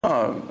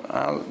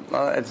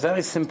It's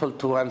very simple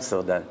to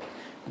answer that.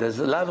 There's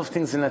a lot of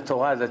things in the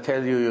Torah that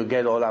tell you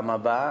get Olam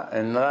Haba,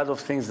 and a lot of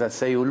things that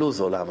say you lose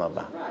Olam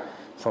Haba. Right.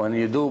 So when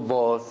you do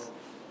both,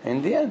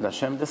 in the end,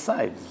 Hashem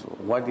decides.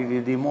 What did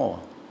you do more?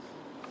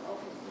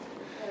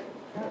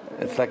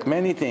 It's like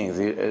many things.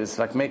 It's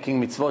like making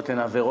mitzvot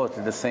and averot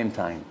at the same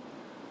time.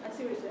 I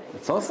see what you're saying.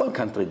 It's also a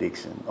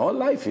contradiction. All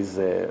life is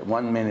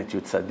 1 minute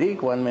you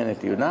tzaddik, 1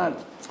 minute you not.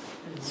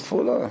 It's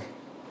full of...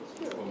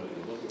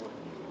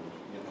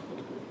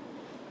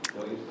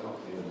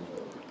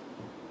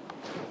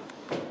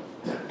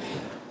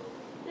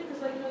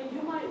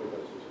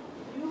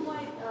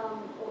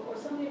 Or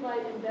somebody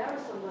might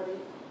embarrass somebody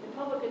in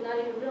public and not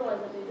even realize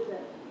that they did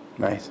that.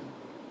 Right.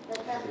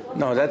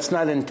 No, that's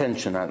not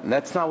intentional.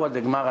 That's not what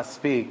the Gemara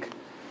speak,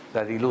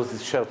 that he loses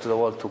his share to the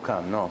world to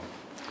come. No.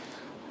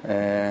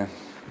 I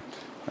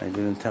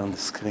didn't turn the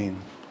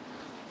screen.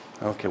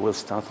 Okay, we'll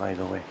start right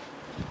away.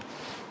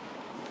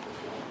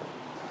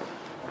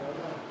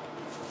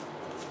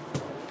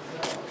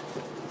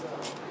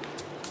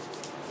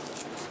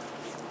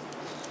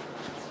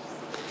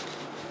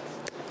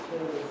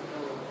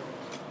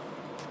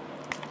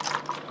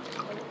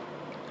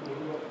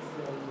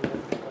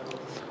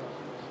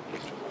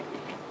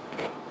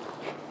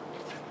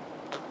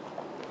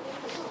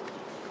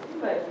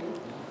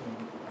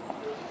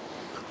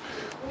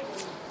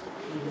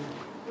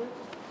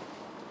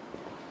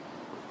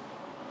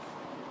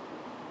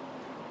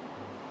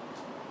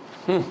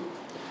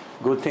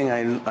 Good thing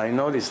I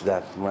noticed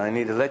that. I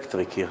need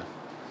electric here.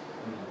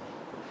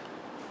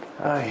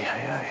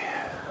 I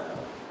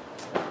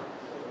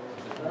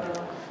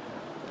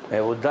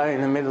would die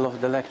in the middle of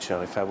the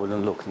lecture if I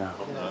wouldn't look now.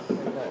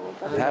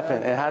 It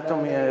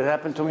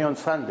happened to me on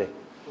Sunday.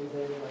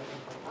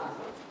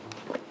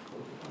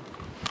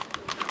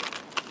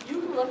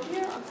 You grew up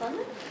here on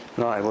Sunday?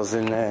 No, I was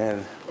in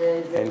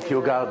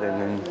Kew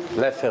Garden in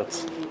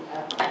Lefferts.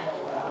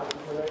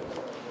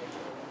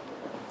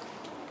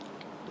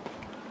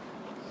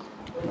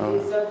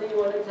 Something you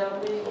want to tell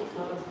me?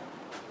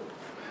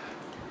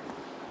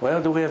 Where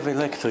do we have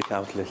electric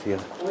outlet here?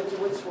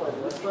 Which one?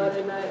 What's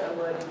Friday night? I'm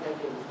already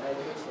thinking. I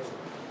appreciate it.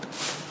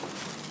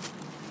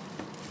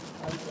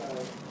 I'm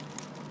sorry.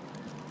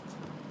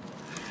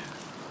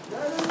 No,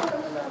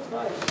 it's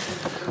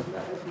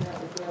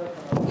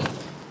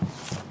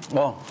fine.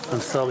 Oh,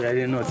 I'm sorry. I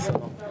didn't know it's so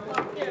long.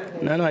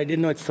 No, I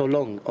didn't know it's so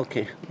long.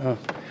 Okay. No.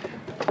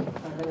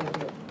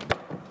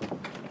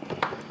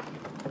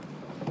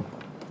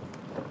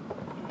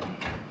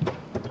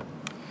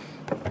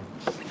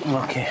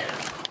 Okay.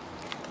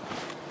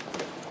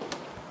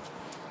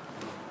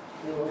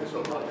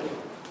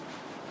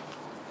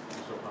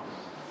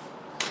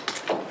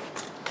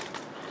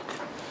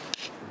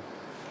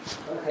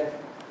 Okay.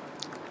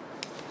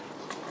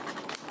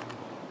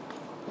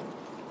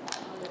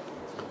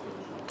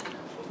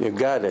 You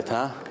got it,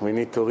 huh? We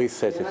need to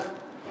reset it.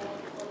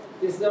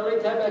 This is the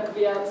only time I could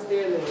be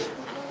outstanding.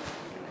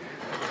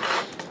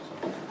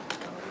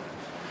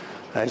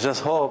 I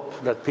just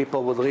hope that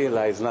people would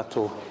realize not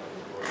to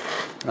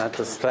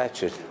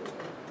stretch it.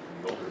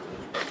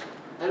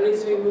 At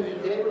least we move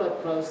the table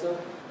up closer.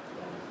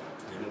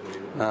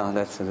 No,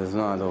 that's it. There's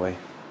no other way.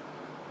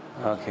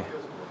 Okay.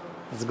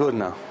 It's good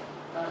now.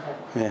 Okay.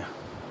 Yeah.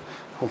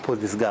 We'll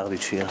put this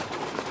garbage here.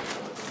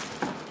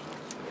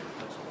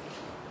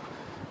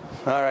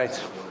 All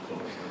right.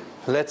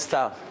 Let's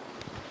start.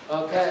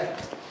 Okay.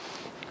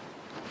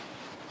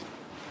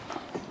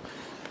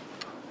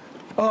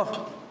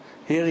 Oh,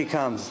 here he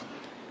comes.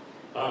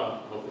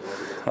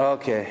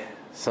 Okay.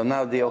 So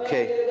now the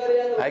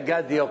okay. I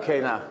got the okay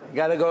now.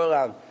 Gotta go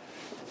around.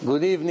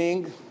 Good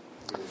evening.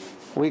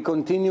 We're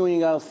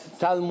continuing our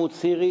Talmud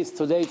series.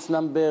 Today it's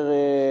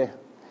number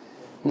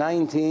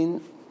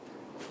 19.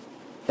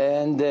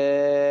 And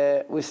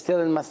we're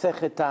still in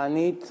Masechet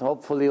Ta'anit.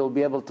 Hopefully we'll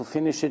be able to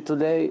finish it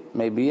today.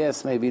 Maybe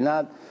yes, maybe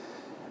not.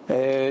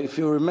 If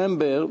you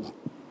remember,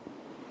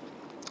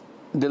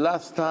 the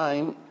last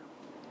time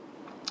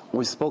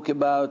we spoke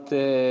about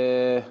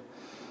the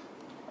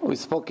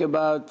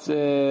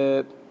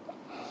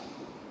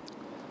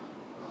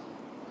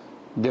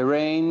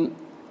rain,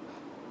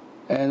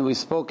 and we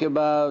spoke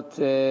about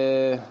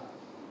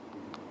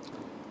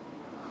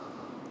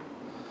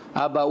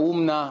Abba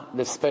Umna,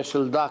 the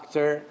special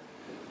doctor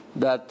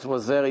that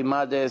was very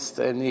modest,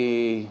 and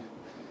he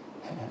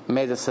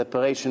made a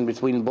separation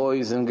between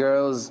boys and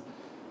girls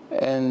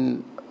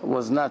and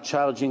was not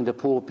charging the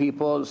poor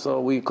people.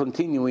 So we're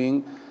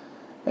continuing.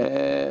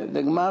 The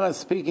Gemara is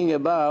speaking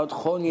about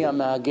Choni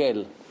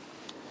HaMe'agel.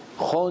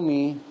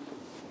 Choni,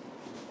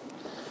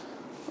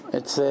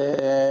 it's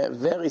a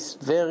very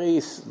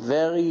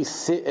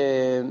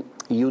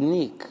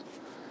unique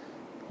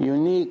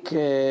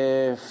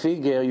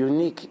figure,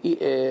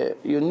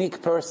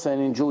 unique person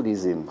in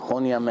Judaism,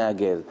 Choni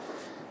HaMe'agel.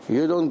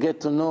 You don't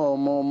get to know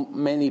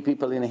many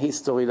people in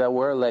history that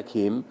were like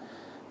him.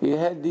 He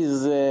had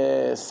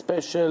this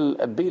special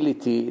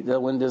ability that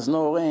when there's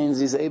no rains,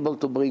 he's able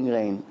to bring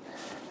rain.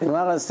 The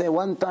Gemara says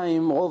one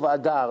time, Rov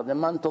Adar, the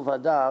month of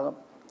Adar,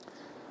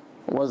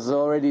 was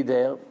already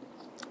there.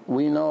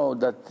 We know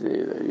that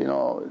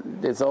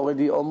it's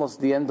already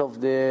almost the end of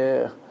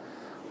the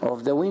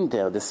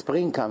winter. The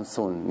spring comes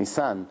soon,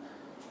 Nisan,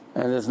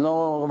 and there's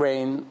no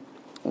rain.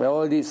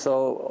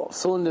 So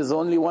soon there's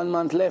only 1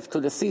 month left to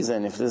the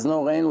season. If there's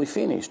no rain, we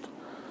finished.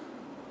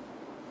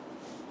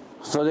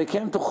 So they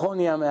came to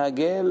Choni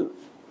HaMe'agel.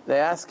 They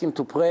asked him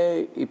to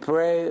pray. He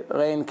prayed.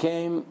 Rain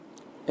came.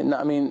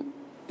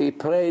 He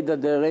prayed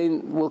that the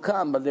rain will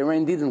come, but the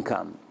rain didn't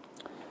come.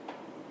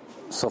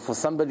 So for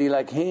somebody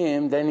like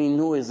him, then he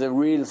knew it's a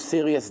real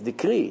serious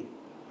decree.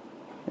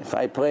 If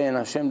I pray and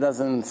Hashem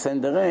doesn't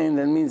send the rain,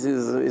 that means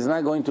it's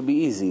not going to be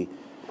easy.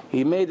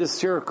 He made a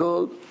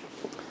circle,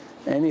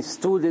 and he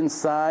stood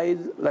inside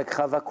like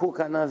Chavakuk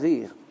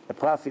HaNavi, the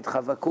prophet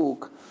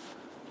Chavakuk,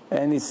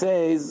 and he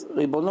says,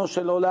 Ribono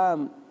Shel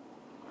Olam,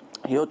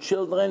 your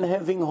children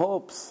having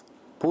hopes,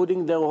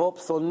 putting their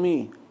hopes on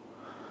me,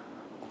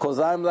 because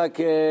I'm like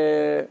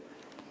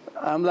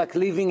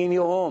living in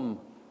your home.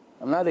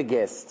 I'm not a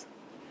guest.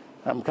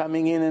 I'm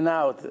coming in and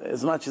out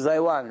as much as I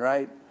want,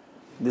 right?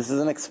 This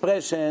is an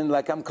expression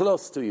like I'm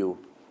close to you,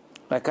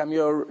 like I'm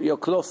your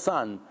close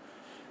son.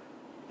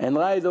 And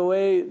right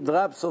away,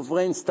 drops of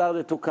rain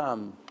started to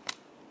come.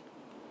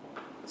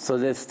 So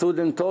the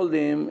student told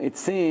him, it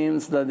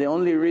seems that the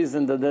only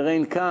reason that the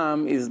rain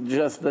come is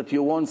just that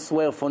you won't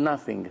swear for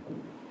nothing.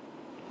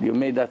 You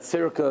made that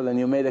circle and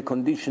you made a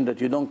condition that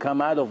you don't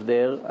come out of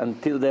there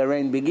until the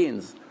rain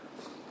begins.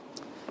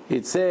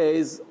 It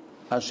says,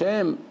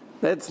 Hashem,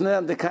 that's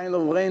not the kind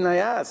of rain I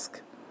ask.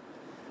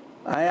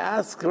 I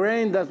ask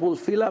rain that will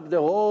fill up the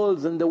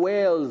holes and the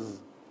wells.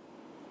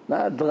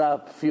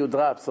 Not few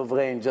drops of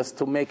rain just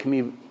to make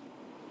me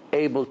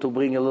able to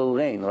bring a little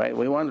rain, right?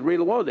 We want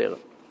real water.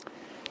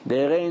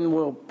 The rain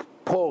were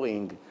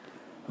pouring,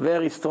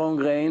 very strong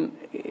rain.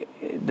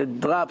 The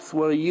drops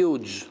were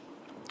huge.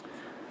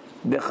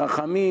 The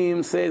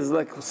Chachamim says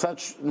like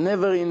such,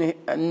 nowhere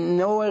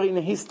in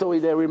history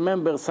they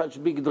remember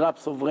such big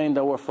drops of rain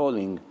that were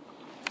falling.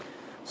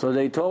 So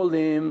they told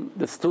him,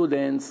 the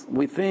students,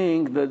 we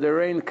think that the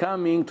rain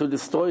coming to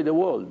destroy the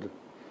world.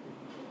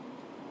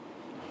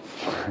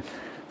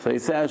 So he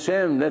said,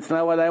 Hashem, that's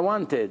not what I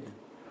wanted.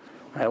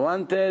 I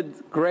wanted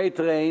great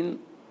rain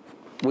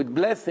with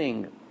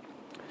blessing.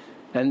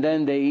 And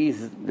then the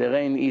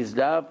rain eased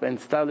up and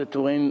started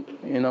to rain,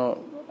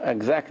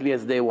 exactly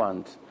as they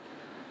wanted.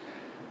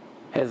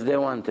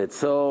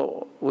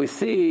 So we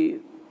see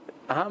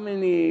how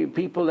many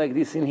people like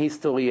this in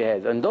history you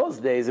had. In those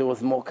days, it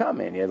was more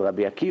common. You had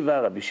Rabbi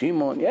Akiva, Rabbi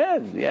Shimon. You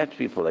had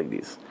people like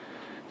this.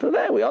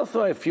 Today, we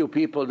also have few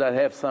people that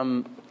have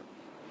some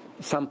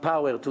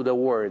power to the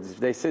words. If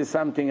they say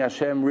something,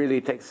 Hashem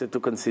really takes it to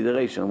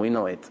consideration. We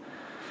know it.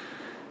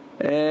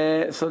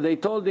 So they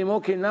told him,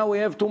 okay, now we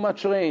have too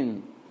much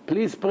rain.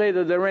 Please pray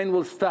that the rain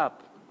will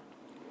stop.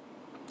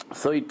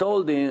 So he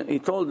told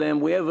them,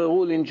 we have a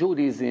rule in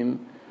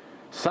Judaism,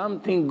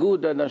 something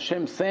good that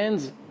Hashem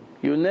sends,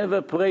 you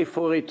never pray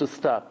for it to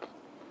stop.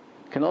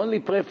 You can only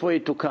pray for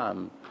it to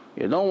come.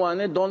 You don't want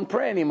it, don't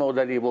pray anymore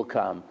that it will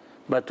come.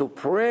 But to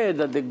pray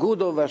that the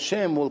good of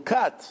Hashem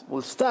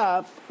will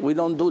stop, we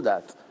don't do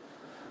that.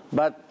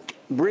 But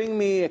bring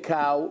me a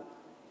cow,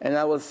 and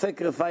I will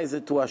sacrifice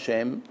it to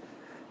Hashem,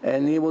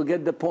 and he will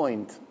get the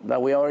point that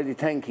we are already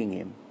thanking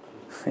him.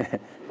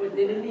 But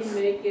didn't he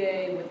make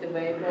with the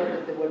rainbow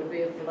that there wouldn't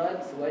be a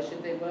flood? So why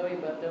should they worry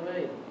about the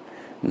rain?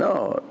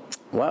 No.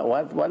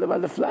 What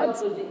about the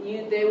floods? No,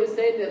 they were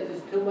saying that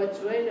there's too much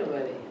rain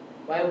already.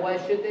 Why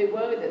should they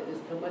worry that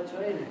there's too much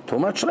rain? Too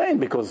much rain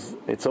because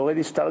it's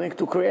already starting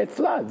to create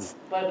floods.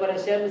 But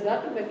Hashem is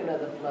not going to make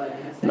another flood.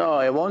 No,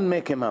 it won't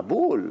make a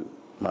mabul.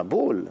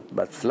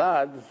 But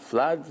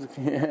floods,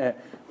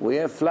 we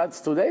have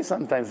floods today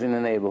sometimes in the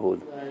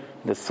neighborhood. Right.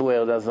 The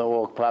sewer doesn't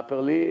work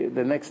properly.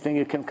 The next thing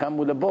you can come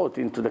with a boat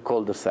into the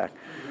cul-de-sac.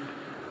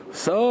 Mm-hmm.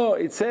 So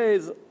it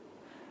says,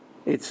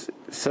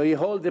 so he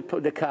hold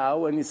the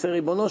cow and he said,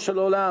 Ribono Shel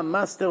Olam,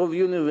 Master of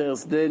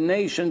Universe, the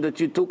nation that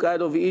you took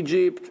out of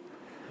Egypt,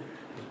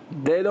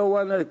 they don't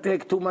want to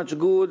take too much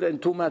good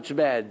and too much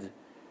bad.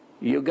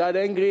 You got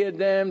angry at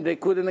them, they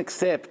couldn't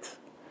accept.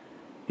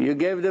 You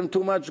gave them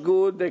too much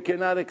good, they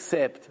cannot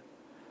accept.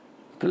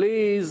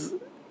 Please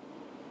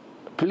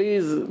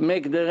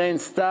make the rain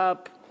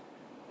stop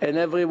and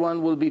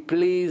everyone will be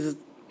pleased.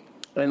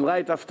 And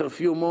right after a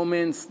few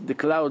moments, the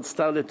clouds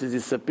started to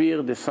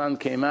disappear, the sun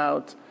came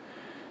out.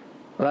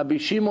 Rabbi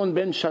Shimon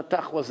ben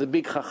Shatach was a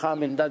big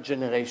chacham in that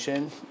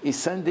generation. He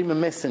sent him a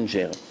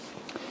messenger.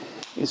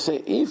 He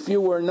said, if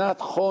you were not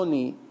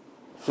Choni,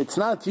 if it's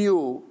not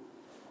you,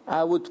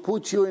 I would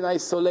put you in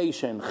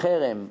isolation,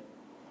 cherem.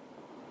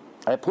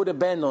 I put a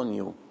ban on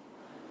you.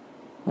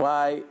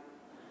 Why?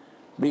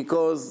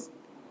 Because,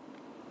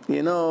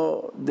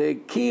 the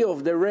key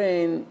of the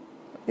rain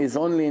is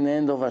only in the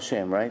hand of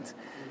Hashem, right?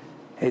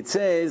 It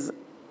says,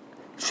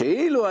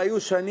 she'ilu hayu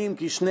shanim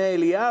kishnei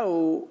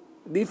Eliyahu,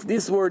 if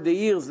these were the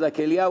years like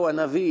Eliyahu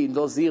HaNavi,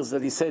 those years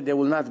that he said there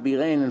will not be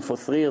rain, and for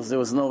 3 years there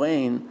was no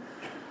rain,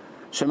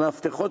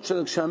 שמפתחות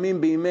של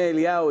גשמים בימי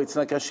אליהו, it's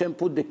like Hashem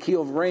put the key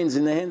of rains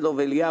in the hand of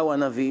אליהו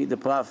הנביא, the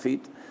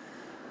prophet,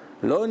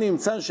 לא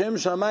נמצא שם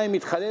שמיים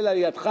מתחלל על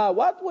ידך.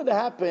 What would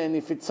happen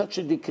if it's such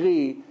a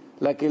decree,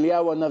 like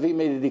אליהו הנביא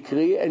made a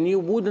decree, and you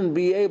wouldn't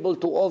be able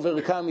to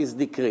overcome his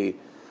decree?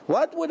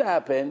 What would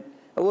happen?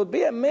 It would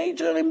be a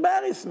major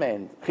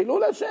embarrassment.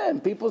 Chilul Hashem.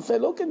 People say,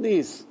 look at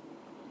this.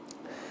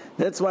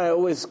 That's why I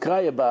always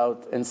cry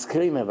about and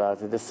scream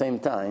about at the same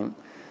time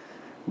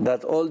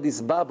that all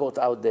these babot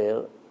out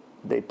there,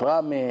 they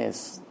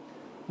promise,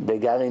 they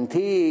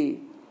guarantee,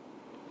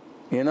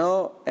 you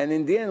know, and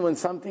in the end when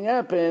something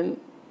happens,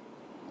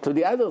 to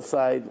the other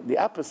side, the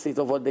opposite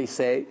of what they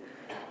say,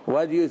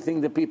 what do you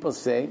think the people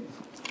say?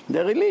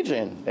 The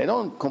religion. They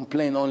don't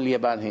complain only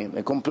about him.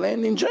 They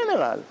complain in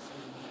general.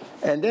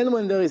 And then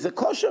when there is a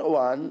kosher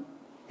one,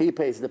 he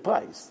pays the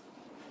price.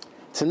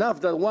 It's enough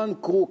that one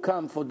crook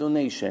come for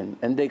donation,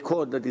 and they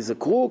call that is a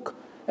crook.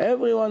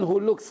 Everyone who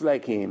looks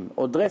like him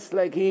or dressed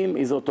like him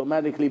is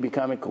automatically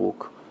become a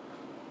crook.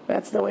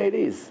 That's the way it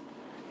is,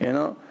 you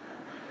know.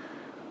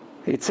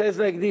 It says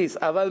like this,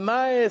 אבל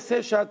מה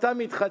אעשה שאתה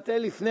מתחטא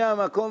לפני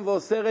המקום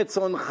ועושה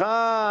רצונך,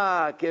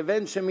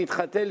 כיוון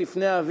שמתחטא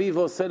לפני אביו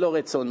ועושה לו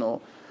רצונו.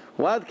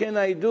 What can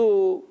I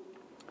do?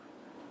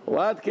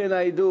 What can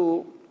I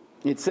do?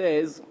 It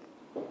says,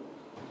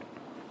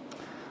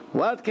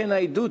 what can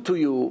I do to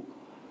you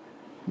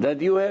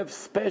that you have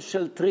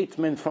special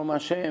treatment from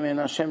Hashem and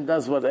Hashem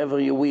does whatever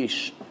you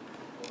wish?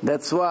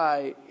 That's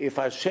why if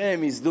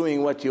Hashem is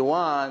doing what you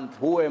want,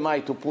 who am I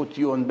to put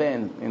you on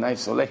ban in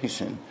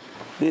isolation?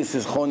 This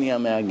is Choni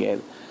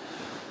HaMe'agel.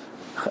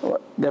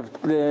 The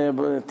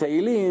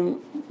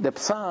Tehillim, the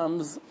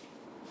Psalms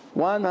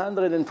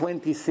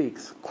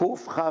 126,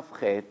 Kuf Chaf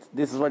Chet,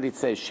 this is what it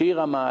says, Shir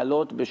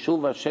HaMa'alot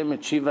Beshuv Hashem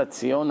et Shiva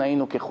Tzion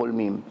Hayinu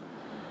Kecholmim.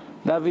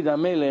 David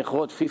HaMelech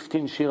wrote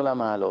 15 Shir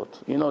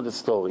LaMa'alot. You know the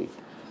story.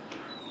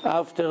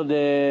 After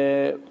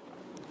they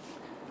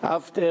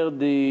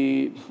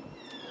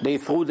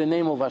threw the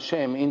name of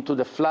Hashem into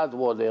the flood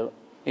water,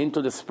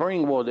 into the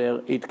spring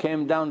water, it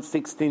came down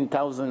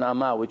 16,000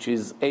 Amah, which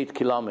is 8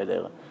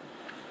 kilometers.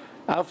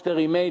 After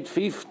he made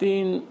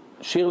 15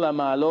 Shir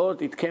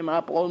LaMa'alot, it came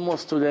up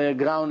almost to the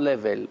ground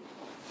level.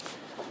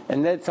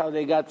 And that's how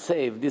they got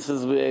saved. This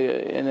is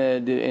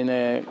in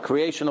a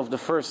creation of the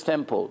first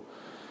temple.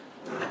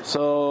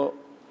 So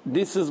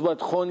this is what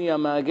Choni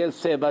HaMe'agel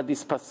say about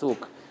this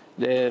pasuk.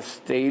 The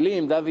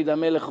Tehillim, David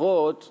HaMelech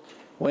wrote,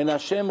 when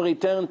Hashem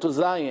returned to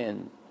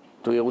Zion,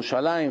 to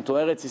Yerushalayim, to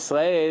Eretz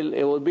Israel,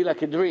 it will be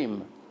like a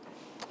dream.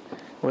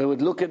 We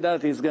would look at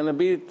that, it's going to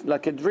be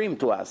like a dream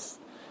to us.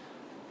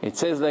 It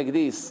says like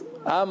this,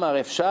 Amar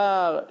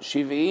אפשר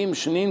 70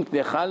 שנים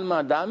כדי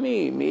חלמה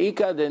דמי,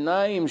 מעיקה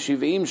דנאים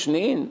 70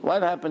 שנים.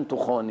 What happened to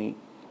Choni?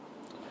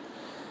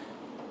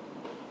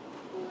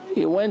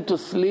 He went to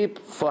sleep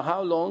for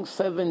how long?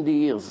 70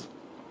 years.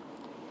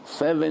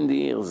 70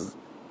 years.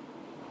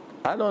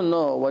 I don't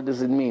know, what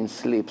does it mean,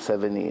 sleep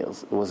 7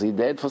 years? Was he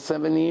dead for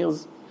 7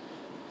 years?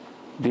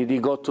 Did he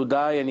go to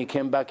die and he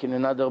came back in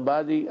another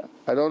body?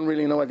 I don't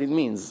really know what it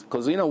means.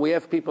 Because, you know, we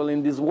have people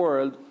in this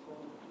world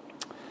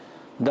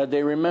that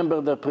they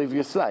remember their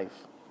previous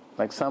life.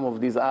 Like some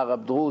of these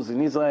Arab Druze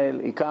in Israel,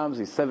 he comes,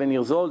 he's 7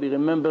 years old, he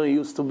remember he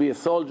used to be a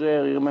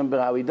soldier, he remember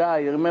how he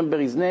died, he remember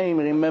his name,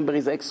 he remember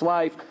his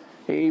ex-wife,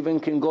 he even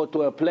can go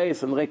to a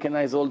place and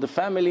recognize all the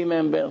family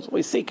members.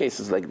 We see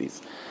cases like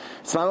this.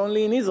 It's not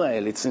only in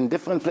Israel, it's in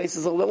different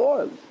places of the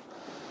world.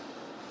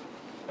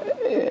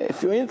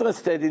 If you're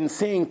interested in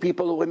seeing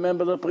people who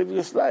remember their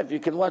previous life, you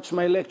can watch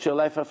my lecture,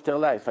 Life After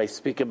Life. I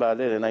speak about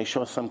it and I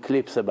show some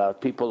clips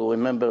about people who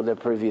remember their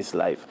previous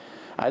life.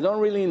 I don't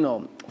really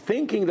know.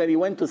 Thinking that he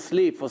went to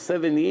sleep for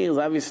 7 years,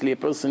 obviously a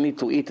person needs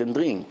to eat and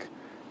drink.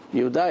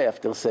 You die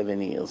after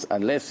 7 years,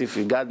 unless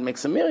if God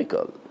makes a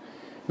miracle.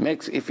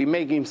 If he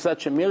makes him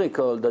such a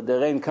miracle that the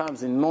rain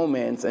comes in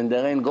moments and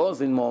the rain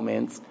goes in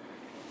moments,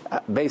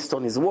 based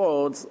on his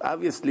words,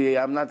 obviously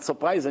I'm not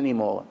surprised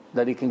anymore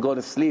that he can go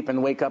to sleep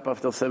and wake up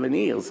after 7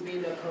 years.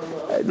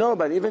 No,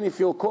 but even if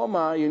you're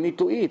coma, you need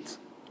to eat.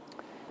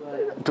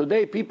 Right.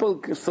 Today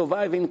people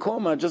survive in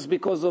coma just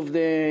because of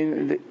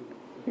the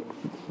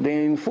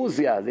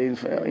infusia, the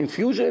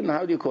infusion,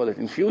 how do you call it,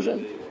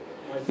 infusion?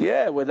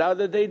 Yeah,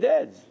 without it they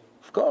dead.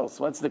 Of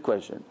course, what's the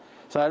question?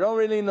 So I don't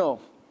really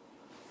know.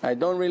 I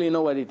don't really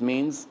know what it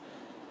means.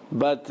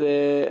 But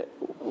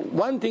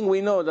one thing we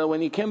know, that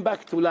when he came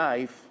back to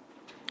life,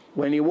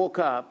 when he woke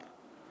up,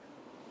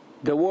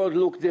 the world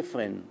looked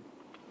different.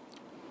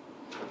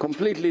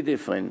 Completely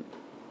different.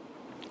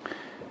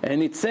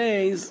 And it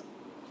says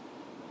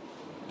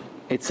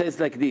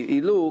like this,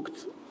 he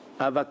looked,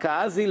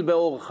 Avakaazil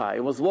beorcha, he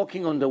was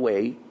walking on the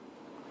way,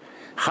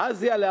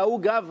 Chazia le'ahu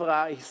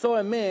gavra, he saw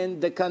a man,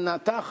 the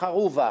kanata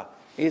charuva,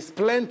 he's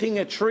planting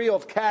a tree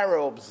of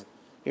carobs.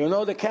 You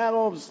know the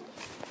carobs?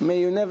 May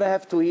you never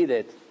have to eat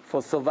it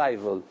for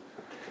survival.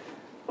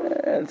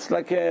 It's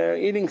like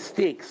eating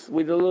sticks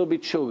with a little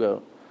bit sugar.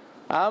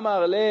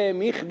 Amar le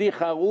michdi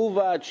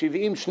charuva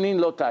 70 shnin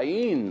lo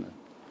ta'in.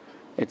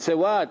 It's a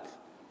what?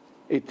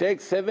 it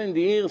takes 70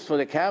 years for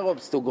the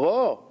carobs to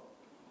grow.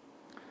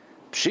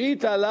 Pshit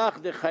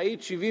alach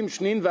dechait 70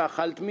 shnin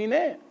ve'achalt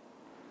mineh.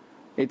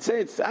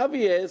 It's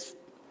obvious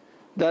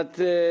that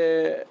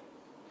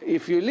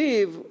if you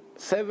live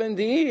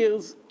 70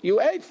 years,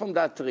 you ate from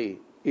that tree.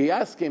 He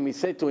asked him, he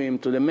said to him,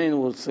 to the man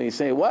who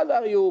said, what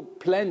are you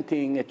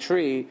planting a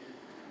tree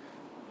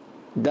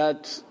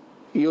that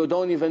you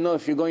don't even know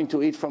if you're going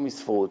to eat from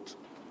its fruit?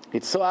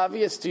 It's so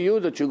obvious to you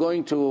that you're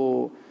going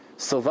to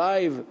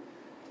survive.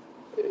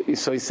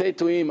 So he said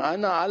to him,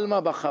 Ana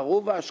alma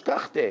bacharu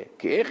v'ashkachte,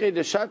 ki echi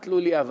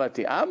deshatlu li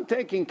avati. I'm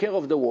taking care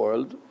of the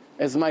world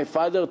as my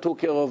father took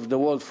care of the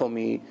world for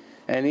me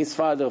and his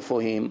father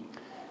for him.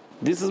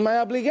 This is my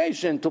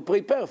obligation to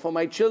prepare for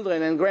my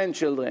children and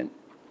grandchildren.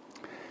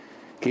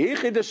 Ki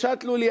echi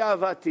deshatlu li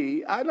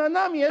avati, ana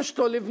nam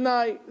yeshto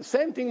livnai.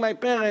 Same thing my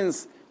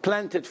parents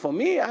planted for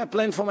me, I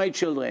plant for my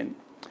children.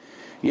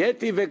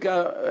 Yeti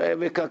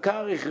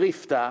v'kakar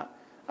ichrifta,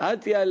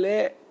 at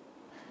yale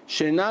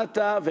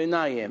shenata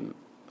v'nayem.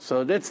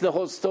 So that's the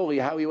whole story,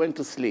 how he went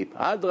to sleep.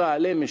 Adra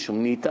ale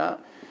meshumnita,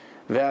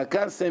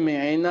 ve'akase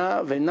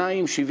me'ena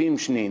v'nayim 70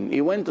 shnin.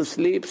 He went to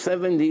sleep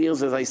 70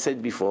 years, as I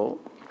said before.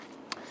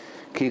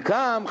 Ki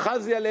kam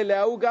chazia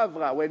le'le'au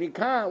gavra.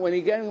 When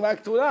he came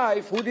back to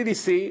life, who did he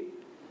see?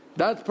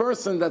 That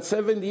person that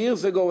 70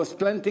 years ago was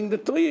planting the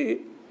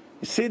tree,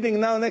 is sitting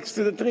now next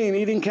to the tree and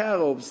eating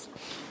carobs.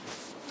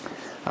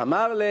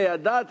 Amar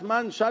le'adat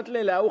man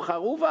shatle le'au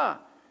charuva.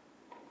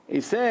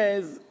 He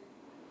says,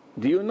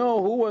 do you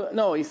know who?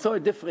 No, he saw a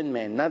different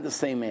man, not the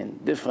same man,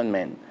 different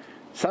man.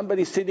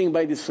 Somebody sitting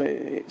by this,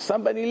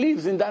 somebody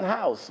lives in that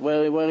house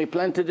where he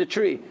planted the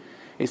tree.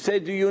 He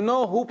said, do you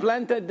know who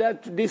planted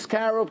this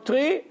carob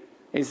tree?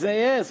 He said,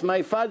 yes,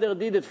 my father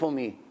did it for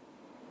me.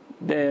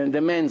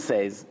 The man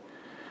says,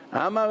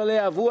 Amar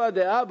le'avua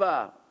de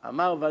abba.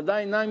 Amar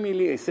vaday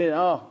namili. He said,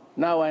 oh,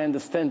 now I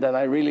understand that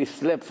I really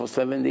slept for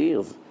 70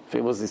 years. If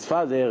it was his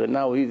father, and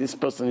now this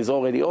person is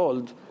already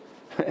old,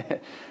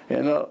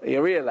 you know, he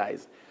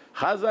realized.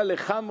 Chaza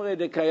lechamre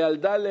de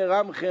kayalda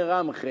leramche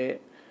ramche.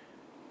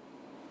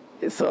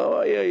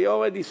 So he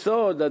already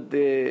saw that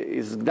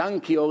his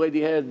donkey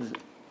already had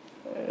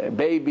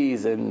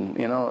babies, and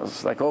you know,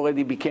 it's like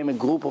already became a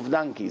group of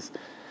donkeys.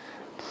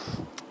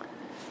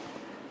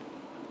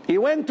 He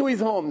went to his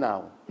home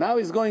now. Now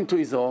he's going to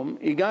his home.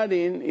 He got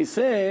in. He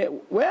said,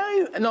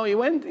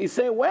 he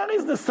said, where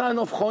is the son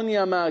of Choni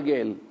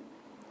HaMe'agel?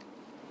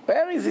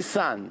 Where is his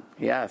son?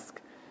 He asked.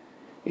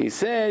 He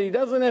said, he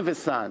doesn't have a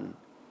son.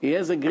 He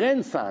has a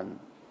grandson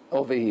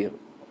over here.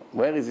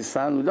 Where is his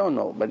son? We don't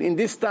know. But in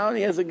this town,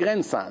 he has a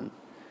grandson.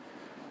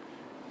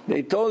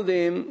 They told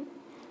him,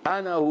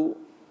 Anahu.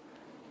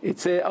 He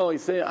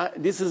said,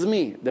 this is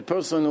me. The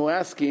person who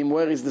asked him,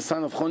 where is the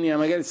son of Choni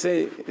HaMe'agel? He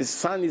said, his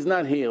son is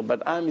not here,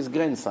 but I'm his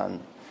grandson.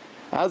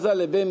 Aza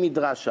lebe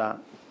midrasha.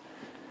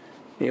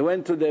 He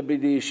went to the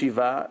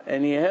yeshiva,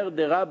 and he heard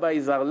the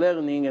rabbis are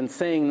learning and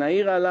saying,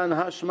 Nair alan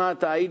hashma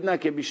ta'idna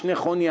kebishne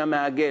Choni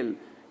HaMe'agel.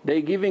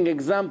 They're giving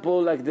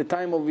example like the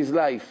time of his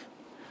life.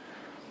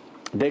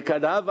 The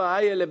kadava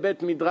aye lebet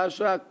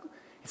midrasha.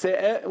 He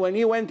said, when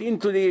he went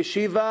into the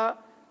yeshiva,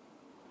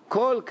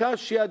 kol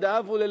kashya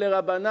da'avu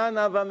lerabanan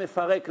ava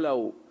mefarek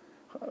lahu.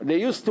 There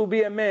used to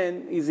be a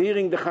man, he's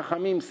hearing the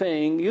Chachamim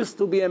saying, used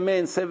to be a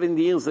man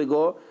 70 years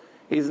ago,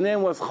 his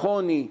name was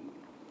Choni.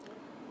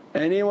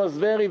 And he was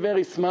very,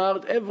 very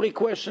smart. Every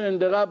question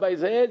the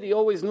rabbis had, he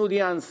always knew the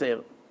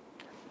answer.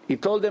 He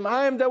told them,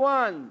 I am the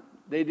one.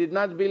 They did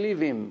not believe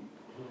him.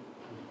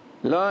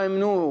 לא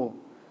אמנו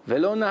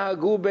ולא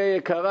נהגו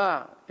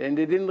ביקרה, and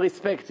they didn't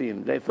respect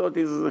him. They thought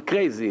he's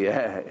crazy.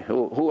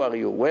 Who are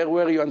you? Where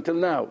were you until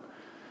now?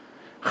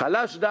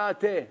 חלש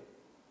דעתה.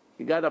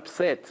 He got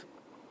upset.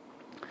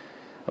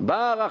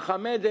 בא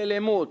רחמי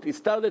דלמות. He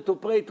started to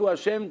pray to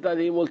Hashem that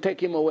he will take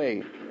him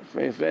away.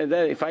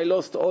 If I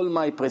lost all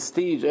my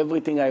prestige,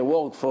 everything I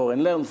worked for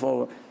and learned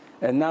for,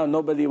 and now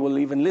nobody will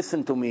even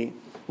listen to me,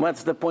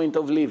 what's the point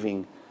of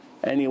living?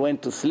 And he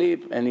went to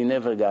sleep and he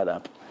never got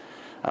up.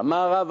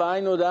 אמר רב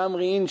היינו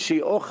דאמרין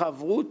שהיא או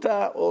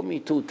חברותה או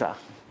מיתותה.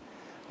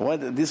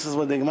 This is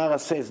what the Gemara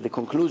says, the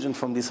conclusion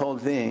from this whole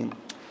thing.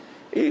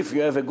 If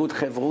you have a good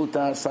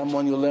chavruta,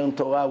 someone you learn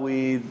Torah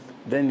with,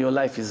 then your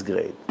life is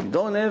great. You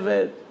don't have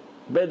it,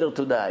 better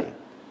to die.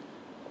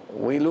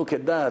 We look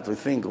at that, we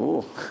think,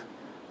 oh,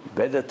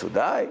 better to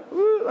die?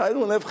 I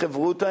don't have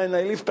chavruta and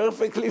I live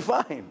perfectly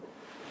fine.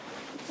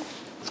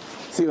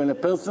 See, when a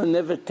person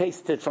never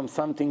tasted from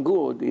something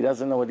good, he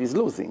doesn't know what he's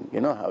losing.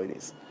 You know how it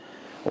is.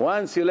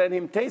 Once you let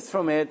him taste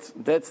from it,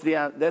 that's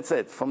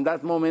it. From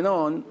that moment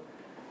on,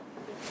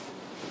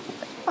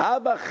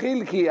 Abba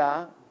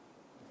Chilkiah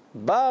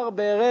bar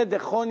bered de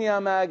Choni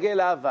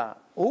HaMe'agel Ava.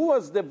 Who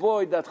was the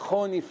boy that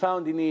Choni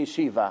found in the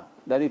yeshiva?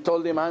 That he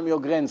told him, I'm your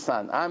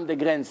grandson. I'm the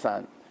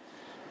grandson.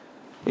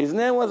 His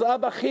name was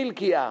Abba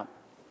Chilkiah.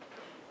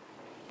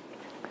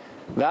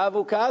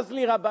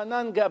 Ve'avukazli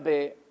Rabbanan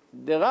Gabe.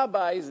 The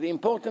rabbis, the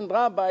important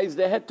rabbis,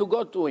 they had to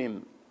go to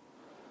him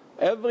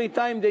every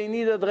time they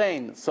needed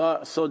rain.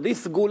 So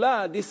this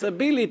gula, this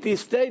ability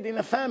stayed in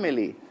a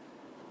family.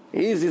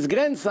 his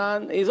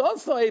grandson is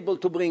also able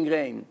to bring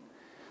rain.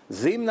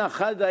 Zimna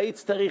chada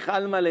itztarich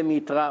alma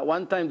lemitra.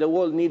 One time the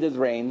world needed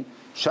rain.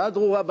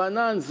 Shadru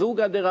Rabbanan,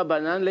 Zuga de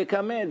Rabbanan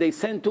lekame. They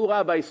sent 2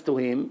 rabbis to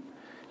him.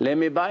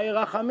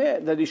 Lemebai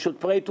rachameh, that he should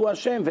pray to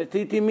Hashem.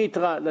 Vetiti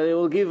mitra, that he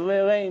will give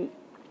rain.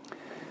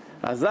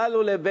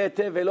 Azalu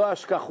lebete velo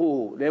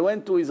ashkachu. They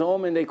went to his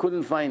home and they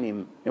couldn't find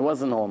him. He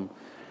wasn't home.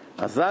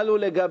 Azalu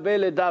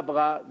legabe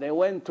ledabra. They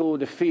went to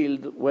the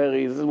field where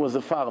he was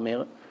a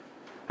farmer.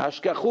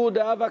 Ashkachu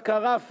de'ava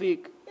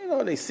karafik. You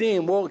know, they see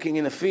him working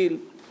in a field.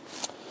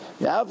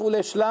 Yavu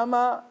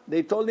leshlama.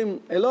 They told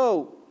him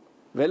hello.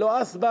 Velo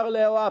asbar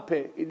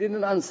leoape. He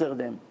didn't answer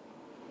them.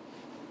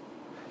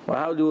 Well,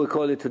 how do we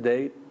call it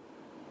today?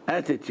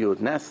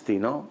 Attitude, nasty,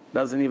 no?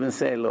 Doesn't even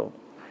say hello.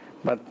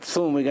 But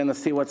soon we're going to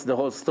see what the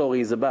whole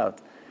story is about.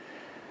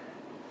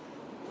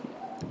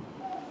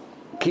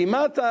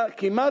 Kimata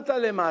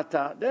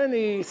lemata. Then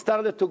he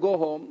started to go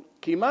home.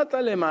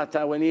 Kimata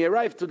lemata. When he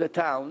arrived to the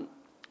town,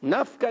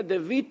 nafka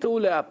devitu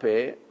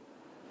leape.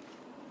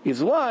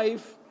 His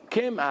wife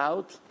came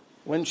out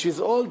when she's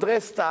all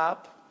dressed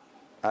up.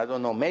 I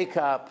don't know,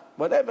 makeup,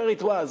 whatever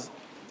it was.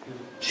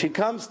 She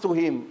comes to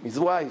him, his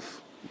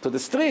wife, to the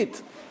street,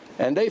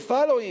 and they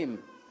follow him.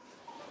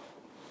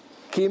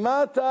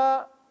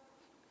 Kimata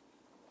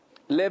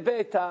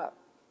lebeta.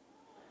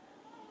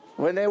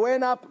 When they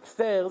went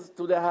upstairs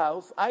to the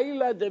house,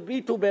 Aila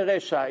debitu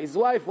beresha. His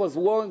wife was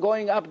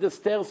going up the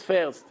stairs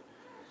first,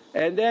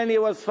 and then he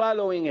was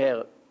following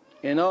her.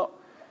 You know,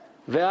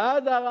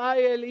 and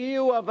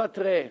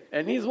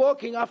he's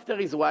walking after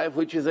his wife,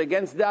 which is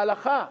against the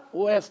halacha.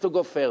 Who has to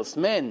go first?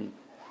 Men.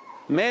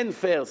 Men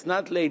first,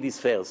 not ladies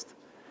first.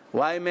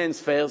 Why men's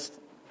first?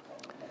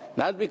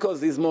 Not because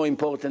he's more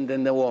important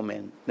than the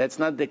woman. That's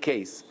not the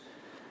case.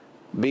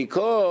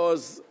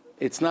 Because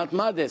it's not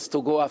modest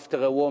to go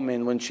after a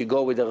woman when she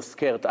go with her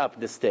skirt up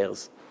the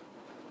stairs.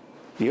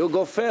 You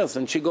go first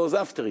and she goes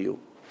after you.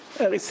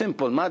 Very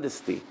simple,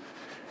 modesty.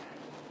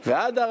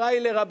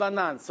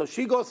 So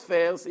she goes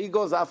first, he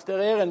goes after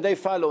her, and they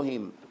follow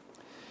him.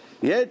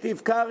 She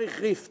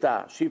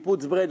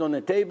puts bread on the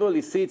table,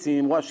 he sits,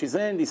 he washes his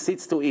hand, he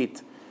sits to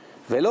eat.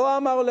 He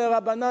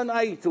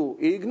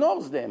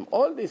ignores them.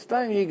 All this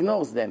time he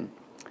ignores them.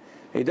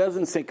 He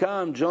doesn't say,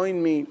 come,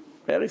 join me.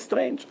 Very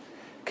strange.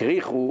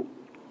 Krichu.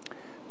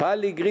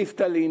 Pali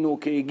grifta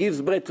linu, he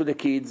gives bread to the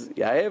kids.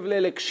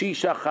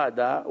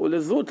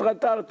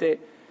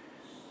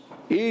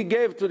 He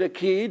gave to the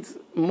kids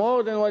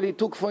more than what he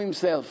took for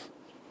himself.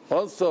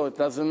 Also, it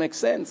doesn't make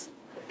sense.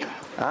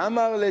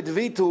 Amar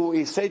ledvitu,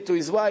 he said to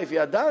his wife,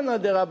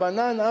 Yadana de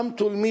Rabbanan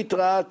amtul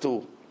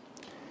mitraatu.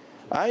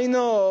 I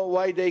know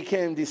why they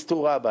came, these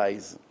 2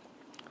 rabbis.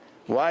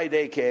 Why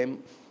they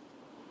came?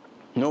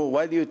 No,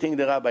 why do you think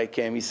the rabbi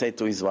came? He said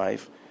to his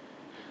wife,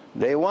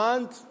 They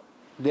want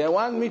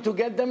me to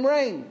get them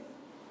rain.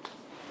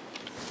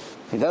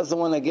 He doesn't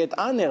want to get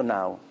honor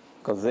now.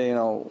 Because, you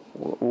know,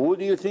 who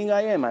do you think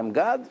I am? I'm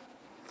God?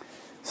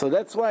 So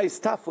that's why he's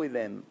tough with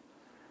them.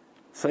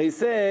 So he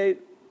said,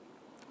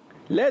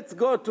 let's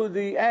go to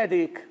the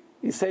attic,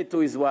 he said to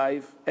his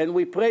wife, and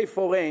we pray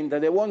for rain, that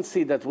they won't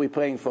see that we're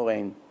praying for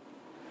rain.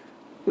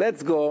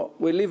 Let's go,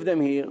 we leave them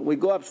here, we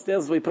go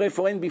upstairs, we pray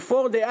for rain,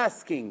 before they're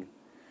asking,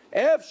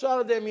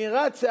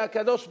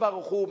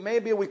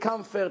 maybe we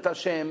comfort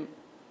Hashem,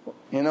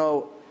 you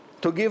know,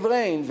 to give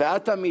rain,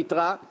 ve'ata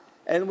mitra,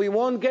 and we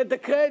won't get the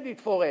credit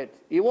for it.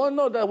 He won't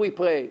know that we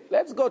pray.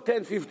 Let's go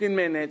 10-15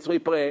 minutes, we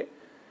pray.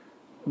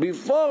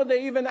 Before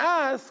they even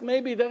ask,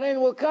 maybe the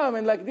rain will come,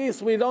 and like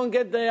this we don't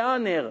get the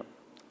honor.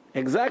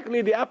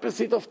 Exactly the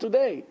opposite of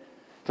today.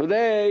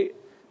 Today,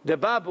 the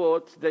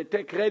babot, they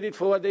take credit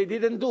for what they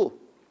didn't do.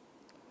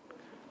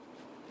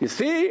 You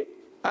see,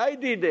 I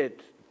did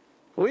it.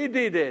 We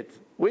did it.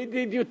 We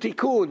did you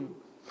tikkun.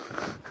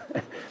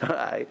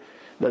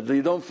 That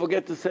you don't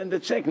forget to send the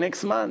check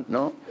next month,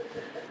 no?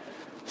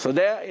 So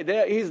there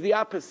is the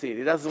opposite.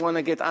 He doesn't want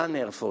to get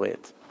honor for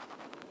it.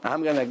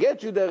 I'm going to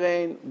get you the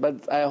rain,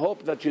 but I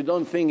hope that you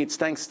don't think it's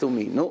thanks to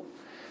me. No.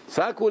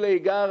 They went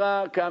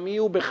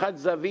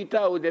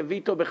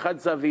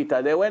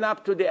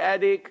up to the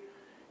attic.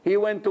 He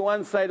went to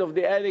one side of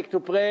the attic to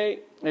pray,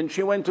 and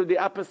she went to the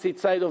opposite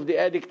side of the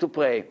attic to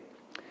pray.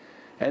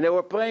 And they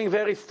were praying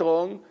very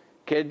strong.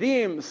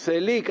 Kedim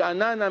selik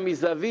anana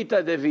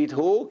mizavita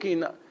devithu.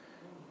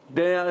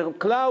 The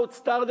cloud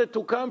started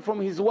to come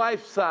from his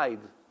wife's side.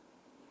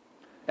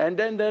 And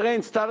then the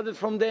rain started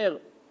from there.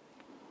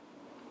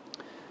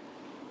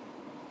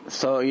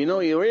 So, you know,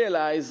 you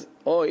realize,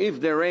 oh,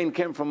 if the rain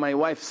came from my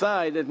wife's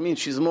side, that means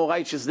she's more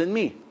righteous than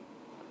me.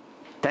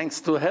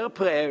 Thanks to her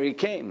prayer, it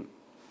came.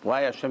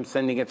 Why Hashem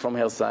sending it from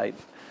her side?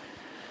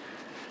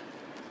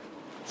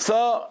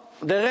 So,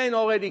 the rain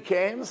already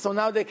came, so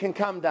now they can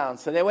come down.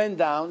 So they went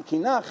down.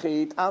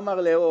 Kinachit,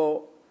 Amar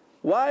Leo,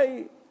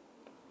 why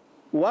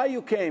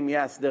you came, he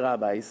asked the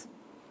rabbis.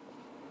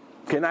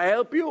 Can I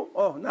help you?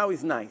 Oh, now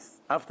it's nice.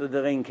 After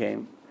the rain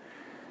came.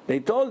 They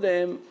told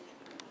them,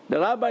 the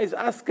rabbis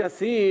asked us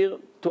here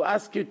to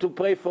ask you to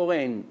pray for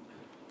rain.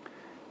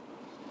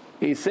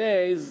 He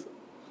says,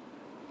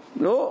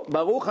 No,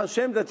 Baruch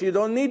Hashem that you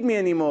don't need me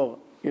anymore.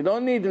 You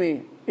don't need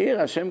me. Here,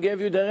 Hashem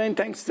gave you the rain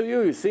thanks to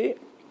you see?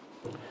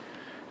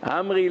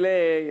 Amri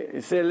le,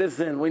 he said,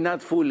 listen, we're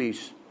not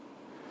foolish.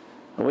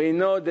 We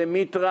know the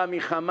mitra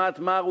michamat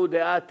maru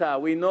deata.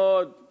 We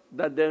know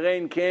that the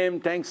rain came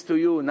thanks to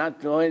you,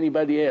 not to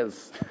anybody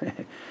else.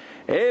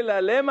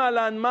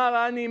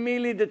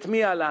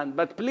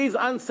 But please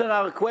answer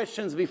our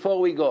questions before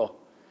we go.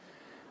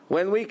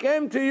 When we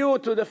came to you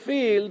to the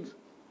field,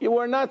 you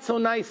were not so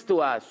nice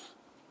to us.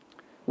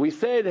 We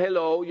said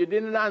hello, you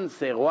didn't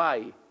answer.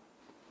 Why?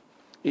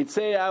 It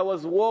said I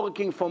was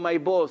working for my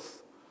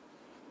boss,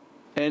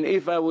 and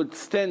if I would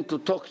stand to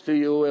talk to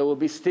you, I would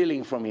be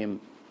stealing from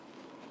him.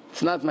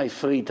 It's not my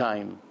free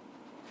time.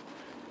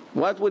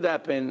 What would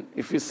happen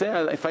if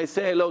I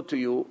say hello to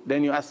you,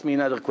 then you ask me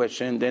another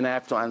question, then I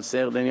have to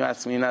answer, then you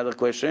ask me another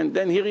question,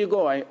 then here you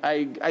go.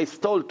 I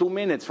stole 2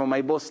 minutes from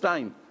my boss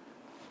time.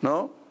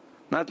 No?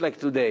 Not like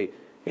today.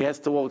 He has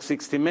to work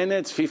 60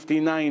 minutes,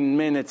 59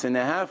 minutes and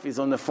a half, he's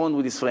on the phone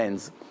with his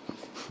friends.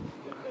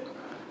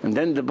 And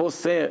then the boss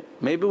says,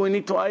 maybe we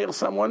need to hire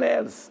someone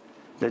else.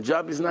 The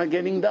job is not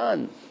getting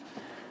done.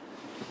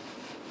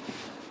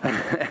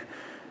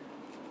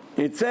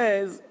 It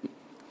says,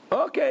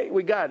 okay,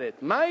 we got it.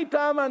 Why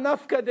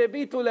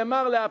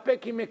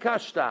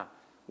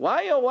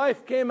your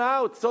wife came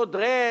out so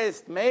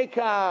dressed,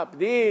 makeup,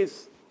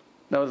 this?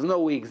 There was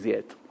no wigs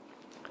yet.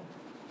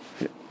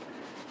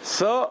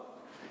 So,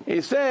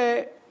 he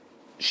said,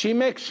 she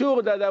makes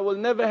sure that I will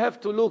never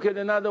have to look at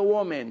another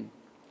woman.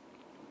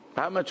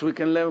 How much we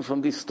can learn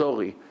from this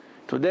story.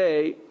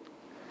 Today,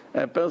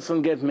 a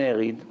person gets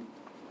married.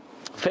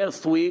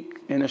 First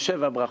week, in a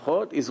Sheva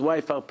Brachot, his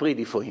wife are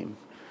pretty for him.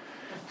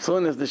 As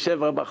soon as the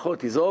Sheva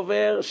Brachot is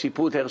over, she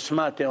put her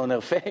shmate on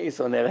her face,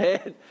 on her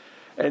head,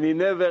 and he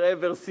never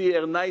ever see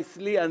her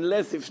nicely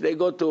unless if they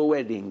go to a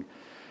wedding.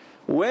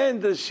 When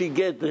does she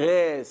get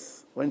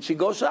dressed? When she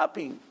goes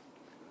shopping.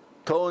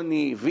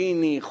 Tony,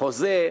 Vinny,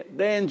 Jose,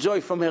 they enjoy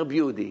from her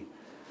beauty.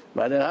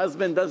 But her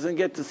husband doesn't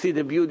get to see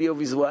the beauty of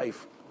his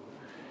wife.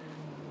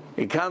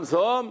 He comes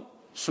home,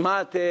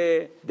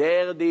 shmate,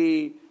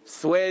 dirty,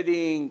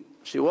 sweating.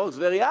 She works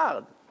very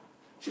hard.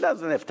 She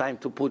doesn't have time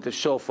to put a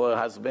show for her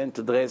husband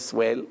to dress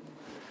well.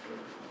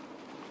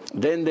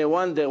 Then they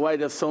wonder why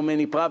there's so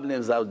many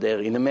problems out there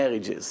in the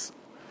marriages.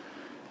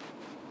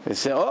 They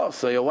say, oh,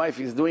 so your wife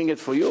is doing it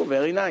for you?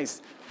 Very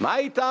nice.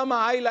 Why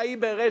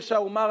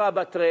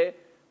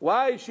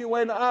she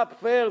went up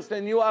first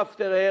and you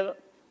after her?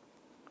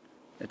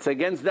 It's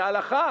against the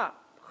halakha.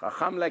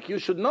 Chacham like you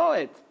should know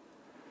it.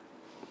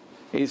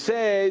 He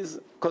says,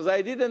 because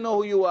I didn't know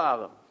who you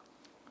are.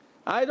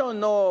 I don't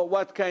know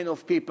what kind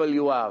of people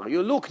you are.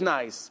 You look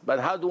nice, but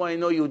how do I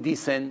know you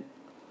decent?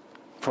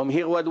 From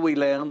here what do we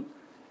learn?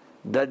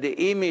 That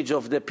the image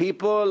of the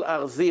people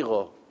are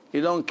zero.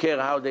 You don't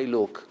care how they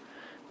look.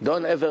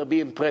 Don't ever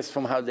be impressed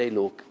from how they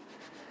look.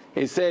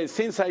 He says,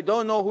 since I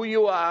don't know who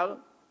you are,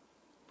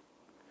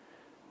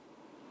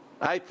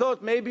 I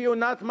thought maybe you're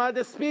not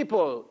modest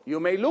people. You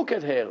may look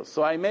at her.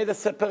 So I made a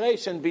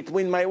separation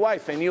between my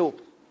wife and you.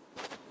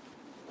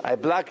 I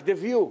blocked the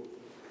view.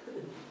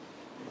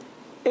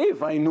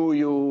 If I knew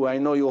you, I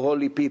know you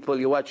holy people,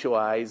 you watch your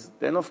eyes,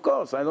 then of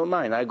course, I don't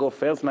mind. I go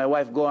first, my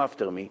wife go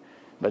after me.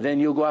 But then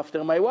you go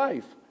after my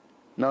wife.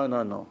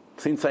 No.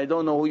 Since I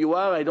don't know who you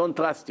are, I don't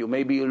trust you.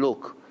 Maybe you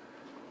look.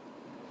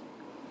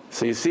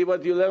 So you see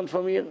what you learn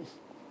from here?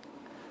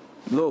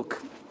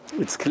 Look,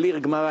 it's clear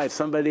Gemara. If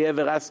somebody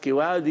ever asks you,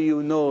 how do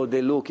you know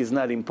the look is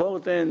not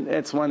important?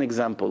 That's one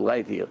example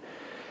right here.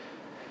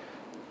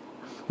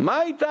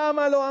 Why you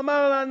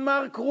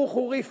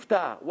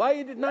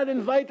did not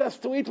invite us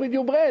to eat with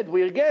your bread?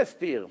 We're guests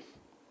here.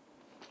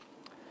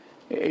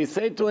 He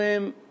said to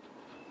him,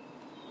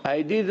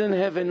 I didn't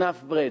have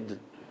enough bread.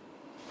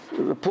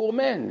 The poor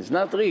man, he's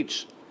not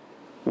rich.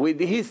 With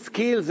his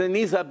skills and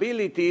his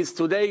abilities,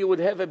 today he would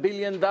have $1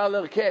 billion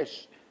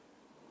cash.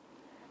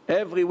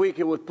 Every week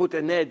he would put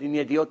an ad in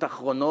Yediot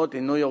Achronot,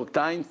 in New York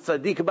Times,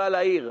 Tzadik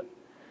Balair.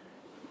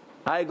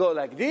 I go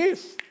like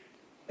this,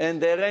 and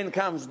the rain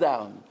comes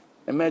down.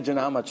 Imagine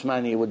how much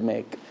money he would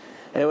make.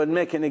 He would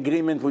make an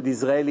agreement with the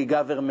Israeli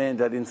government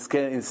that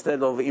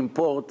instead of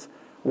import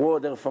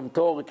water from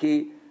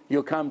Turkey,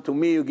 you come to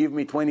me, you give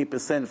me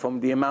 20% from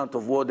the amount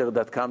of water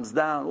that comes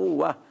down.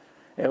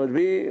 It would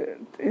be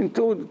in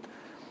 2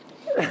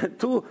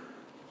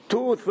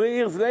 or 3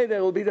 years later,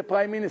 it will be the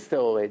prime minister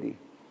already.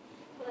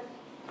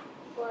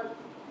 But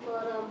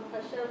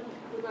Hashem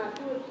did not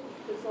do it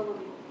to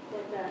somebody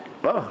like that.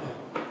 Oh,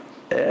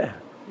 yeah,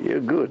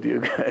 you're good. You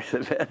guys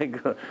are very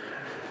good.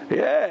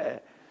 Yeah.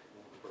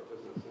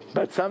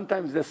 But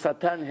sometimes the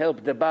Satan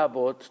helped the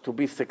Babot to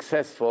be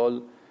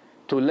successful,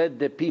 to let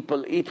the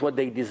people eat what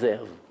they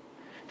deserve.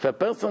 If a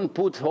person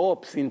puts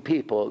hopes in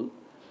people,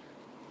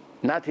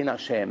 not in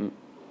Hashem,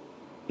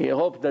 he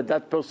hopes that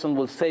that person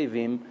will save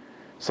him.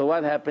 So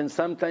what happens?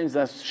 Sometimes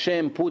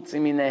Hashem puts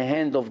him in the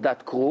hand of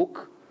that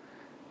crook,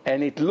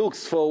 and it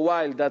looks for a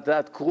while that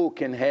that crook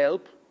can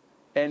help,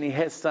 and he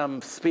has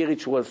some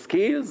spiritual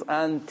skills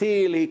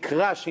until he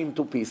crushes him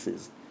to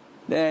pieces.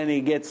 Then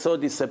he gets so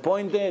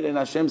disappointed, and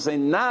Hashem says,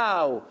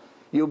 now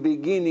you're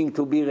beginning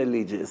to be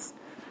religious.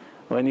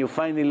 When you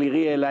finally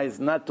realize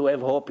not to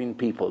have hope in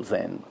people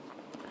then.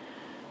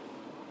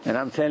 And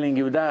I'm telling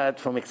you that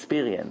from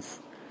experience.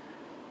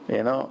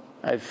 You know,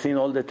 I've seen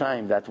all the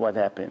time that's what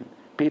happened.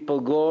 People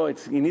go,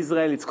 in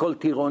Israel it's called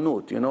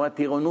tironut. You know what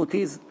tironut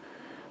is?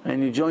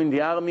 And you join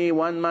the army,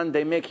 1 month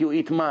they make you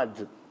eat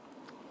mud.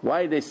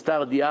 Why they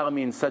start the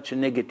army in such a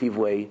negative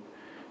way?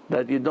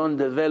 That you don't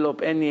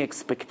develop any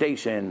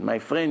expectation. My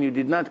friend, you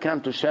did not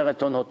come to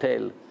Sheraton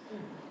Hotel.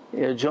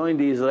 You join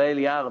the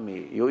Israeli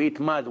army. You eat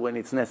mud when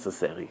it's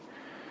necessary.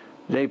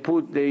 They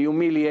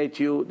humiliate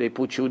you, they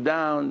put you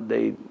down,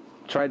 they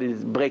try to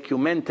break you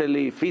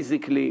mentally,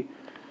 physically.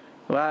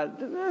 Well,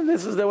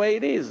 this is the way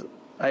it is.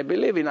 I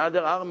believe in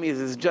other armies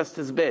it's just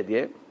as bad,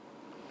 yeah?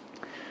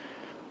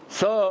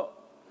 So,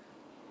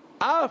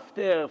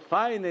 after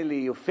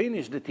finally you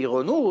finish the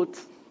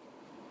tironut,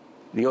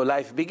 your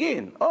life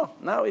begins. Oh,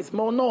 now it's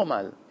more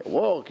normal. You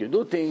work, you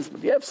do things,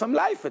 but you have some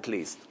life at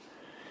least.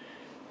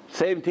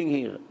 Same thing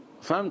here.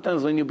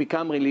 Sometimes when you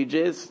become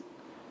religious,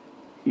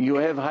 you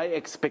have high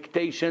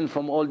expectation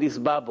from all this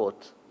babot.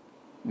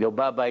 Your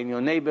baba in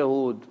your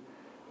neighborhood,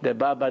 the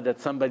baba that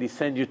somebody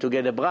sent you to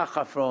get a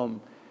bracha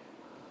from.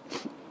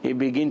 He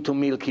begins to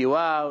milk you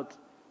out.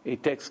 He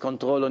takes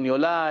control on your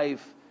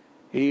life.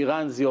 He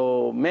runs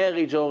your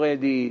marriage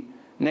already.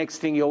 Next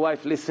thing your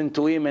wife listens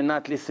to him and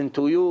not listen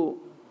to you.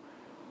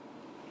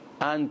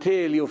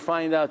 Until you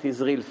find out his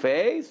real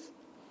face.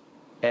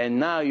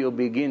 And now you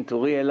begin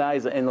to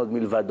realize, Enod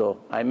milvado.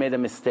 I made a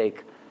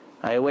mistake.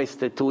 I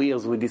wasted 2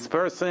 years with this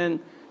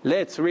person.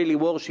 Let's really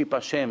worship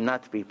Hashem,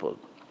 not people.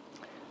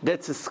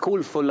 That's a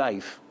school for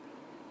life.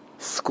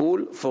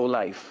 School for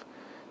life.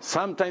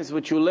 Sometimes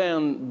what you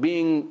learn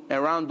being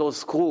around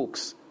those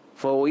crooks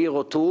for a year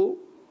or two,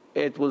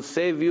 it will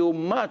save you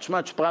much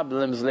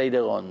problems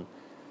later on.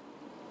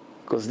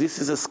 Because this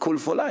is a school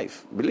for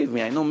life. Believe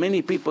me, I know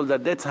many people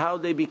that's how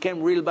they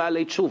became real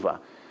Baalei Tshuva.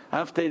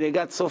 After they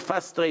got so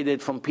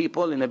frustrated from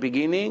people in the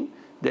beginning,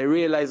 they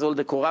realized all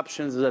the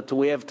corruptions that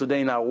we have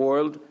today in our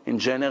world in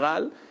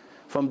general.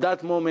 From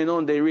that moment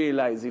on, they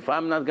realize, if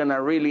I'm not going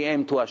to really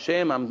aim to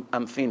Hashem,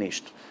 I'm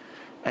finished.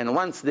 And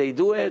once they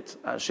do it,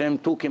 Hashem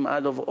took him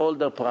out of all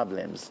their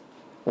problems.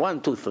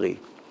 1, 2, 3.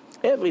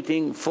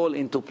 Everything fall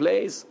into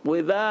place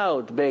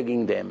without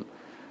begging them.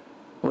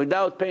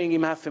 Without paying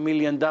him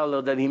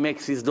 $500,000 that he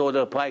makes his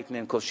daughter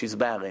pregnant because she's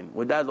barren.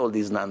 Without all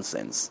this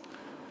nonsense.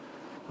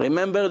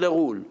 Remember the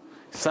rule.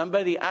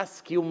 Somebody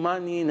asks you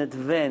money in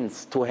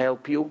advance to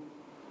help you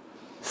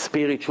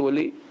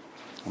spiritually.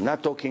 I'm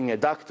not talking a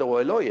doctor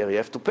or a lawyer. You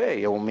have to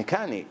pay. Or a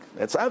mechanic.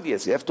 That's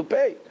obvious. You have to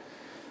pay.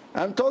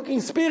 I'm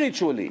talking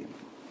spiritually.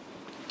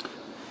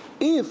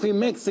 If he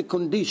makes a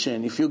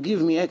condition, if you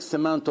give me X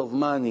amount of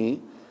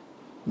money,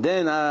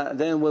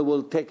 then we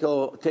will take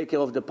care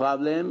of the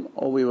problem,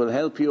 or we will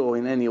help you or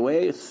in any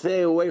way.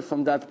 Stay away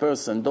from that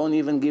person. Don't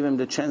even give him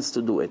the chance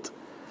to do it.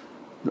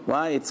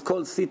 Why? It's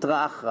called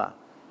Sitra Achra.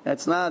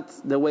 That's not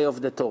the way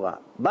of the Torah.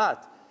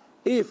 But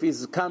if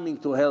he's coming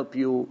to help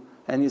you,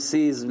 and you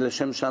see he's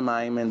L'Shem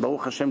Shamayim, and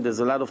Baruch Hashem, there's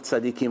a lot of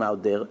tzaddikim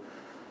out there,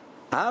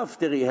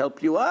 after he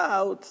helped you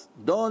out,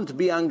 don't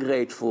be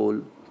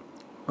ungrateful.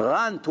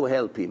 Run to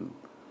help him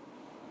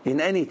in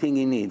anything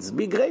he needs.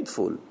 Be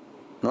grateful.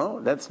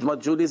 No? That's what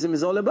Judaism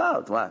is all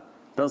about. What?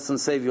 Person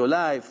save your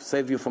life,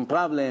 save you from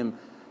problem,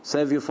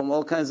 save you from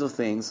all kinds of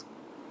things.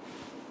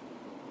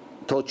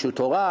 Taught you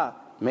Torah,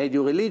 made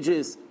you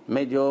religious,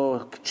 made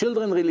your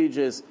children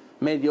religious,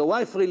 made your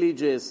wife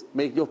religious,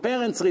 made your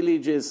parents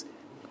religious,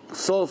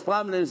 solve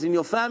problems in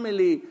your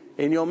family,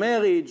 in your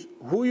marriage.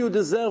 Who you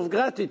deserve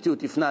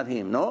gratitude if not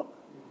him, no?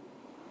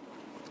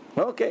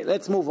 Okay,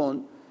 let's move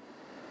on.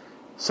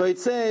 So it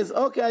says,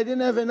 okay, I didn't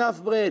have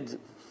enough bread.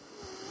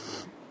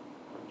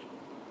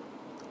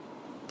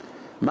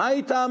 Why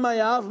you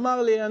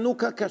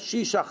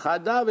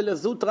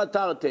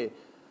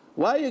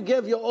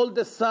gave your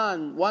oldest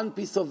son 1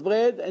 piece of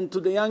bread and to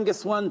the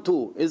youngest one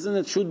 2? Isn't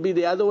it should be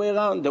the other way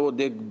around?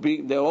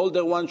 The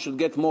older one should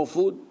get more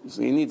food.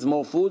 So he needs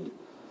more food.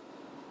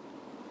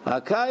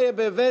 One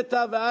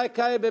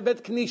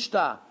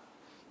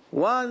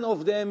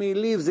of them he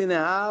lives in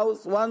a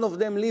house, one of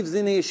them lives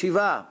in a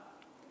yeshiva.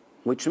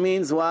 Which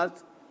means what?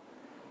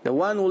 The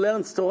one who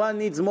learns Torah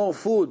needs more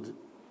food.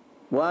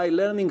 Why?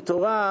 Learning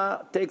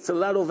Torah takes a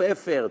lot of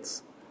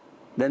efforts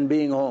than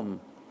being home.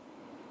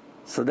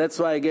 So that's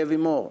why I gave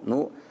him more.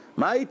 No?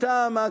 They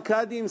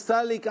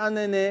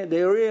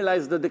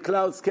realized that the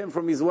clouds came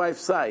from his wife's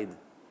side.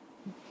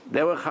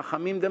 They were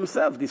chachamim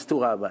themselves, these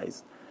 2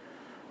 rabbis.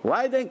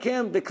 Why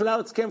the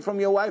clouds came from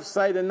your wife's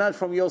side and not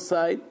from your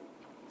side?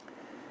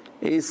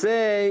 He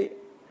say,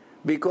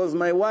 because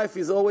my wife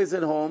is always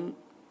at home,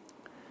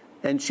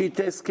 and she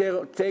takes care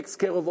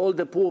of all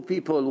the poor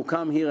people who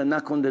come here and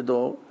knock on the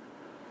door,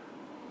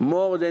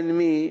 more than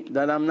me,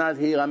 that I'm not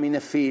here, I'm in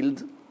a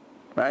field.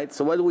 Right?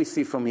 So what do we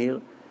see from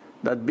here?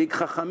 That big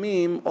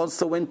chachamim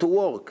also went to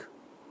work.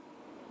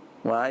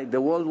 Why? The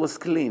world was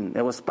clean.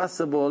 It was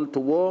possible to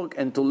work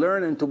and to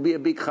learn and to be a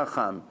big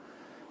chacham.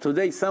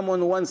 Today, someone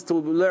who wants to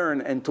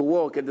learn and to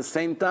work at the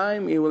same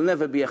time, he will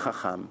never be a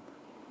chacham.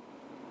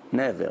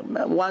 Never.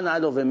 1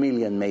 out of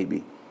 1,000,000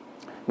 maybe.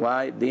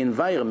 Why? The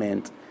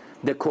environment,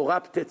 the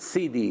corrupted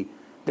city,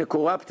 the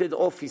corrupted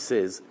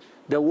offices,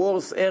 the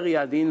worst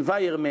area, the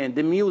environment,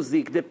 the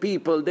music, the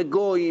people, the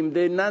goyim,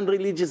 the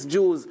non-religious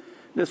Jews.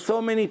 There's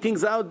so many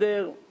things out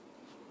there.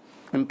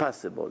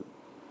 Impossible.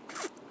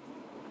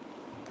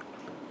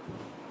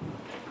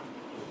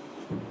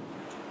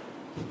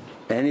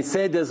 And he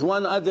said there's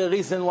one other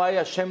reason why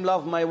Hashem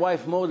loves my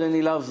wife more than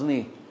he loves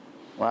me.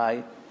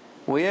 Why?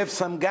 We have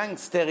some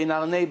gangster in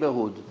our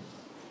neighborhood.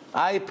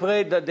 I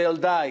pray that they'll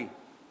die.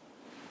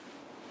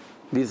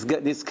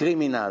 These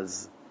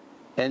criminals.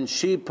 And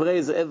she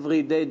prays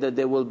every day that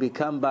they will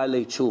become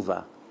Baalei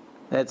Tshuva.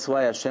 That's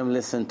why Hashem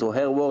listened to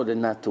her word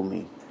and not to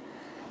me.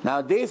 Now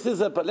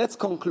let's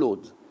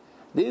conclude.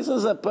 This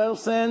is a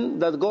person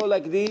that go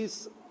like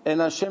this,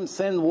 and Hashem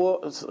send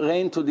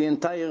rain to the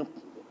entire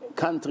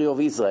country of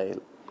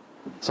Israel.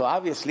 So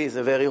obviously he's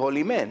a very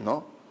holy man,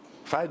 no?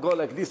 If I go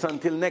like this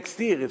until next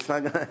year, it's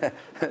not gonna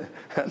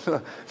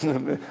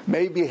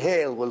maybe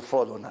hail will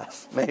fall on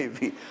us,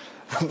 maybe.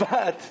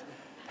 But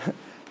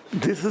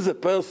this is a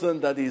person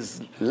that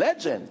is a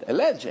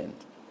legend.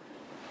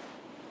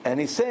 And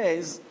he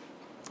says,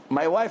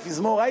 my wife is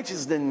more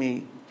righteous than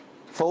me.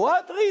 For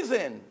what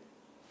reason?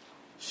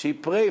 She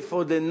prayed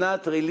for the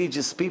not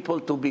religious people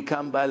to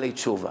become Baalei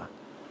Tshuva.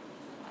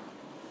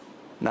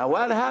 Now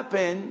what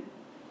happened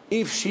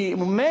if she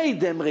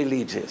made them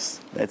religious?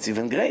 That's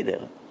even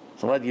greater.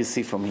 So what do you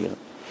see from here?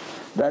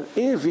 That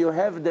if you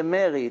have the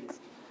merit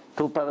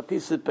to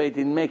participate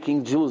in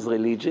making Jews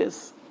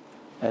religious,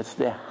 that's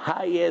the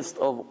highest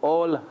of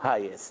all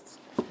highest.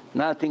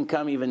 Nothing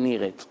come even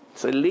near it.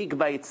 It's a league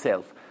by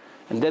itself.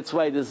 And that's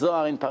why the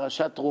Zohar in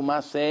Parashat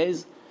Truma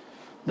says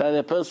that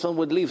a person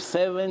would live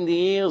 70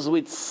 years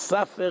with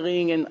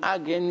suffering and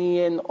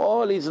agony, and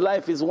all his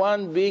life is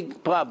one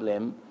big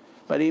problem,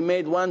 but he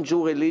made one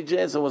Jew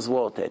religious, it was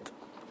worth it.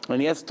 And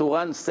he has to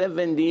run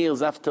 70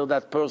 years after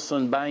that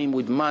person, buy him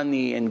with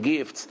money and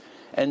gifts,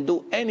 and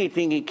do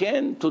anything he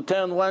can to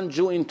turn one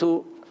Jew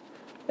into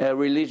a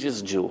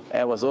religious Jew.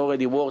 It was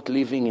already worth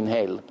living in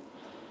hell,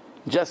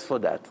 just for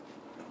that.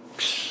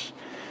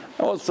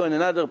 Also in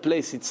another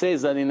place it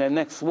says that in the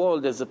next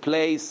world there's a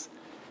place,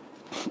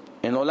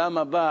 in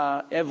Olam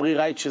Haba, every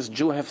righteous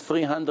Jew have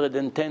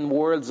 310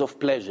 worlds of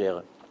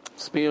pleasure,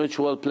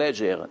 spiritual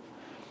pleasure,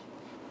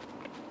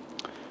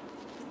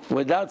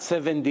 without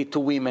 72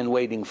 women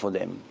waiting for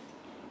them.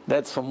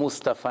 That's for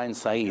Mustafa and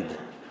Said.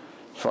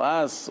 For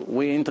us,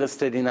 we're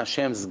interested in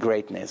Hashem's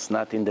greatness,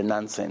 not in the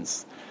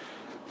nonsense.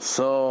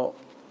 So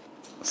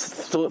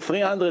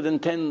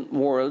 310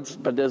 worlds,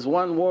 but there's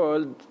one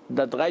world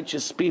that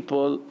righteous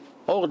people,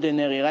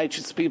 ordinary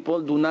righteous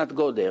people, do not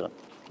go there.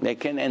 They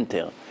can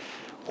enter.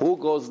 Who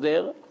goes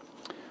there?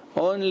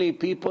 Only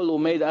people who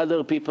made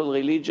other people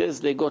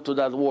religious, they go to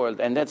that world.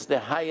 And that's the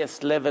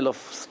highest level of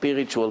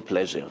spiritual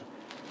pleasure.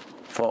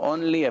 For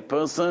only a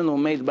person who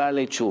made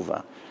Baalei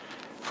Tshuva.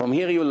 From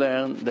here you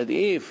learn that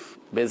if,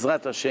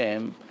 Bezrat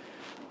Hashem,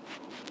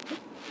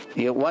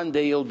 one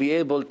day you'll be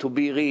able to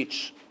be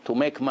rich, to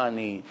make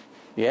money,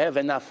 you have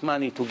enough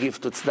money to give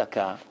to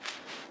tzedakah.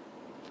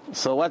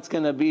 So what's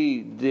going to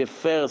be the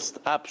first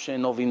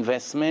option of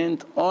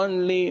investment?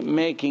 Only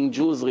making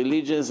Jews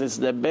religious is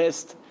the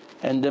best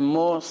and the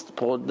most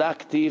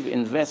productive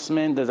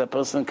investment that a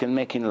person can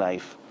make in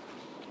life.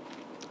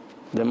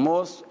 The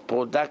most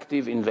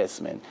productive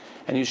investment.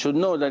 And you should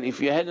know that if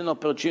you had an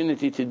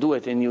opportunity to do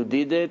it and you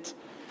did it,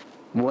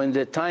 when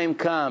the time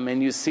comes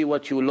and you see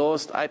what you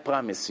lost, I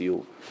promise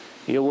you,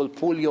 you will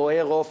pull your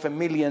hair off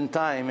 1,000,000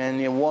 times and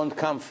it won't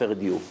comfort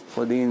you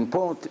for the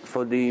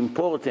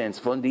importance,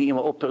 for the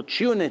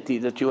opportunity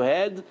that you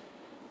had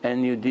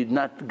and you did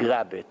not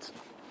grab it.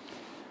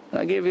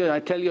 I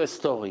tell you a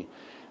story.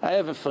 I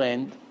have a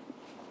friend.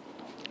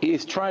 He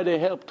is trying to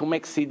help to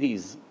make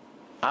CDs.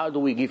 How do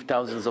we give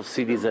thousands of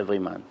CDs every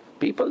month?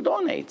 People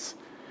donate.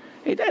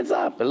 It adds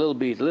up a little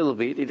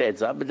bit, it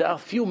adds up. But there are a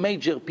few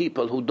major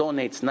people who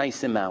donate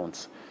nice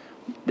amounts.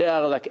 They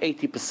are like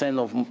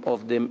 80%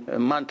 of the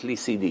monthly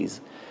CDs.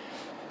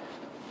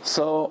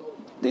 So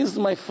this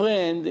my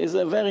friend is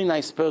a very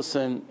nice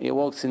person. He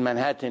works in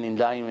Manhattan in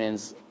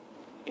diamonds.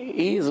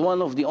 He is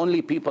one of the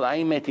only people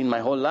I met in my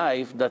whole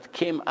life that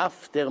came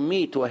after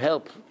me to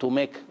help.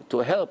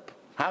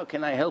 How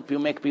can I help you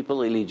make people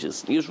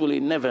religious? Usually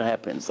it never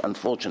happens,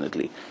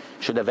 unfortunately.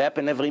 Should have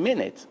happened every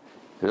minute.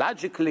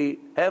 Logically,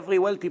 every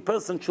wealthy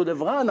person should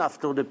have run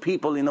after the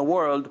people in the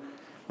world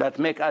that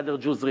make other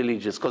Jews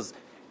religious.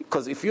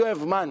 Because if you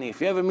have money,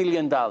 if you have $1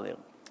 million,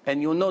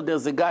 and you know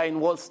there's a guy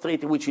in Wall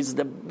Street which is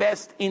the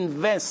best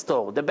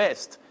investor, the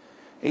best.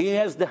 He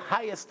has the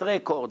highest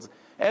records.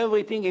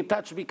 Everything he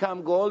touched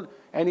become gold,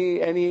 and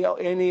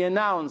he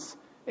announced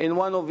in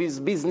one of his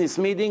business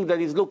meetings that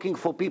he's looking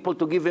for people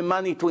to give him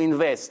money to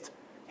invest.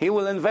 He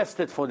will invest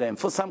it for them,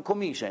 for some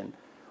commission.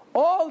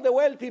 All the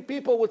wealthy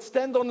people would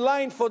stand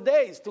online for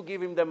days to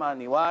give him the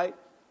money. Why?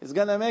 It's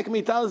going to make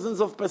me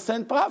thousands of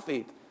 %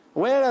 profit.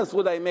 Where else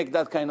would I make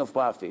that kind of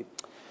profit?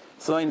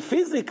 So in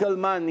physical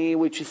money,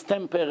 which is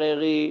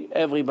temporary,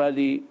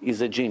 everybody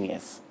is a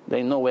genius.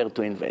 They know where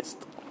to invest.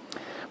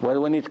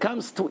 Well, when it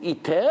comes to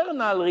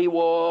eternal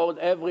reward,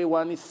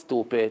 everyone is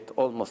stupid,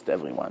 almost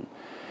everyone.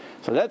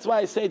 So that's why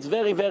I say it's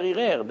very, very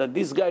rare that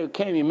this guy who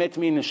came, he met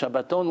me in a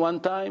Shabbaton one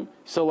time,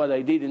 saw what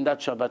I did in that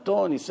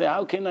Shabbaton, he said,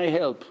 how can I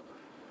help?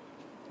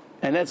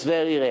 And that's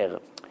very rare.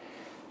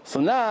 So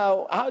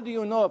now, how do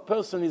you know a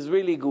person is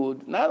really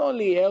good? Not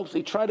only he helps,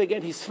 he tries to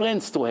get his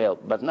friends to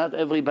help, but not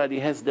everybody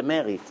has the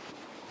merit.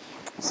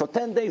 So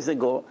 10 days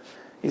ago,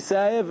 he said,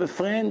 I have a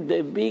friend,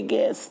 the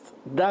biggest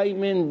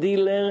diamond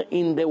dealer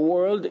in the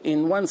world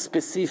in one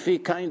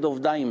specific kind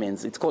of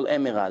diamonds. It's called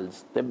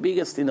emeralds, the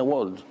biggest in the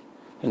world.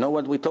 You know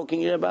what we're talking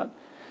here about?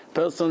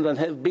 Person that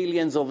have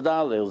billions of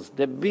dollars,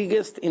 the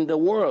biggest in the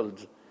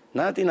world,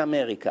 not in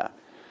America.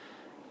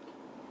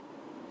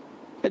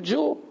 A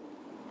Jew.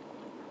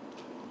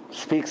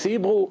 Speaks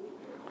Hebrew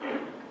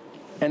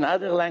and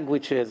other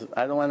languages.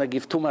 I don't want to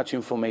give too much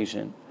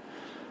information.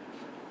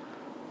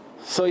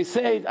 So he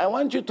said, I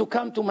want you to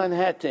come to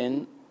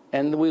Manhattan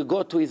and we'll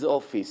go to his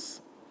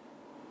office.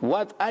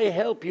 What I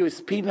help you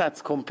is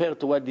peanuts compared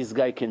to what this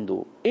guy can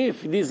do.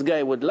 If this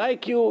guy would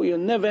like you, you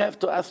never have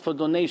to ask for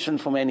donation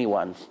from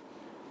anyone.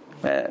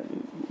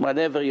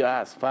 Whatever you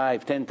ask,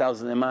 5,000,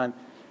 10,000 a month,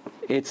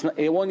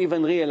 he won't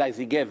even realize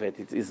he gave it.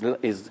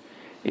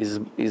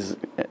 His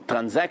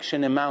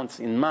transaction amounts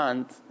in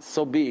month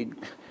so big,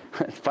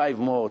 5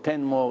 more,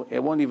 10 more, he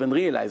won't even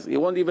realize. He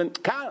won't even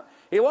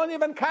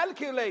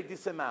calculate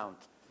this amount.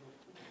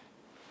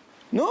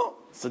 No,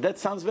 so that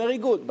sounds very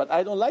good, but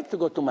I don't like to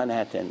go to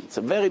Manhattan. It's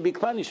a very big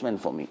punishment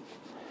for me.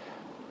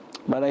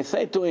 But I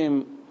say to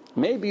him,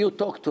 maybe you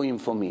talk to him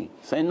for me.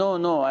 Say,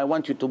 no, I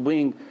want you to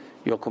bring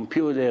your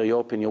computer, you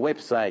open your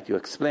website, you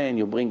explain,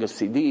 you bring your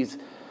CDs.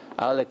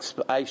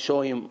 I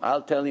show him,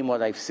 I'll tell him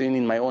what I've seen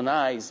in my own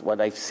eyes,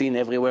 what I've seen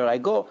everywhere I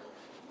go,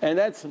 and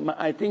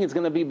I think it's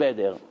going to be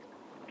better.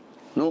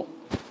 No,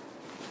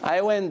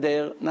 I went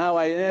there. Now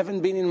I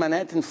haven't been in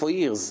Manhattan for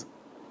years,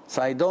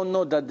 so I don't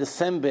know that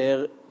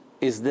December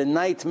is the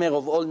nightmare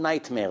of all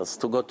nightmares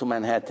to go to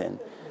Manhattan.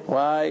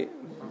 Why?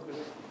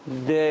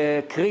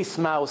 The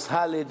Christmas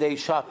holiday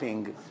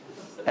shopping.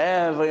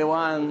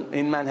 Everyone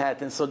in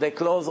Manhattan, so they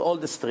close all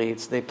the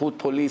streets. They put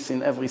police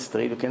in every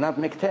street. You cannot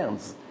make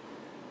turns.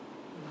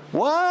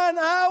 1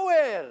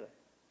 hour,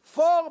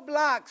 4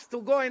 blocks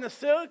to go in a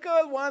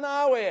circle, 1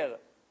 hour.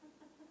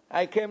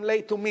 I came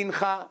late to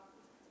Mincha.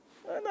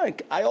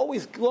 I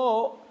always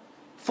go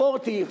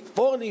 40,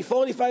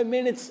 45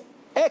 minutes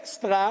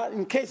extra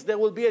in case there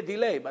will be a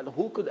delay. But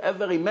who could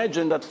ever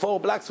imagine that 4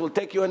 blocks will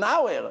take you an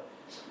hour?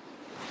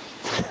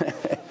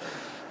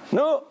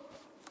 No.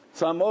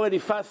 So I'm already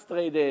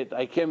frustrated.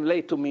 I came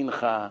late to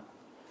Mincha.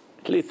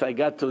 At least I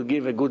got to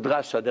give a good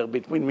rasha there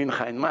between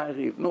Mincha and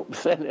Ma'ariv. No,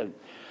 beseder.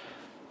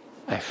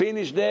 I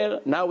finished there.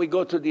 Now we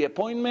go to the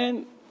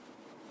appointment.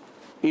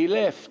 He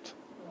left.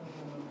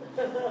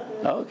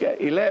 Okay,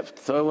 he left.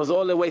 So it was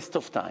all a waste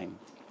of time.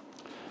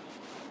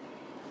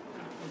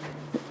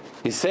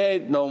 He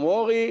said, don't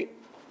worry,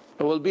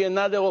 there will be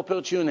another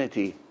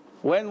opportunity.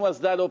 When was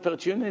that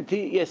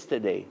opportunity?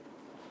 Yesterday.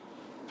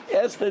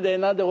 Yesterday,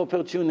 another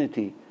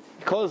opportunity.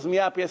 He calls me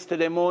up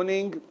yesterday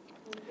morning.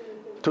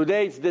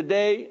 Today is the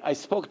day. I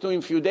spoke to him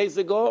a few days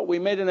ago. We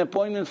made an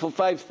appointment for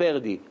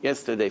 5:30.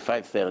 Yesterday,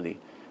 5:30.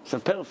 So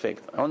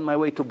perfect. On my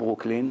way to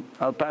Brooklyn,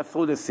 I'll pass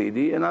through the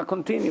city and I'll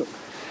continue.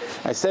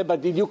 I said,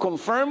 but did you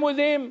confirm with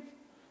him?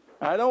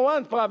 I don't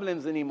want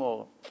problems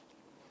anymore.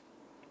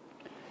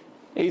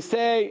 He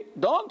said,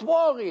 don't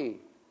worry.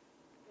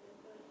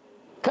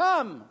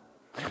 Come.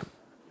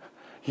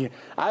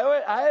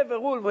 I have a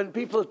rule when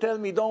people tell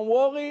me don't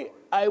worry,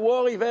 I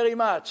worry very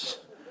much.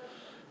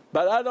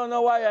 But I don't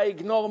know why I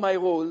ignore my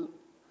rule.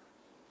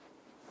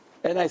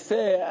 And I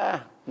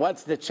say,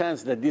 what's the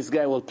chance that this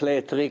guy will play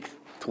a trick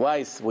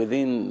twice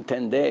within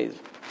 10 days?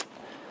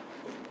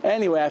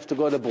 Anyway, I have to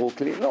go to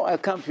Brooklyn. No, I'll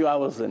come a few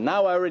hours in.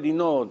 Now I already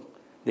know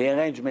the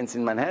arrangements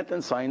in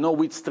Manhattan, so I know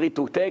which street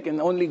to take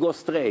and only go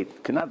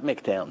straight. Cannot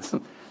make turns.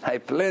 I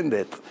planned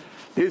it.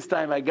 This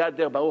time I got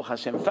there, Baruch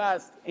Hashem,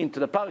 fast, into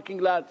the parking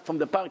lot, from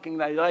the parking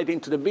lot right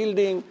into the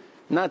building,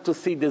 not to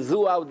see the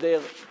zoo out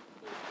there.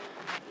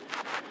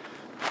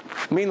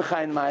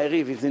 Mincha and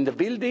Ma'ariv is in the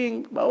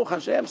building. Baruch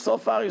Hashem, so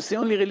far you see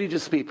only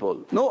religious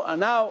people. No, and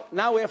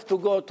now we have to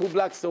go 2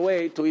 blocks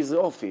away to his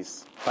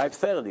office,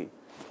 5:30.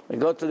 We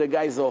go to the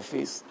guy's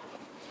office.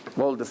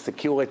 All the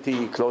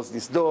security, close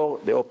this door,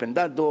 they open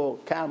that door,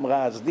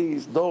 cameras,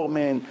 this,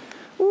 doorman.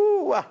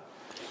 Ooh,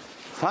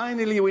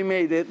 Finally we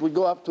made it. We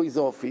go up to his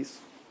office.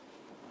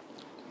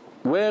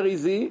 Where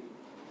is he?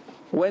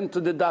 Went to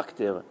the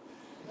doctor.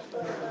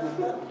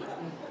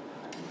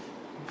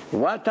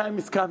 What time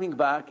is coming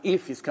back?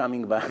 If he's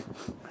coming back.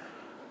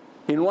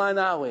 In 1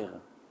 hour.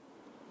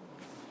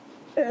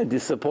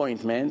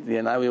 Disappointment.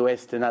 Now we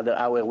waste another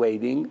hour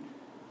waiting.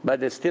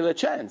 But there's still a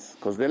chance,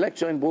 because the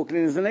lecture in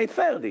Brooklyn is at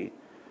 8:30.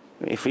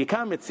 If we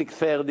come at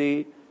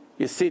 6:30,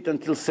 you sit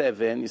until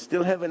 7, you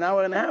still have an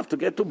hour and a half to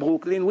get to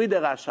Brooklyn with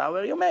the rush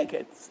hour, you make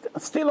it.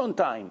 Still on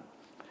time.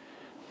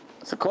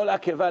 So kol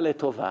akeva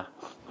letova.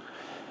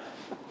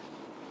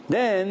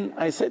 Then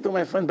I said to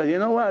my friend, but you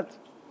know what?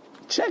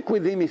 Check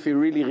with him if he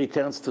really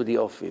returns to the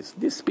office.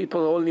 These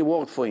people only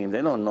work for him.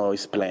 They don't know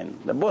his plan.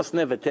 The boss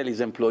never tells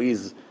his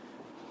employees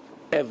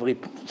every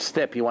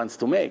step he wants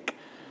to make.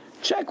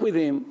 Check with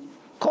him.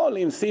 Call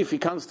him, see if he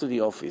comes to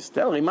the office.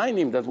 Remind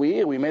him that we're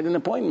here. We made an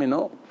appointment,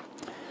 no?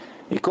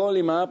 He called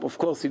him up. Of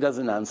course, he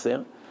doesn't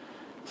answer.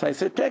 So I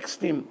said,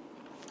 text him.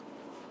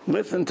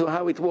 Listen to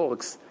how it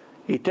works.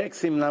 He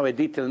texts him now a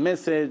detailed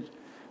message.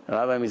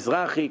 Rabbi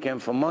Mizrahi came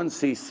from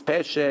Monsey,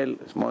 special.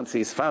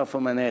 Monsey is far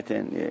from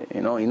Manhattan. He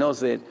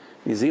knows it.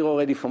 He's here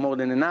already for more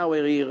than an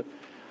hour here.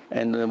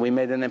 And we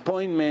made an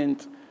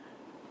appointment.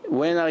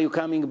 When are you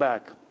coming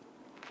back?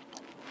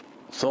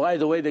 So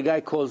right away, the guy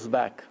calls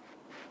back.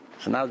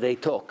 So now they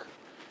talk.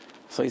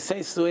 So he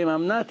says to him,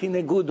 I'm not in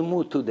a good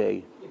mood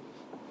today.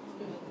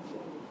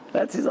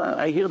 That's his,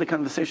 I hear the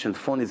conversation. The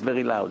phone is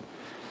very loud.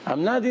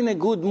 I'm not in a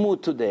good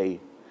mood today.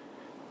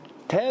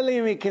 Tell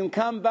him he can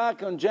come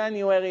back on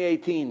January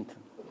 18th.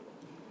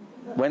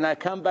 When I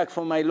come back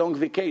from my long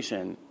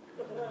vacation.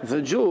 It's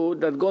a Jew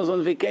that goes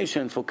on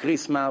vacation for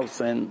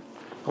Christmas and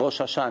Rosh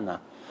Hashanah.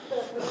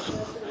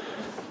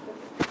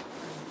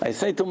 I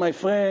say to my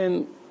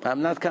friend,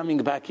 I'm not coming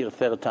back here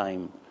third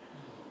time.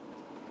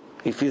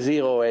 If he's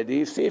here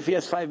already, see if he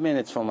has 5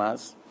 minutes from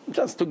us.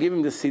 Just to give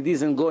him the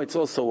CDs and go, it's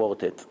also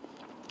worth it.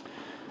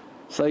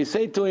 So I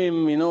say to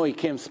him, he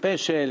came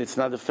special, it's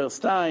not the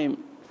first time.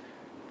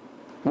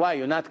 Why,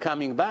 you're not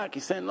coming back? He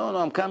said, no,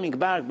 I'm coming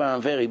back, but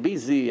I'm very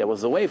busy. I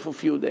was away for a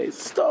few days.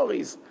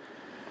 Stories.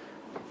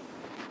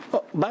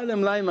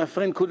 Bottom line, my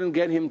friend couldn't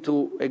get him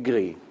to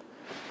agree.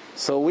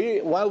 So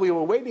while we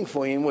were waiting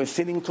for him, we're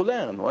sitting to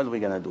learn. What are we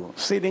going to do?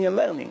 Sitting and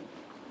learning.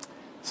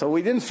 So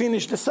we didn't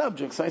finish the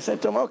subject. So I said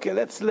to him, okay,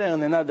 let's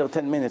learn another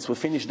 10 minutes. We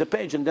finish the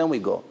page and then we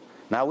go.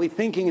 Now we're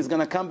thinking he's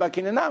going to come back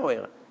in an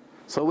hour.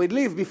 So we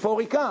leave before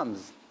he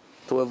comes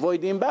to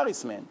avoid the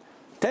embarrassment.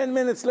 10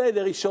 minutes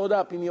later, he showed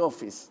up in the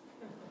office.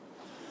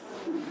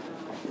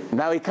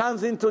 Now he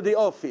comes into the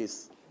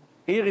office.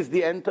 Here is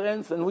the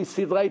entrance, and we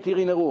sit right here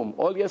in a room.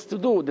 All he has to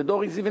do, the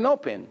door is even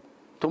open,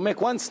 to make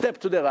one step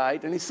to the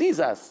right, and he sees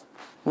us.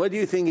 What do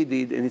you think he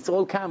did? And it's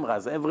all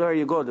cameras. Everywhere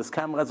you go, there's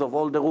cameras of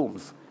all the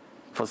rooms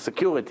for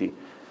security.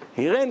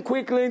 He ran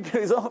quickly into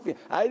his office.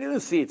 I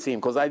didn't see him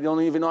because I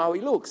don't even know how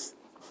he looks.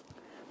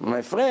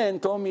 My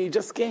friend told me he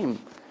just came.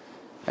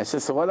 I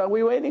said, so what are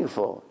we waiting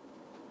for?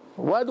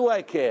 What do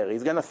I care?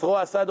 He's going to throw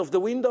us out of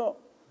the window?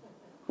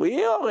 We're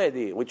here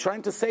already. We're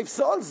trying to save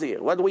souls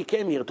here. What do we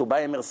came here to buy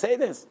a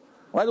Mercedes?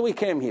 What do we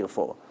came here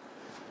for?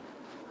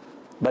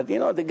 But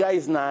the guy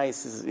is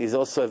nice. He's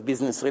also a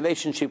business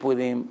relationship with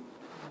him.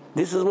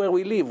 This is where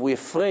we live. We're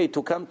afraid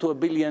to come to a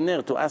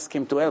billionaire to ask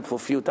him to help for a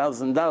few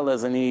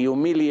 $1,000s, and he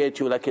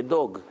humiliates you like a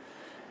dog.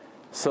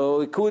 So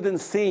we couldn't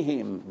see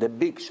him, the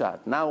big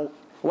shot. Now,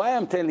 why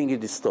I'm telling you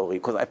this story?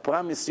 Because I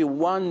promise you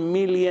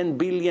 1,000,000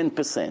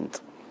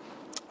 billion%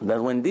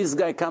 that when this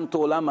guy comes to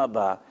Olam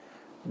Haba,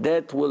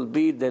 that will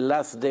be the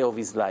last day of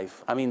his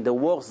life. I mean, the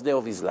worst day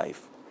of his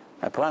life.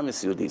 I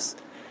promise you this.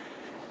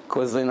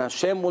 Because when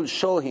Hashem will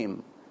show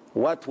him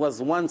what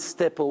was one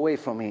step away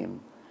from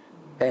him,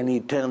 and he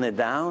turned it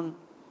down,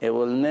 he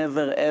will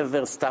never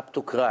ever stop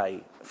to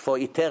cry for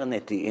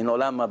eternity in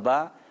Olam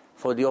Haba,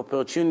 for the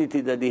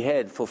opportunity that he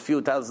had for a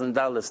few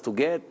 $1,000s to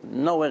get.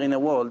 Nowhere in the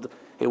world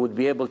he would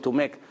be able to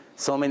make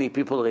so many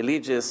people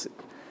religious,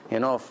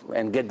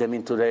 and get them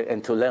and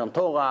to learn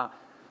Torah.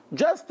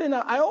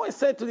 I always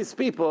say to these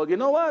people, you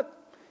know what?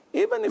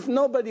 Even if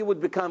nobody would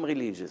become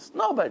religious,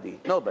 nobody,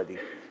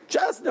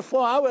 just the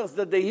 4 hours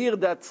that they hear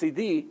that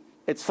CD,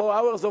 it's 4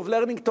 hours of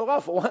learning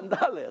Torah for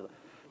 $1.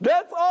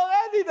 That's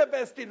already the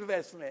best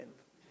investment.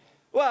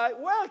 Why?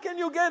 Where can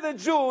you get a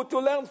Jew to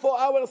learn 4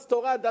 hours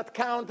Torah that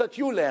count that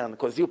you learn?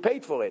 Because you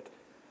paid for it.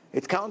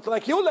 It counts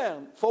like you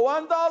learn for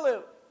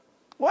 $1.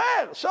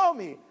 Where? Show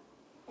me.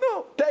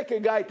 No, take a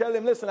guy, tell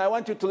him, listen, I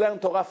want you to learn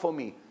Torah for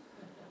me.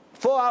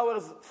 4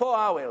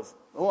 hours.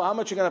 Oh, how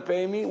much you going to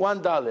pay me?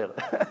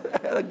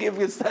 $1. I'll give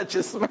you such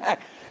a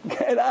smack.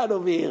 Get out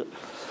of here.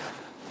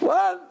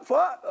 1,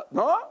 4,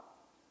 no?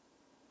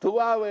 2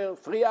 hours,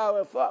 3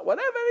 hours, 4,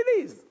 whatever it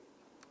is.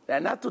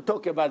 And not to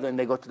talk about when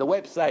they go to the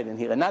website and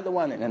hear another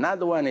one and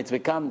another one. It's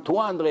become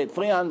 200,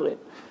 300.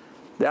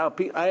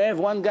 I have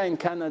one guy in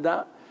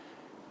Canada.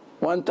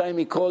 One time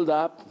he called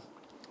up.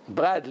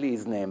 Bradley,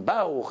 his name.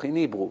 Baruch in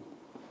Hebrew.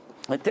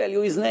 I tell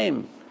you his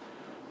name.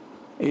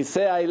 He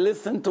said, I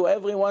listened to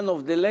every one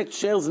of the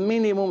lectures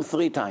minimum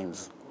 3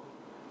 times.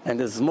 And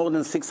there's more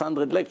than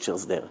 600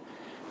 lectures there.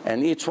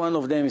 And each one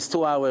of them is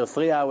 2 hours,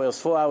 3 hours,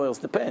 4 hours,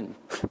 depend.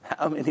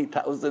 How many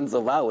thousands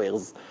of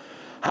hours.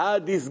 How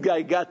this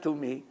guy got to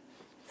me?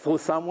 Through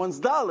someone's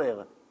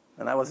dollar.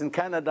 And I was in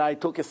Canada, I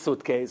took a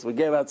suitcase, we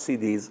gave out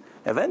CDs.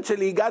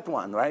 Eventually he got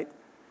one, right?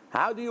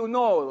 How do you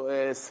know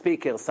a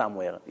speaker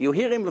somewhere? You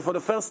hear him for the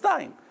first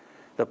time.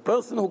 The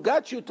person who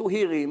got you to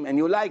hear him and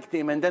you liked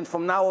him and then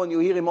from now on you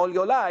hear him all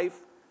your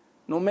life,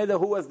 no matter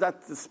who was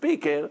that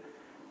speaker.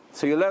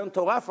 So you learn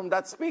Torah from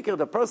that speaker.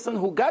 The person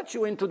who got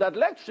you into that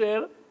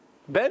lecture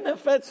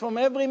benefits from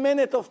every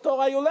minute of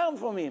Torah you learn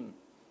from him.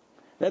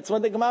 That's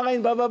what the Gemara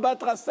in Bava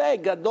Batra say.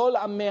 Gadol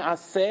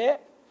ha'me'aseh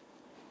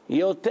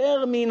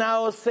yoter min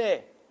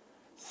ha'oseh.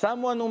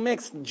 Someone who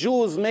makes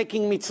Jews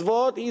making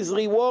mitzvot, his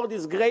reward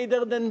is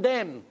greater than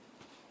them.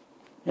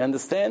 You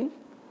understand?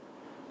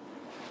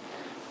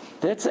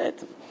 That's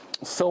it.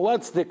 So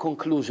what's the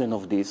conclusion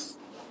of this?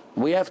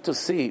 We have to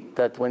see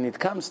that when it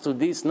comes to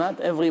this, not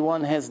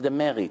everyone has the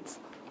merit.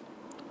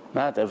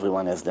 Not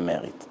everyone has the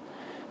merit.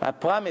 I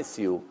promise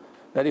you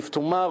that if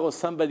tomorrow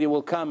somebody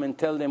will come and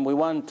tell them we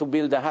want to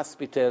build a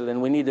hospital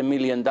and we need $1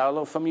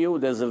 million from you,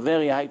 there's a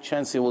very high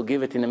chance you will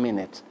give it in a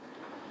minute.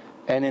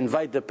 And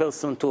invite the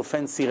person to a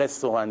fancy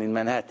restaurant in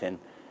Manhattan.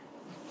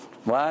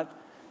 What?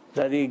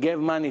 That he gave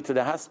money to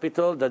the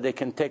hospital that they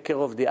can take care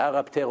of the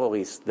Arab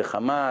terrorists, the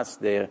Hamas,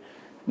 the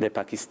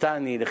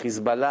Pakistani, the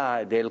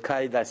Hezbollah, the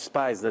Al-Qaeda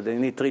spies that they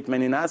need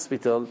treatment in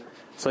hospital,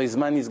 so his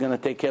money is going to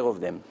take care of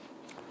them.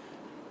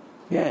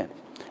 Yeah.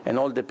 And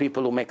all the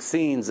people who make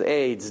sins,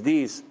 AIDS,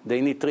 this,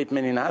 they need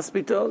treatment in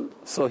hospital,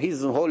 so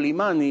his holy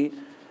money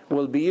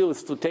will be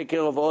used to take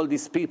care of all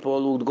these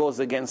people who goes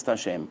against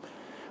Hashem.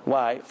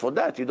 Why? For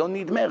that, you don't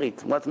need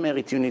merit. What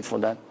merit you need for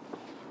that?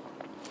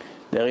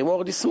 The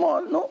reward is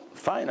small. No,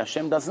 fine,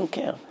 Hashem doesn't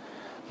care.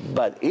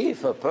 But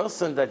if a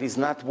person that is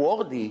not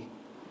worthy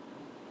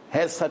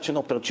has such an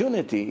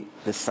opportunity,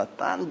 the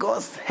Satan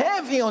goes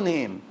heavy on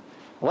him.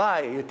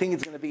 Why? You think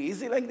it's going to be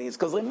easy like this?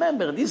 Because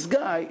remember, this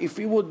guy, if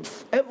he would,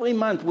 every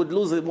month would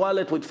lose a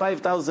wallet with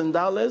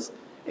 $5,000,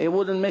 he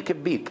wouldn't make a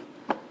beep.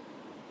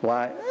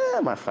 Why?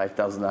 My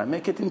 $5,000,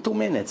 make it in 2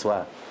 minutes.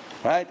 Why?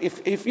 Right?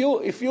 If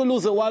you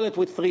lose a wallet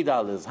with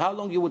 $3, how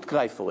long you would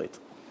cry for it?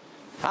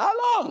 How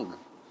long?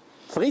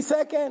 3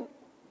 seconds?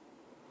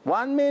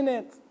 1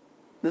 minute?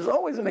 There's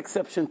always an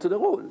exception to the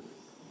rule.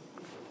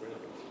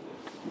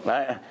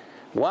 Right?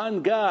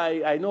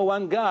 I know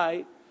one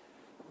guy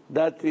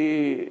that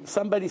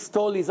somebody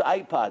stole his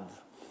iPad.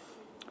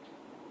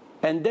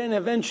 And then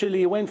eventually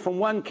he went from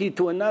one key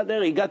to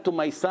another. He got to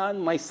my son.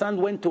 My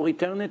son went to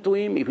return it to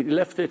him. He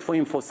left it for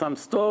him for some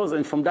stores.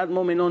 And from that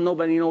moment on,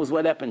 nobody knows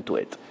what happened to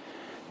it.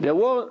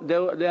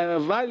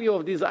 The value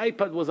of this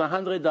iPad was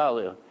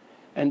 $100.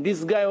 And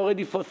this guy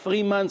already for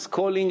 3 months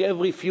calling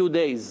every few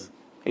days.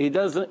 He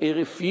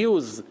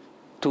refused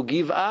to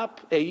give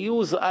up a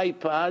used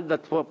iPad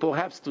that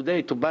perhaps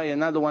today to buy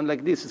another one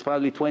like this is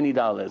probably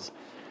 $20.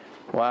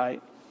 Why?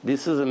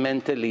 This is a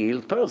mentally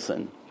ill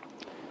person.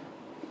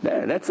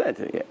 That's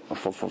it. Yeah.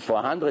 For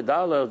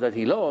 $100 that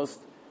he lost,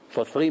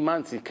 for 3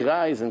 months he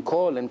cries and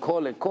calls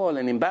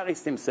and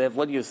embarrassed himself.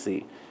 What do you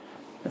see?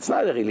 It's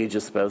not a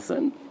religious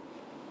person.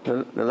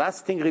 The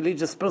last thing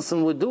religious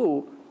person would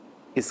do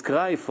is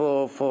cry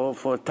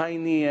for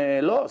tiny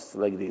loss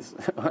like this.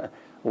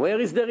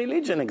 Where is the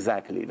religion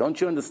exactly? Don't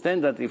you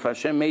understand that if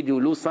Hashem made you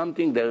lose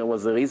something, there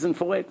was a reason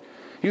for it?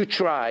 You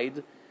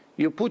tried,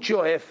 you put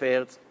your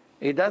efforts,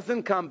 it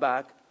doesn't come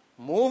back,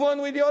 move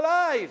on with your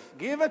life.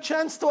 Give a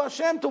chance to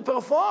Hashem to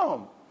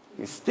perform.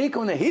 You stick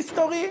on a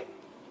history?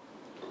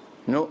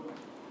 No.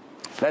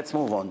 Let's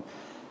move on.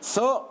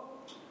 So,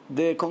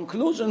 the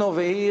conclusion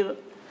over here,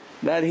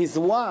 that his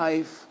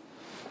wife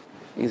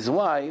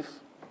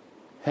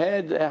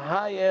had a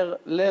higher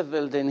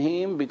level than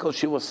him because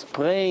she was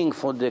praying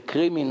for the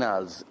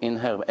criminals in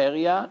her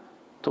area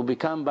to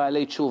become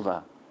Baalei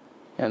Tshuva.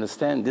 You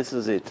understand? This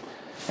is it.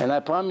 And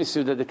I promise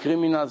you that the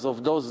criminals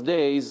of those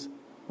days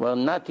were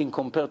nothing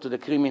compared to the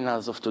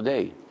criminals of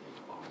today.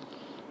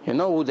 You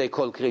know who they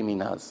call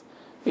criminals?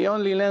 He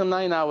only learned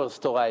 9 hours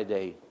Torah a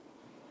day.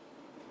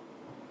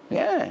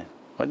 Yeah.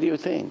 What do you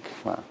think?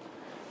 Wow.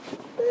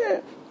 Yeah.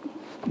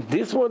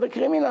 These were the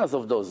criminals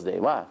of those days.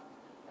 Wow.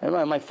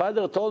 My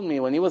father told me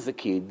when he was a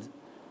kid,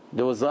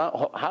 there was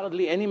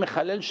hardly any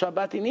Mechalel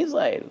Shabbat in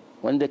Israel.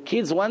 When the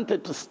kids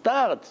wanted to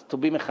start to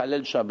be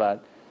Mechalel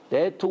Shabbat,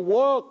 they had to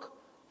walk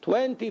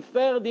 20,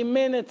 30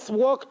 minutes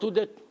walk to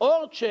the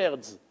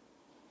orchards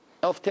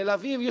of Tel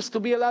Aviv. Used to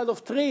be a lot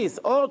of trees,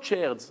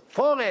 orchards,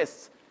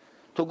 forests.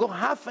 To go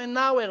half an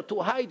hour to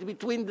hide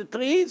between the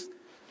trees,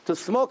 to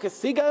smoke a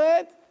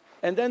cigarette,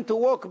 and then to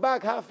walk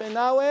back half an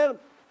hour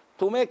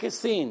to make a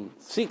scene.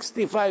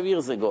 65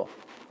 years ago.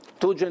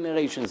 2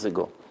 generations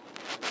ago.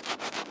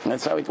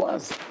 That's how it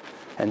was.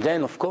 And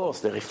then, of course,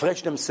 they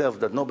refreshed themselves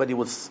that nobody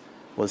will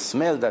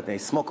smell that they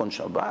smoke on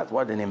Shabbat.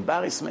 What an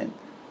embarrassment.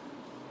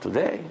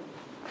 Today.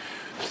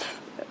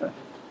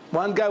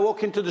 One guy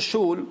walked into the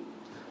shul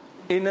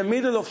in the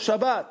middle of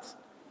Shabbat.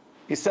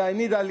 He said, I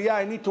need aliyah,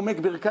 I need to make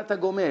Birkat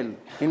HaGomel.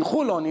 In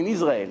Chulon, in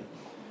Israel.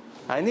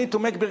 I need to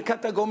make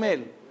Birkat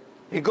HaGomel.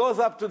 He goes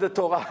up to the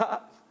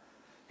Torah.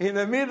 In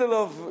the middle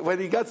of, when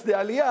he gets the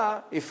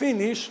aliyah, he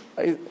finished,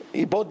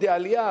 he bought the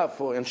aliyah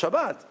for in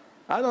Shabbat.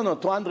 I don't know,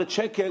 200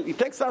 shekel. He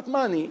takes out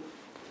money,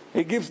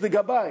 he gives the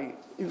gabbai.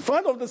 In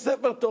front of the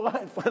Sefer Torah,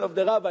 in front of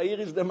the rabbi, here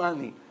is the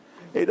money.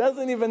 He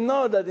doesn't even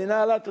know that he's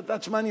not allowed to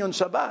touch money on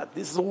Shabbat.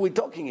 This is what we're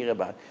talking here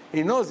about.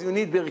 He knows you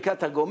need Birkat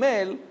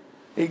HaGomel,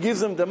 he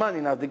gives him the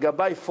money. Now the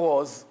gabbai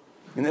froze,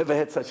 We never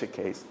had such a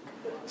case.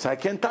 So I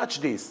can't touch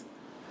this.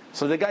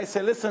 So the guy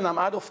said, listen, I'm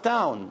out of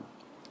town.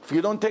 If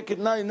you don't take it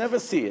now, you never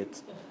see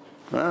it.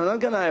 I'm not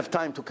going to have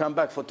time to come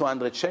back for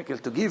 200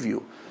 shekels to give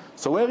you.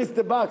 So where is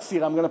the box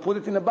here? I'm going to put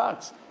it in a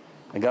box.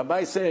 The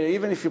Gabbai said,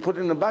 even if you put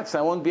it in a box,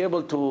 I won't be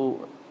able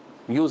to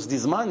use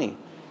this money.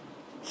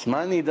 It's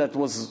money that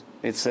was,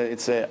 it's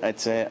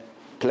a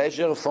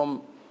pleasure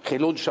from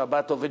Chilul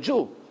Shabbat of a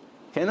Jew.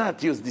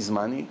 Cannot use this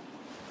money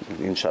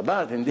in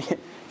Shabbat. And he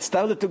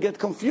started to get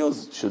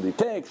confused. Should he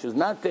take? Should he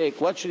not take?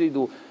 What should he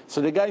do?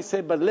 So the guy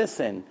said, but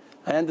listen,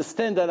 I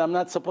understand that I'm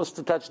not supposed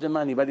to touch the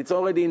money, but it's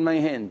already in my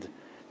hand.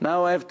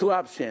 Now I have two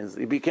options.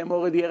 He became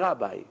already a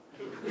rabbi.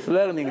 He's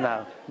learning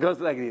now. Goes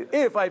like this.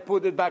 If I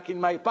put it back in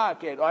my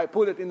pocket or I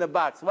put it in the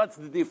box, what's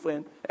the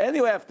difference?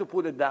 Anyway, I have to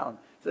put it down.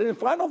 So in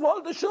front of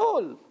all the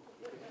shul.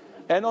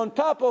 And on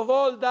top of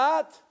all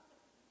that,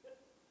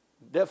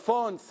 the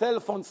cell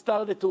phone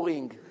started to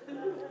ring.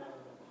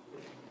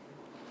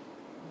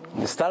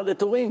 It started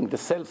to ring, the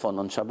cell phone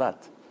on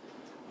Shabbat.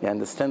 You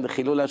understand the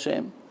Chilul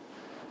Hashem?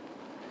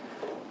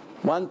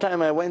 One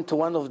time I went to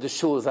one of the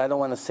shuls, I don't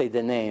want to say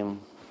the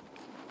name,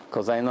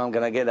 because I know I'm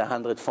going to get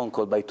 100 phone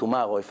calls by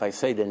tomorrow if I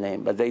say the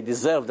name, but they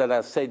deserve that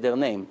I say their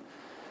name.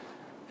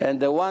 And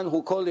the one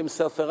who called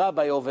himself a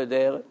rabbi over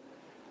there,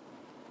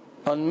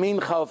 on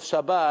Mincha of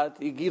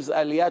Shabbat, he gives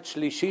Aliyat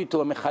Shlishi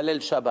to a Mechalel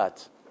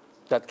Shabbat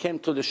that came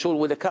to the shul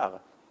with a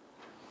car.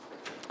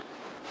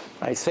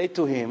 I say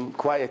to him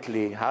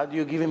quietly, how do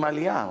you give him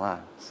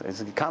Aliyah? So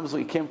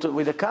he came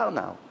with a car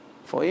now.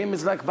 For him,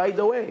 it's like, by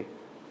the way,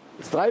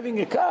 he's driving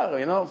a car,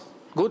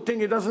 Good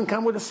thing he doesn't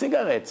come with the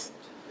cigarettes.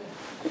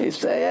 He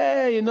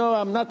say,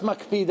 I'm not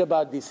makpid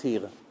about this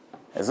here.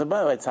 It's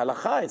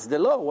halakha, it's the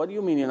law. What do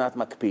you mean you're not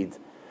makpid?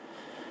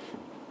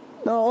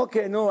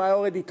 No, I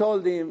already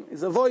told him.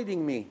 He's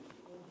avoiding me.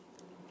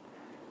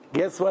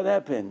 Guess what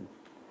happened?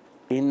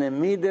 In the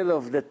middle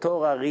of the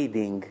Torah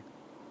reading,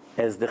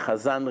 as the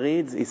Chazan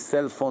reads, his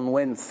cell phone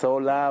went so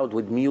loud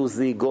with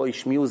music,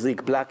 Goyish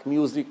music, black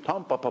music,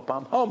 pam, pam, pam,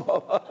 pam, pam,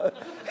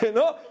 in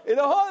the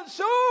whole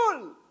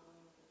shul.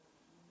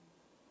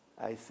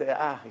 I say,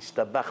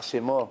 Ishtabach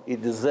Shemo, he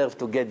deserved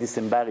to get this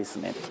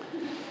embarrassment.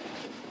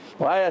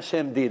 Why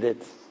Hashem did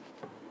it?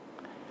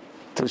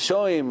 To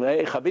show him,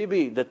 hey,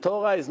 Habibi, the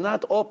Torah is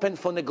not open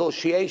for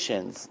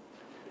negotiations.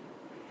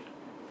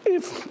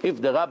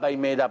 If the rabbi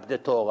made up the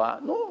Torah,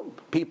 no,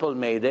 people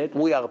made it,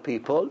 we are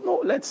people,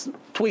 no, let's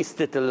twist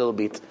it a little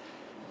bit.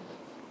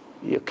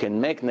 You can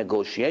make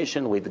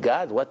negotiation with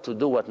God, what to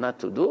do, what not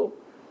to do.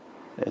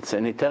 It's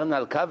an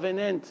eternal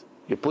covenant.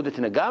 You put it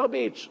in a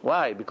garbage.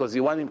 Why? Because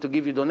you want him to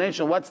give you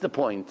donation. What's the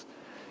point?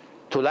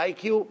 To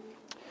like you?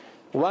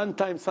 One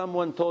time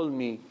someone told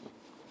me,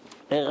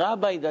 a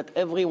rabbi that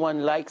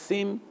everyone likes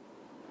him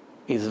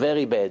is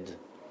very bad.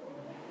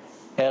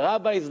 A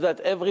rabbi that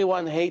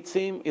everyone hates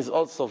him is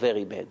also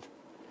very bad.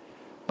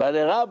 But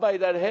a rabbi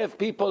that have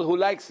people who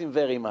likes him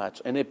very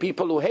much and a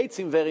people who hates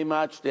him very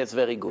much, that's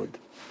very good.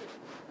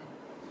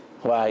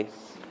 Why?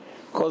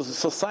 Because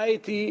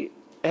society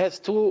has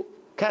two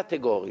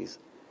categories.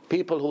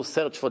 People who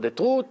search for the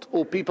truth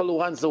or people who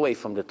runs away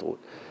from the truth.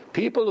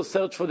 People who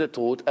search for the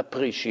truth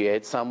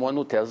appreciate someone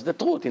who tells the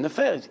truth in the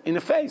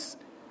face.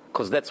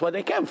 Because that's what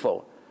they came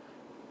for.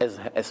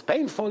 As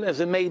painful as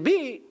it may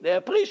be, they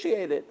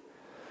appreciate it.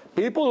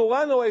 People who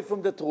run away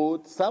from the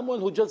truth, someone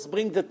who just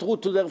brings the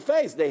truth to their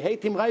face, they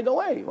hate him right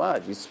away.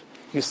 What?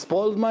 You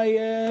spoiled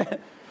my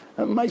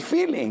my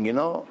feeling,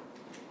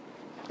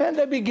 And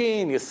they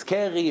begin, you're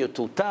scary, you're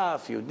too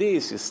tough, you're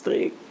this, you're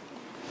strict.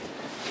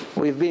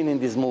 We've been in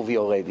this movie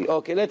already.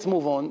 Okay, let's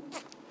move on.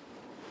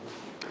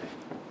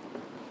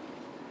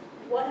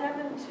 What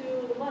happened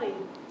to the money?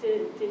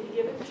 Did he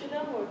give it to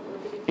them or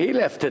did he... He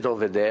left it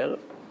over there.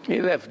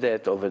 He left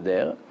that over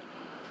there.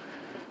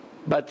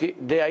 But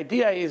the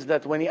idea is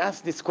that when he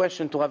asked this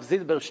question to Rav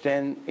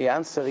Zilberstein,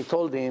 he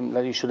told him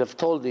that he should have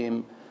told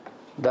him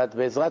that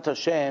Be'ezrat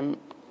Hashem,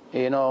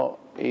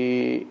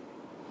 he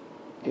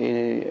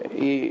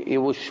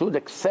should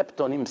accept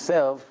on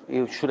himself,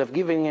 he should have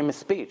given him a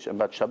speech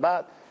about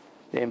Shabbat,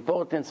 the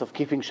importance of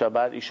keeping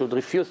Shabbat. He should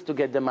refuse to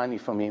get the money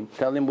from him.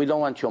 Tell him, we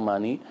don't want your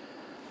money.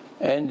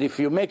 And if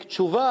you make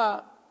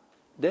tshuva,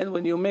 then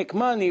when you make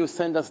money, you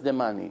send us the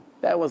money.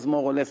 That was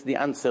more or less the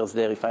answers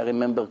there, if I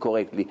remember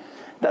correctly.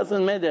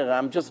 Doesn't matter.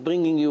 I'm just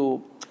bringing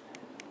you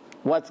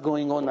what's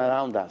going on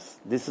around us.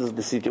 This is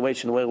the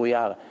situation where we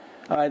are.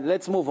 All right,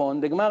 let's move on.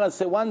 The Gemara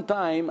says, one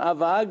time,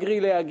 Ava agri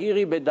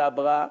leagiri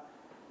bedabra,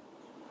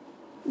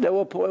 the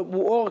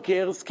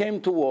workers came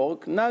to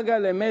work. Naga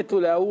lemetu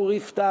le'ahu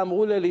rifta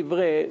amru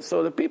le'livre.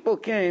 So the people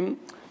came,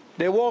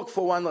 they worked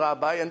for one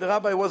rabbi, and the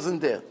rabbi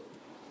wasn't there.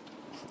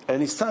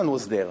 And his son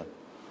was there.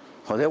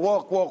 So they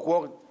worked.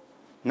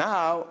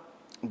 Now,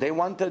 they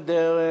wanted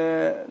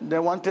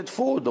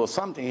food or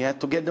something. He had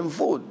to get them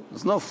food.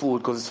 There's no food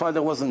because his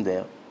father wasn't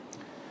there.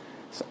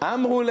 So,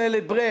 Amru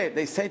le'lebre,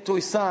 they said to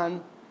his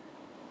son,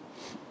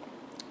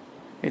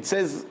 it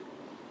says,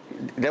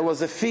 there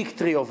was a fig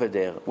tree over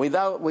there,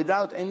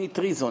 without any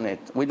trees on it,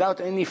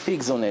 without any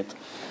figs on it.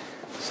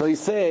 So he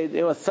said,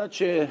 he was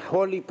such a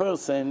holy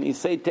person, he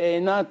said,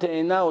 תאנה,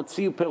 תאנה,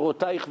 הוציאו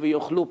פירותייך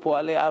ויאכלו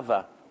פועלי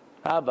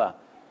Abba.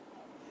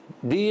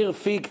 Dear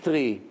fig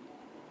tree,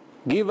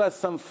 give us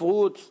some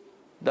fruit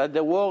that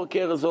the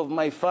workers of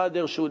my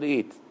father should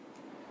eat.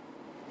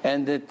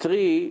 And the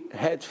tree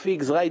had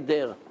figs right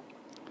there.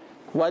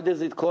 What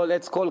is it called?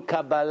 It's called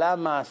Kabbalah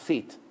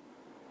Ma'asit.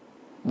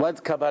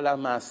 What's Kabbalah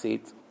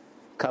Ma'asit?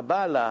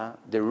 Kabbalah,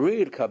 the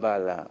real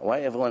Kabbalah,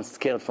 why everyone's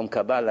scared from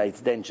Kabbalah,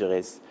 it's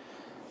dangerous.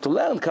 To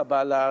learn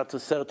Kabbalah to a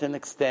certain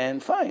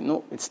extent, fine,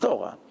 no, it's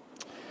Torah.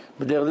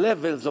 But there are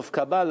levels of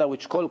Kabbalah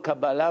which call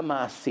Kabbalah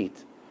Ma'asit.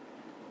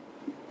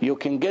 You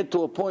can get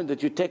to a point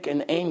that you take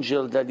an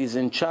angel that is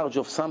in charge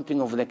of something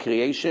of the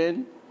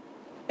creation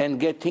and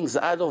get things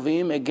out of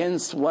him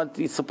against what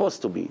he's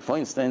supposed to be. For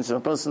instance, if a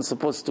person is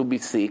supposed to be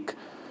sick,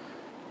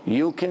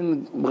 you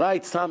can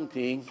write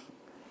something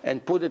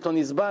and put it on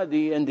his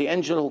body, and the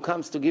angel who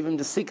comes to give him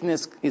the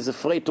sickness is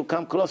afraid to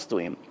come close to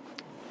him.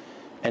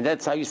 And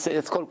that's how you say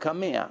it's called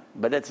kamea.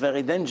 But that's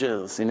very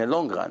dangerous in the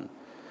long run,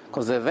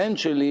 because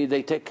eventually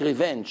they take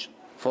revenge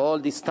for all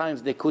these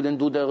times they couldn't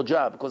do their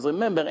job. Because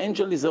remember,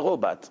 angel is a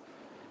robot.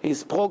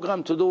 He's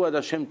programmed to do what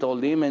Hashem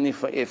told him, and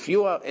if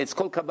you are, it's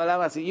called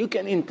Kabbalah, you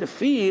can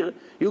interfere,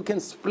 you can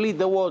split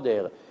the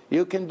water,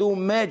 you can do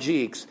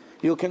magics,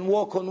 you can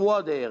walk on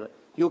water,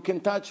 you can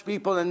touch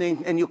people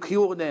and you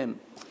cure them.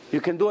 You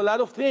can do a lot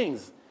of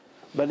things.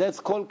 But that's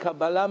called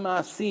Kabbalah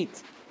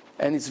Ma'asit.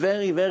 And it's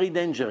very, very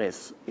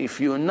dangerous. If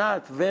you're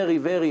not very,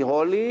 very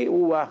holy,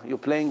 you're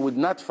playing with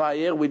not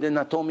fire, with an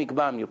atomic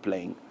bomb you're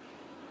playing.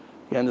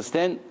 You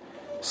understand?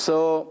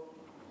 So,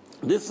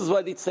 this is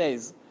what it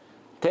says.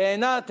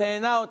 Te'ena,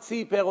 te'ena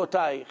otzi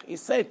perotaich. He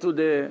said to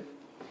the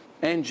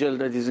angel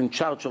that is in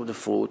charge of the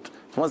fruit,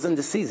 it wasn't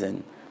the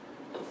season.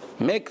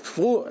 Make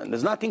fruit,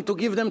 there's nothing to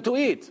give them to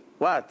eat.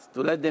 What?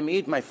 To let them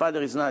eat? My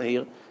father is not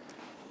here.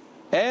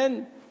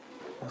 And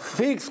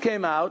figs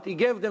came out, he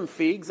gave them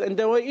figs, and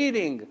they were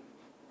eating.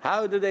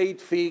 How do they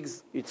eat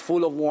figs? It's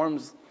full of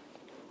worms.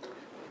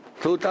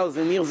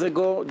 2,000 years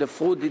ago, the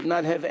fruit did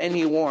not have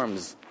any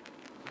worms.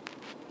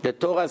 The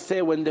Torah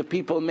says when the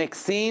people make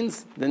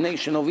sins, the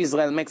nation of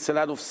Israel makes a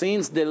lot of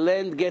sins, the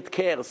land gets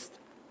cursed,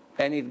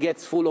 and it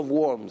gets full of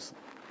worms.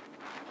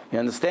 You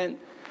understand?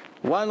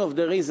 One of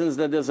the reasons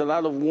that there's a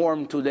lot of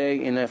worm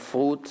today in a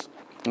fruit,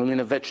 and in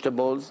the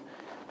vegetables,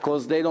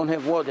 because they don't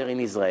have water in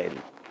Israel.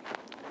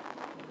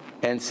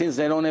 And since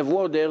they don't have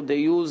water, they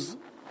use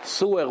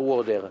sewer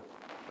water,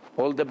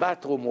 all the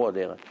bathroom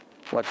water.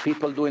 What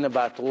people do in a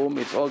bathroom,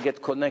 it all gets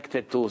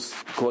collected to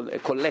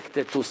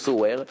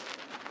sewer,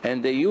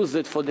 and they use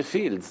it for the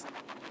fields.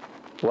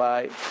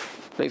 Why?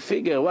 They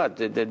figure what?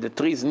 The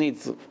trees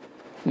needs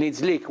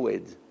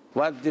liquid.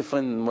 What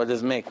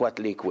does make what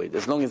liquid?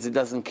 As long as it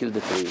doesn't kill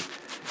the tree.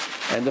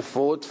 And the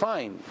fruit,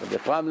 fine. But the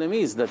problem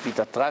is that it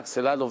attracts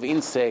a lot of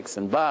insects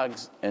and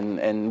bugs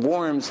and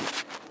worms,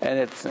 and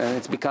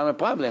it's become a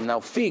problem. Now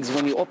figs,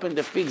 when you open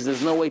the figs,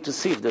 there's no way to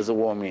see if there's a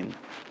worm in.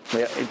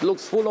 It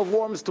looks full of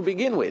worms to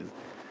begin with.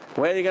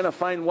 Where are you going to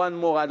find one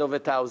more out of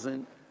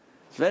 1,000?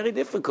 It's very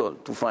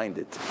difficult to find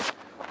it.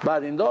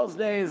 But in those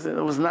days,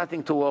 there was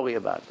nothing to worry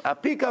about.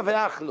 Apika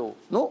ve'achlu.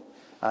 No.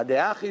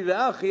 Adeachi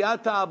ve'achi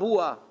ata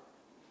abua.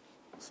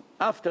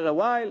 After a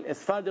while,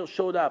 his father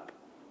showed up.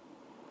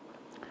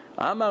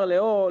 אמר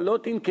לאו, לא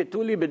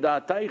תנקטו לי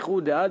בדעתייך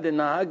דעה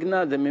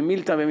דנהגנה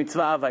דממילתא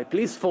במצווה אבי.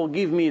 Please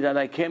forgive me that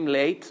I came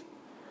late,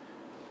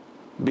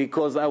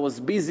 because I was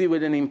busy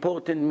with an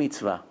important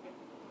mitzvah.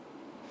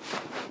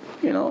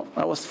 You know,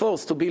 I was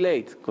forced to be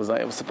late, because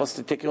I was supposed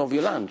to take care of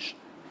your lunch.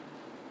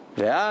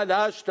 ועד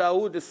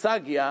אשתאו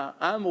דסגיה,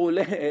 אמרו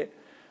לה,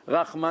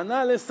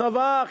 רחמנא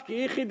לסבך,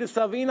 כי איכי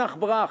דסבינך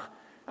ברח.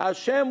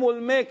 Hashem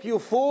will make you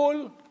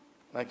full,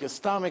 like your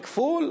stomach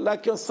full,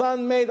 like your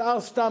son made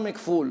our stomach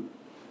full.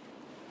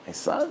 My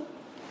son?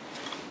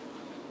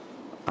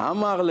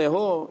 Amar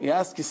leho, he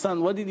asked his son,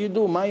 what did you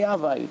do? My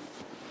avai.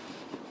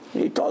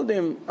 He told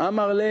him,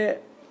 Amar le,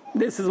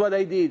 this is what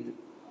I did.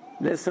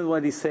 This is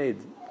what he said.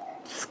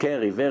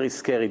 Scary, very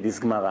scary, this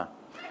Gemara.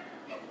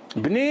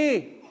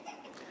 Bni,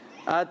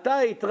 אתה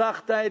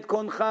הטרחת את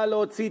קונך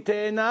להוציא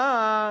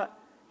תאנה,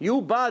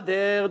 you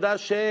bothered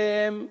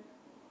Hashem,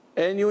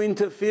 and you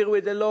interfere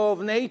with the law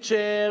of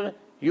nature,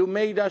 you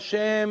made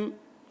Hashem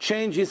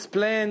change his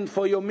plan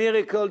for your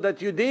miracle that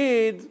you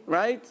did,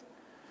 right?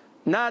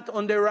 Not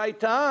on the right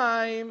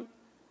time.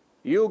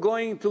 You're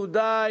going to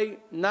die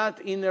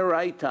not in the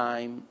right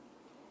time.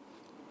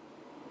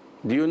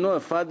 Do you know a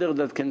father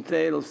that can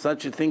tell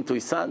such a thing to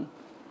his son?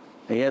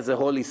 He has a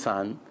holy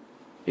son.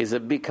 He's a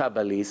big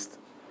Kabbalist.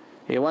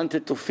 He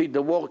wanted to feed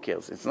the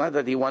workers. It's not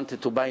that he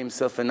wanted to buy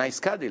himself a nice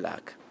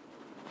Cadillac.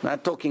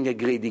 Not talking a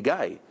greedy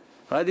guy.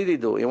 What did he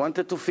do? He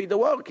wanted to feed the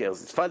workers.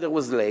 His father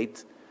was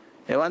late.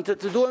 He wanted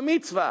to do a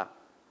mitzvah.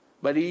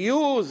 But he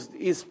used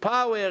his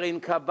power in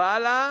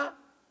Kabbalah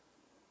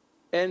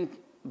and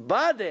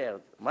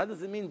bothered. What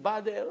does it mean,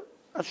 bothered?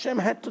 Hashem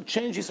had to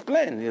change his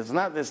plan. It's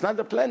not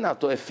the plan now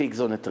to have figs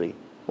on a tree.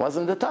 It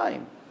wasn't the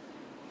time.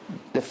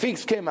 The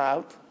figs came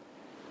out.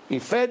 He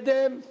fed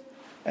them.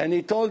 And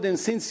he told them,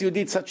 since you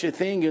did such a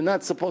thing, you're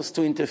not supposed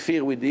to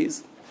interfere with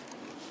this.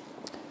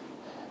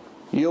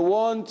 You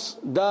won't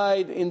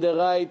die in the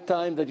right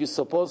time that you're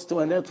supposed to,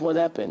 and that's what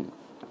happened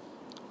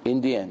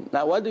in the end.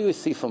 Now, what do you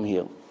see from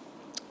here?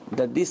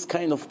 That this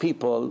kind of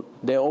people,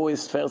 they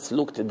always first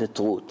looked at the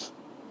truth.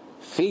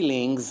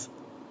 Feelings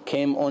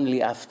came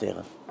only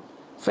after.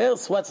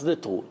 First, what's the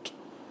truth?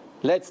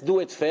 Let's do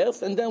it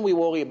first, and then we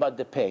worry about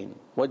the pain.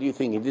 What do you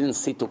think? He didn't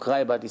sit to cry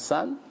about his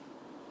son?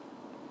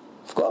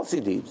 Of course he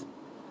did.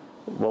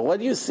 But what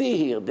do you see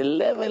here? The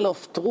level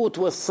of truth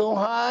was so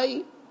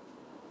high.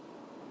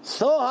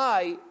 So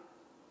high.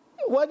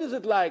 What is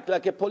it like?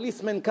 Like a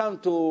policeman come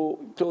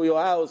to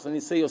your house and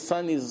he say your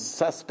son is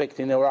suspect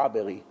in a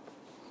robbery.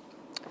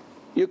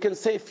 You can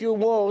say a few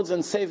words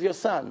and save your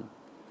son.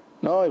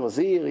 No, he was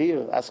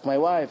here. Ask my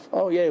wife.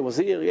 Oh, yeah, he was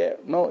here, yeah.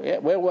 No, yeah.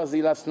 Where was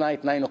he last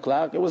night, 9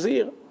 o'clock? He was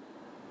here.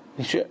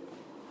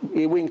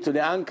 He went to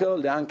the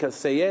uncle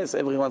say yes,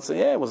 everyone say,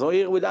 yeah, he was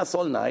here with us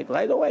all night.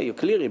 Right away, you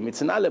clear him,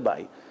 it's an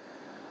alibi.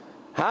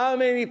 How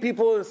many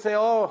people say,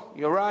 oh,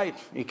 you're right,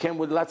 he came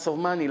with lots of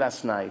money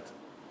last night.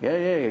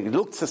 Yeah, he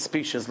looked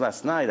suspicious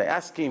last night. I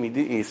asked him,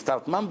 he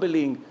started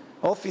mumbling,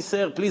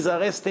 officer, please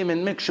arrest him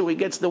and make sure he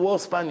gets the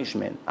worst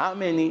punishment. How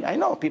many? I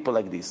know people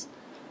like this.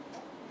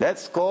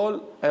 That's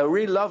called a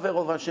real lover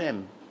of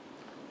Hashem.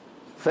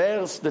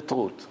 First, the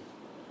truth.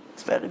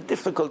 It's very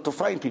difficult to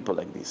find people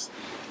like this.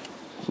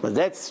 But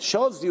that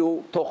shows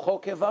you tocho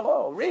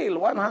kevaro, real,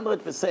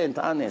 100%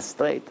 honest,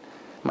 straight.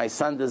 My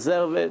son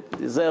deserve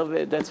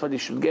it, that's what he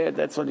should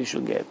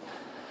get.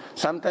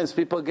 Sometimes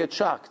people get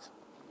shocked.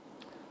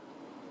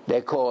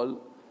 They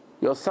call,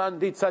 your son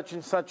did such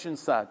and such and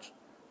such.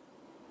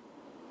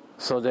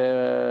 So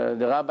the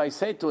rabbi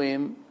said to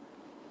him,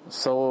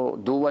 so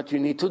do what you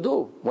need to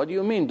do. What do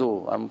you mean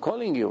do? I'm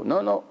calling you.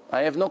 No,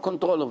 I have no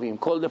control of him.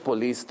 Call the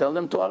police, tell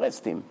them to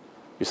arrest him.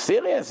 You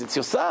serious? It's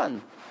your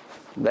son.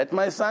 Let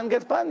my son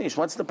get punished.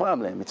 What's the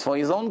problem? It's for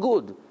his own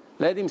good.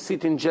 Let him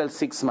sit in jail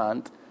 6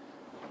 months.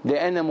 The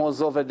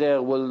animals over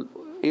there will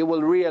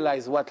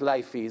realize what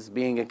life is,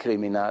 being a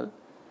criminal.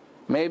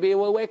 Maybe he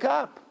will wake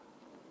up.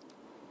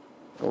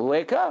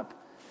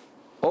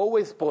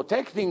 Always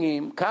protecting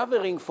him,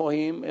 covering for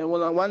him, and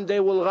one day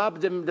will rob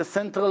them the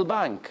central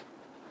bank.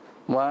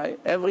 Why?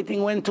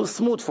 Everything went too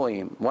smooth for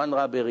him. One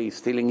robbery,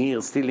 stealing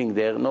here, stealing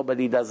there.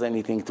 Nobody does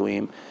anything to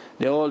him.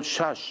 They all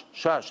shush,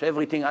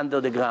 everything under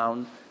the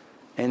ground.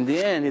 In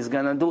the end, he's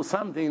going to do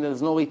something,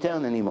 there's no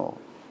return anymore.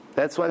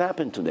 That's what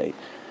happened today.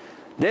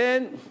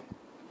 Then,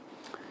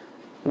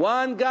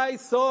 one guy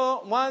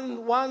saw,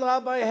 one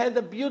rabbi had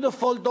a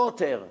beautiful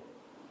daughter.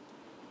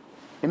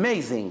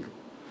 Amazing.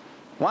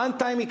 One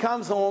time he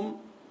comes home,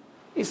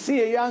 he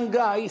see a young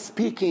guy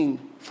speaking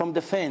from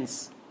the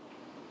fence.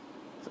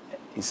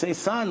 He says,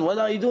 son, what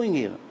are you doing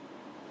here?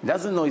 He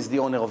doesn't know he's the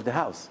owner of the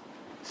house.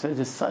 He says,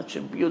 there's such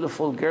a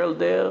beautiful girl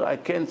there, I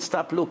can't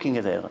stop looking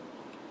at her.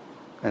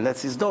 And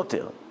that's his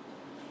daughter.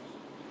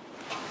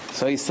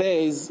 So he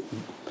says,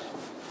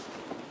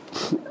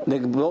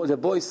 the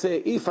boy say,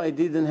 if I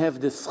didn't have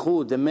the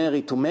zchut, the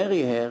merit to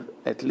marry her,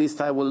 at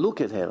least I will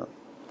look at her.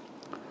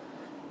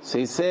 So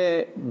he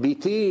say,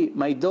 Biti,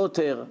 my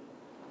daughter,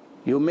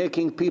 you're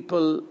making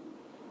people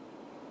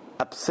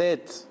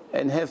upset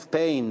and have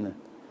pain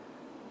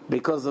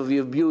because of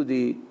your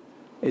beauty.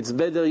 It's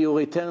better you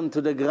return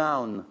to the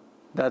ground,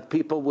 that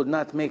people would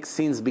not make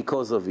sins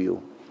because of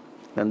you.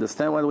 You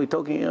understand what we're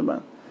talking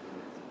about?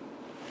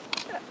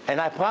 And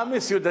I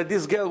promise you that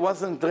this girl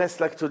wasn't dressed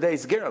like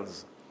today's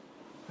girls.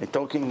 We're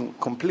talking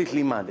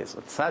completely modest,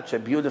 with such a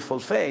beautiful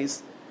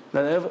face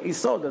that he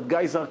saw that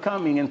guys are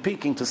coming and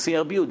picking to see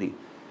her beauty.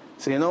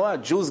 So you know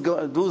what? Jews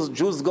going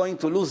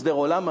to lose their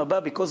olam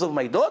haba because of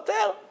my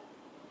daughter?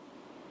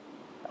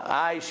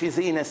 She's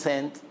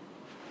innocent.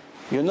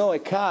 You know, a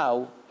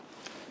cow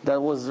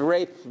that was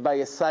raped by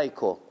a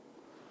psycho.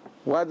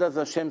 What does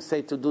Hashem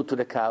say to do to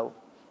the cow?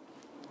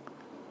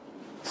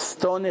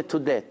 Stone it to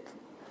death.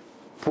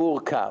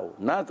 Poor cow.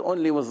 Not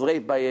only was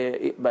raped by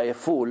a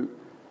fool,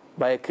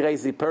 by a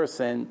crazy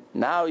person,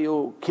 now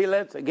you kill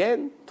it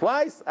again,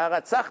 twice.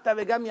 Aratzachta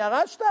vegam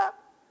yarashta.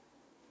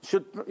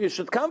 You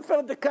should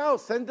comfort the cow,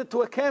 send it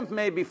to a camp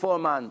maybe for a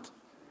month.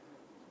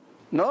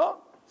 No?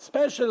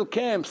 Special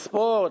camp,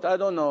 sport, I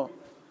don't know.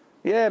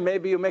 Yeah,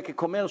 maybe you make a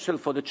commercial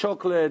for the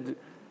chocolate,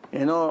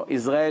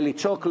 Israeli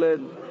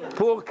chocolate.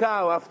 Poor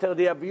cow after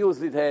the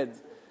abuse it had.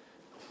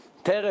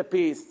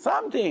 Therapist,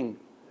 something.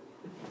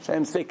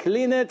 Hashem say,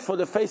 clean it for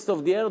the face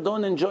of the earth.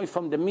 Don't enjoy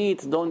from the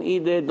meat. Don't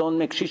eat it. Don't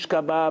make shish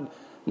kebab.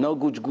 No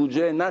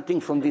gujguje.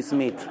 Nothing from this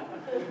meat.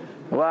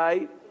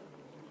 Why?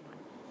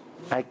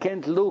 I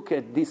can't look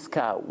at this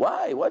cow.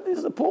 Why? What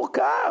is the poor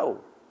cow?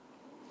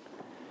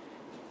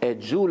 A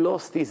Jew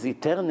lost his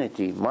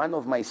eternity. One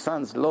of my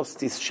sons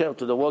lost his share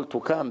to the world to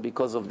come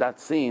because of that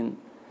sin.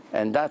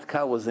 And that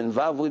cow was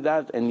involved with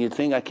that. And you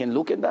think I can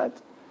look at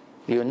that?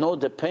 You know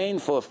the pain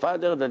for a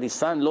father that his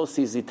son lost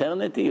his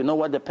eternity? You know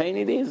what the pain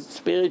it is?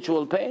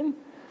 Spiritual pain?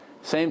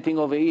 Same thing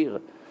over here.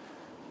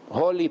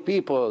 Holy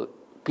people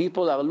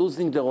People are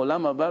losing their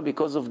Olam Haba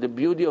because of the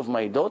beauty of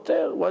my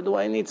daughter? Why do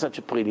I need such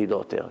a pretty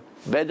daughter?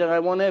 Better I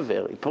won't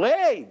ever. He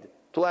prayed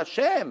to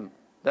Hashem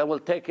that will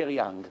take her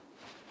young.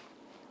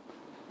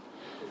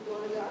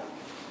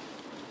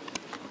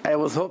 I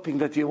was hoping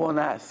that you won't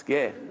ask.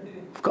 Yeah,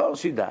 of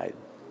course she died.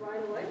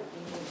 Right away?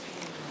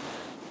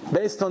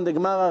 Based on the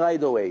Gemara,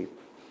 right away.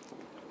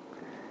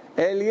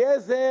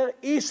 Eliezer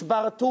Ish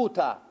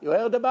Bartuta. You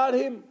heard about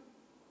him?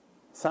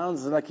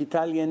 Sounds like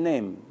Italian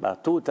name.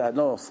 Bartuta,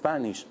 no,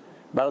 Spanish.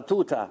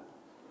 Bartuta.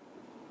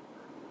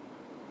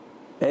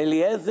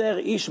 Eliezer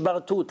Ish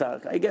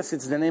Bartuta. I guess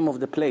it's the name of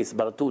the place,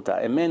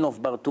 Bartuta. A man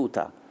of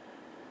Bartuta.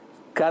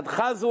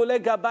 Kadchazu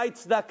legabay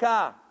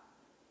tzedakah.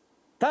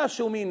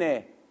 Tashu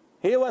mineh.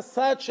 He was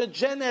such a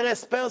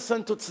generous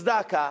person to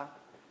tzedakah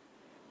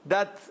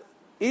that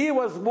he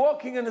was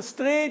walking in the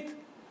street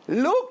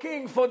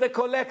looking for the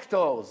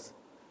collectors.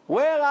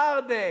 Where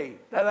are they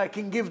that I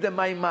can give them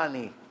my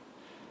money?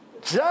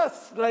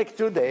 Just like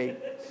today.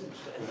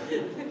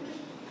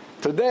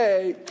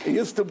 Today, it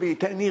used to be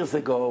 10 years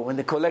ago when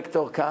the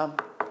collector came.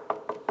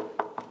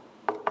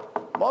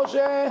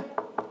 Moshe,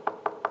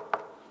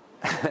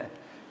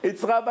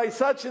 it's Rabbi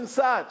such and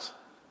such.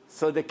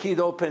 So the kid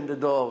opened the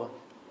door.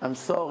 I'm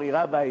sorry,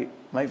 Rabbi,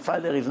 my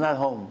father is not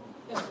home.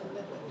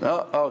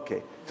 No?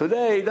 Okay.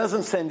 Today, he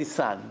doesn't send his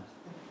son.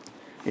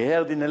 He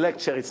heard in a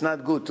lecture it's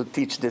not good to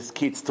teach these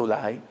kids to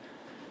lie.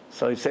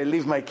 So he said,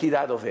 leave my kid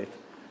out of it.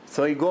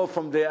 So he go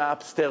from the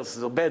upstairs,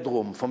 the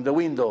bedroom, from the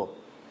window.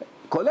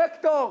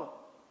 Collector,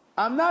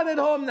 I'm not at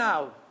home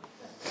now.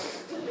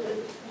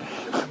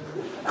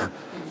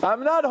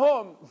 I'm not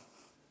home.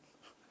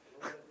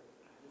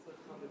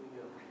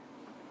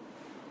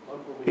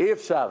 אי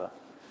אפשר.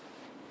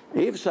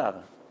 אי אפשר.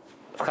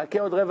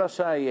 חכה עוד רבע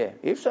שעה יהיה.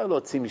 אי אפשר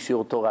להוציא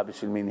משיעור תורה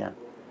בשביל מניין.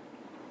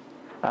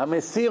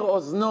 המסיר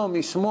אוזנו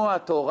משמוע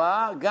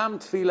תורה, גם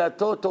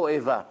תפילתו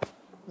תועבה.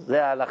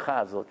 זה ההלכה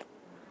הזאת.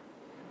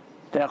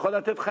 אתה יכול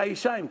לתת לך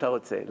אישה אם אתה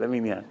רוצה,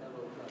 למניין.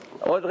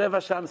 עוד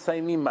רבע שעה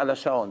מסיימים על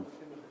השעון.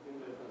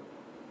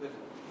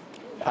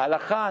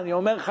 ההלכה, אני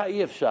אומר לך,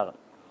 אי אפשר.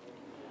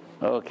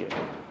 אוקיי.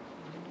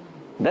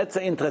 That's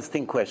an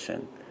interesting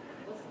question.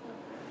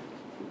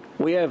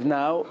 We have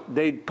now,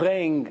 they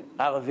praying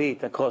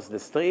Arvit across the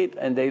street,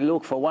 and they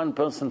look for one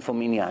person for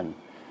minyan.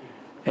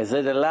 Is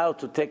it allowed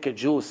to take a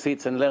Jew who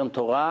sits and learn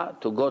Torah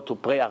to go to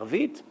pray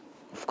Arvit?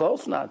 Of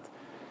course not.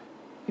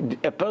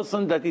 A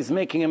person that is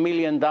making $1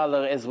 million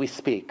as we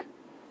speak,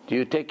 do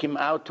you take him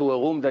out to a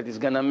room that is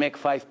going to make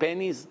 5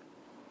 pennies?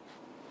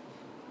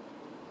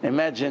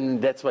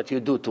 Imagine that's what you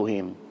do to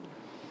him.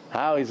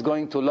 How he's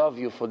going to love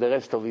you for the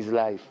rest of his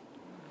life.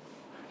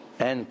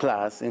 And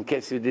plus, in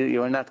case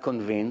you are not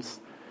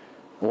convinced,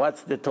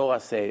 what's the Torah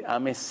say?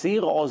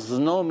 Amesir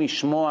ozno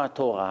mishmoa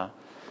Torah.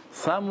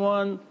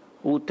 Someone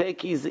who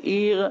take his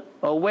ear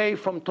away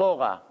from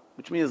Torah,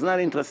 which means not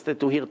interested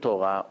to hear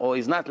Torah, or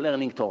is not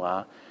learning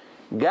Torah.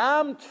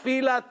 Gam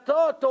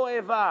tfilato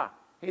toeva.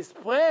 His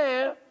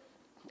prayer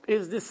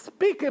is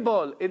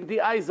despicable in the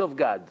eyes of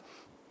God.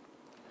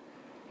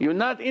 You're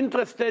not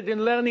interested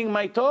in learning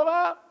my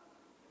Torah?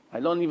 I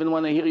don't even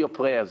want to hear your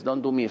prayers.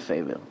 Don't do me a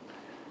favor.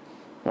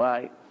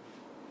 Why?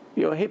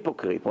 You're a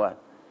hypocrite. What?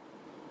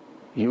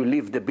 You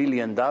leave the $1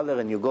 billion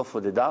and you go for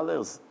the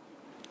dollars?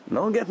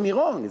 Don't get me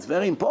wrong. It's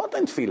very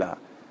important, tefillah.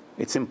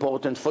 It's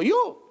important for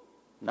you,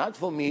 not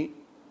for me.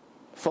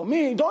 For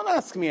me, don't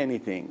ask me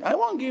anything. I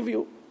won't give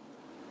you.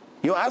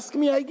 You ask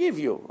me, I give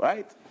you,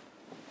 right?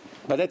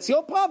 But that's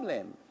your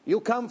problem.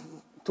 You come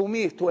to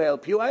me to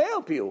help you, I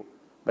help you.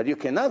 But you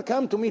cannot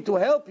come to me to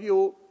help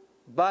you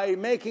by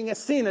making a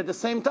sin at the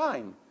same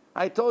time.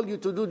 I told you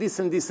to do this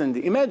and this and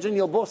this. Imagine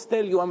your boss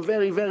tell you, I'm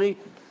very,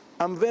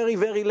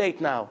 very late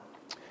now.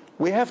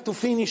 We have to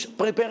finish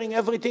preparing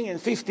everything. In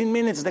 15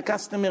 minutes, the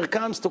customer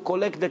comes to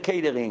collect the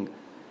catering.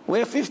 We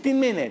have 15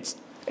 minutes.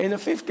 In the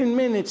 15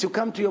 minutes, you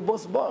come to your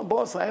boss,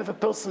 boss, I have a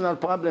personal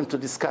problem to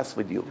discuss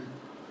with you.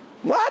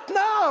 What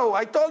now?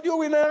 I told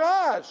you in a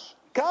rush.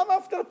 Come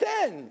after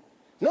 10.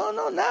 No,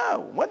 now.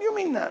 What do you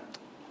mean now?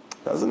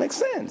 Doesn't make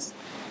sense.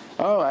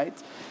 All right.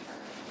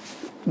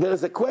 There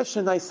is a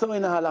question I saw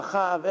in a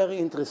halacha, a very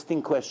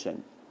interesting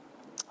question.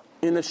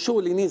 In a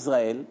shul in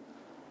Israel,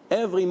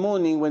 every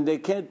morning when they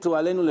came to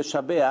Alenu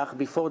Leshabeach,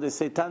 before they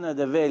say Tana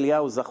Deve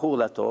Eliyahu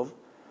Zachur Latov,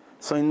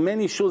 so in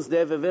many shuls they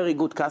have a very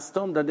good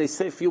custom that they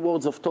say a few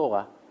words of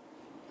Torah.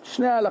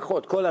 Shnei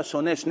halachot, kol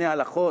hashoneh, shnei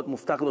halachot,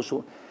 muftach lo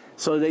shul.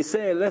 So they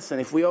say,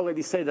 listen, if we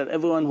already say that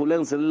everyone who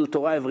learns a little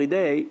Torah every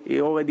day, he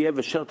already have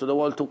a share to the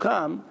world to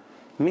come,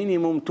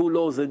 minimum 2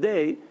 laws a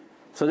day,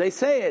 so they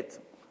say it.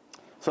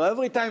 So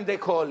every time they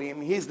call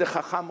him, he's the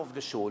chacham of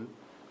the shul.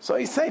 So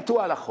he say 2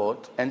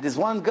 halachot, and this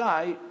one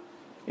guy,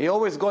 he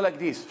always go like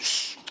this.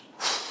 Shh.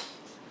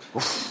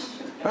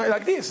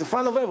 Like this, in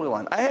front of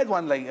everyone. I had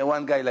one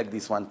guy like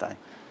this one time.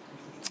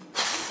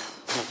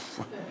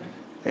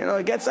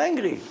 He gets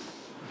angry.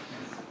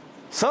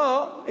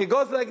 So he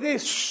goes like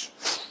this.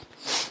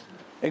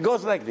 He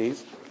goes like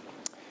this.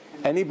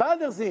 And he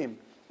bothers him.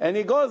 And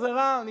he goes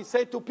around, he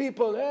says to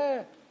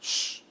people,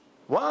 shh.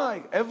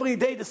 Why? Every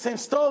day the same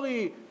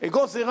story. He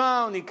goes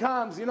around, he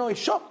comes, he's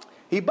shocked.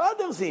 He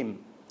bothers him.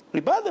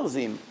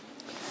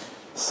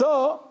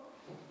 So,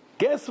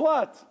 guess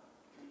what?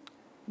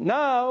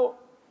 Now,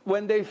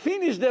 when they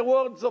finish the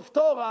words of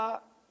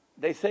Torah,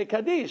 they say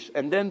Kaddish,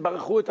 and then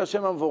Baruchu et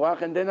Hashem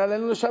Amvorach, and then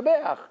Alenu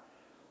L'Shabeach.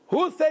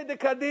 Who said the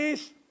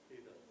Kaddish?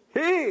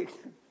 He.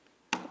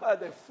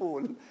 What a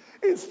fool.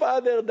 His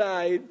father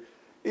died.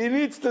 He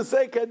needs to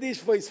say Kaddish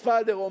for his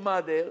father or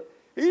mother.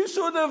 He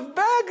should have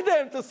begged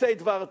them to say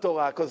Dvar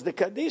Torah, because the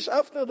Kaddish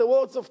after the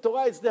words of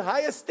Torah is the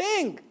highest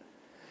thing.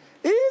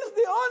 He is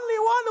the only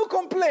one who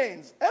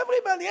complains.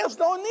 Everybody else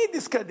don't need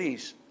this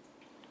Kaddish.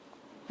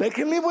 They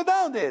can live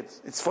without it.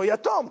 It's for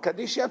Yatom,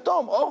 Kaddish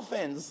Yatom,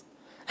 orphans.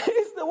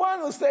 He's the one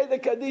who says the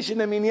Kaddish in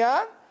the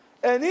Minyan,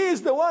 and he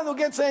is the one who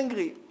gets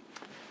angry.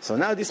 So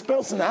now this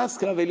person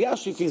asks Rav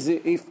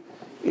Eliyash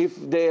if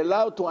they're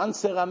allowed to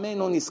answer Amen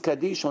on his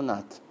Kaddish or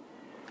not.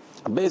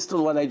 Based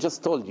on what I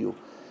just told you.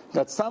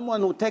 That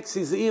someone who takes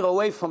his ear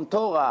away from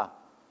Torah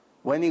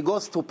when he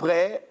goes to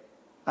pray,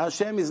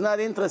 Hashem is not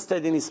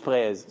interested in his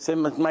prayers. He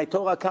says, my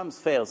Torah comes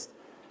first.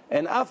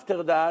 And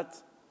after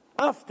that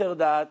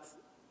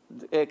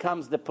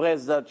comes the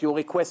prayers that you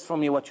request from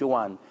me what you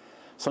want.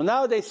 So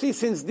now they see,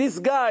 since this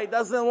guy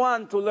doesn't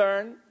want to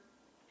learn,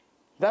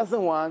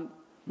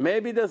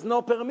 maybe there's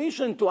no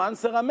permission to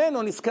answer Amen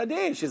on his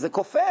Kaddish. He's a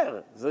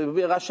kofar. He's a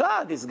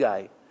Rasha, this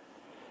guy.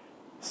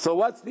 So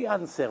what's the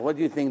answer? What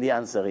do you think the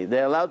answer is?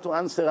 They're allowed to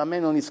answer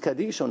Amen on his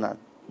Kaddish or not?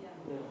 Yeah.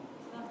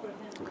 It's not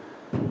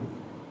for him.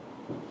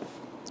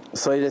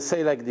 So they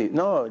say like this.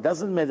 No, it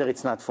doesn't matter,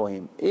 it's not for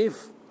him.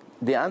 If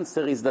the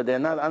answer is that they're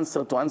not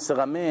answered to answer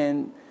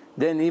Amen,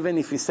 then even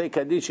if he say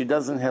Kaddish, it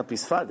doesn't help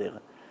his father.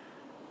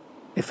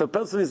 If a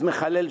person is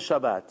Mechalel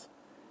Shabbat,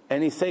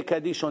 and he say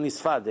Kaddish on his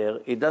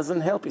father, it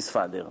doesn't help his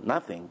father,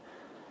 nothing.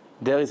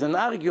 There is an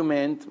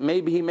argument,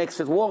 maybe he makes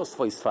it worse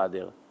for his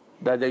father,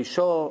 that they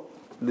show,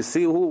 to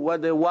see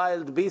what a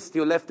wild beast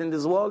you left in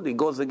this world. He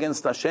goes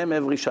against Hashem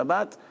every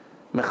Shabbat,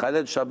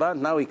 Mechalel Shabbat,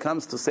 now he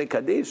comes to say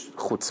Kaddish,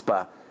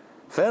 chutzpah.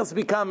 First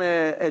become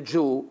a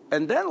Jew,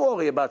 and then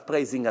worry about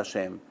praising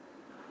Hashem.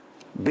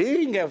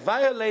 Being a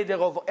violator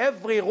of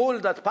every rule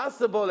that's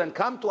possible and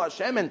come to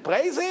Hashem and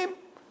praise Him,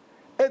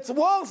 it's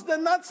worse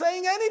than not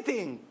saying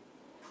anything.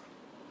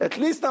 At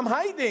least I'm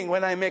hiding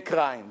when I make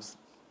crimes.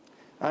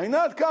 I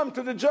not come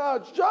to the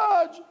judge,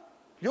 Judge,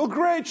 your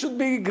grade should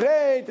be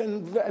great,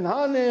 and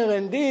honor,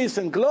 and this,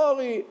 and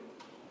glory,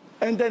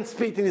 and then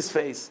spit in his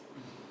face.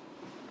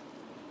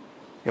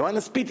 You want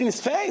to spit in his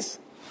face?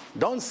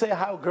 Don't say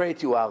how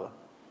great you are.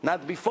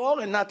 Not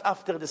before and not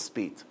after the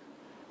spit.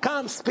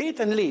 Come, spit,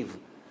 and leave.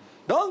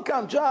 Don't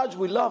come, Judge,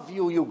 we love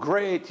you, you're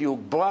great, you're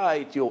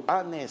bright, you're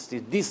honest,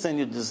 you're decent,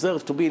 you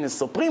deserve to be in the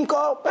Supreme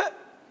Court.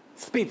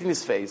 Spit in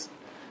his face.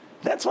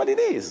 That's what it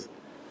is.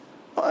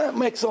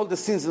 Makes all the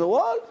sins in the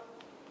world.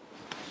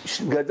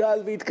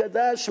 Gadal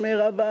v'yitkadash שמי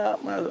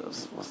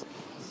רבה.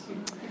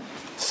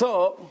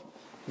 So,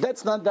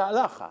 that's not the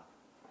halacha.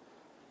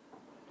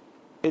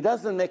 It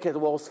doesn't make it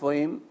worse for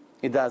him.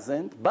 It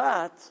doesn't.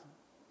 But,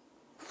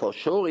 for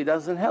sure, it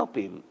doesn't help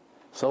him.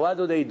 So what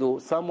do?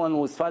 Someone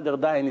whose father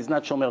died and is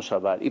not Shomer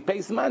Shabbat, he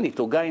pays money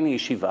to a guy in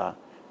yeshiva.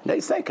 They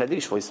say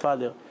Kaddish for his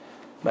father.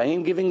 By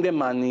him giving them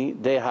money,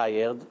 they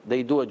hired,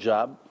 they do a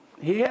job,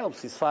 he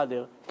helps his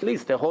father. At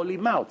least the holy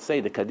mouth say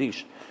the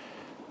Kaddish.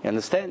 You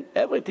understand?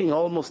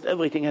 Almost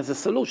everything has a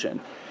solution.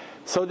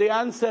 So the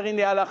answer in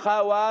the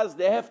halacha was,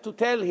 they have to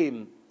tell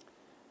him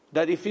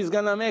that if he's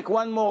going to make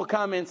one more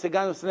comment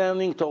against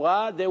learning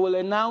Torah, they will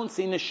announce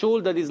in a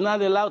shul that he's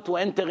not allowed to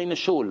enter in a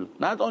shul.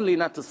 Not only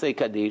not to say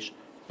Kaddish,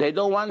 they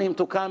don't want him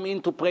to come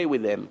in to pray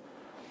with them.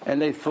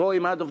 And they throw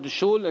him out of the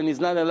shul and he's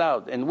not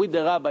allowed. And with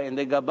the rabbi and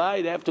the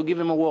gabbai, they have to give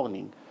him a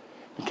warning.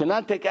 You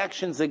cannot take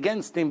actions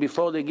against him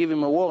before they give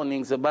him a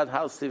warning about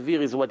how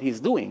severe is what he's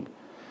doing.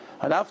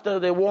 And after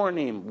they warn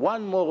him,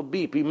 one more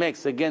beep he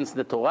makes against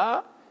the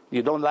Torah,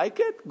 you don't like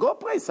it? Go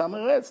pray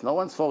somewhere else. No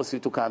one's forced you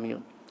to come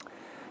here.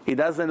 He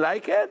doesn't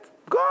like it?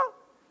 Go.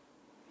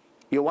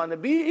 You want to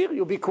be here?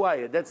 You be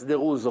quiet. That's the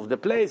rules of the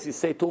place. You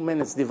say 2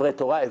 minutes Divrei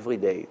Torah every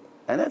day.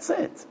 And that's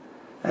it.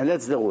 And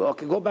that's the rule.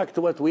 Okay, go back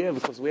to what we have,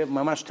 because we have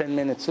mamash 10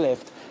 minutes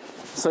left.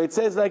 So it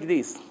says like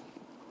this.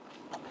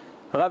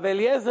 Rav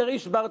Eliezer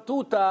Ish Bar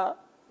Tuta,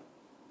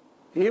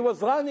 he was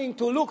running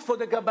to look for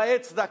the Gabayei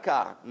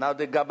Tzedakah. Now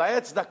the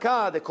Gabayei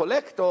Tzedakah, the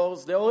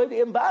collectors, they're already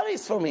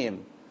embarrassed from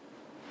him.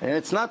 And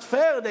it's not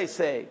fair, they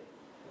say.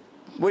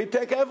 We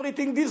take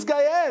everything this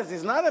guy has.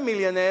 He's not a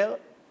millionaire.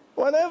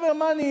 Whatever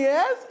money he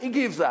has, he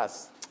gives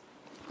us.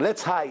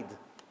 Let's hide,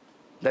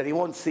 that he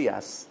won't see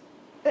us.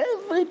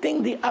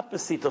 Everything the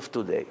opposite of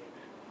today.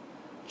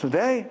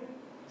 Today,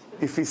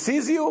 if he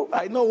sees you,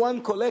 I know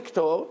one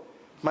collector,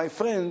 my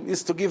friend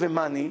used to give him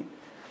money.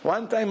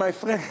 One time my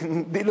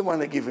friend didn't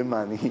want to give him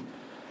money.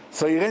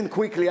 So he ran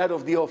quickly out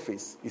of the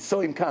office. He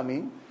saw him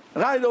coming.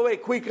 Right away,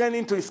 quick ran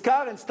into his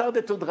car and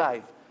started to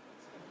drive.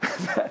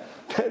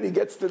 Then he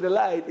gets to the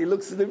light, he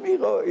looks in the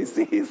mirror, he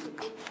sees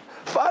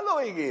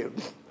following him.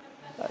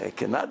 It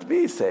cannot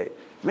be, say.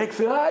 Makes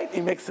a right,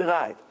 he makes a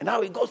right. And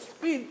now he goes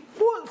speed,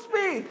 full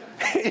speed.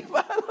 He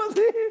follows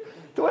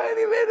it,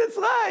 20 minutes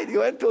ride. He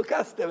went to a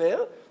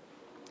customer.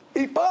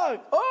 He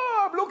parked.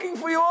 Oh, I'm looking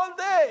for you all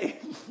day.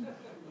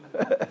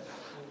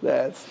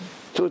 That's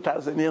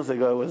 2,000 years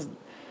ago.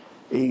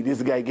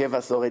 This guy gave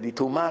us already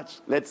too much.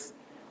 Let's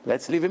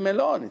leave him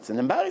alone. It's an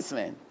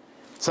embarrassment.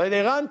 So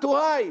they ran to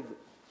hide.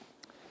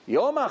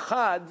 Yom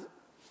Achad,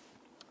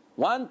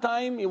 one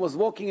time he was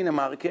walking in a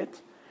market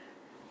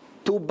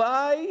to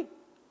buy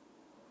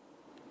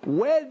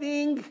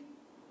wedding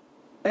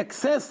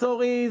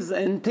accessories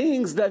and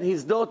things that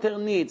his daughter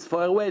needs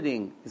for her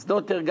wedding. His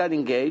daughter got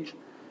engaged,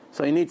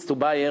 so he needs to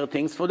buy her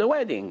things for the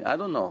wedding. I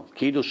don't know,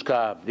 kiddush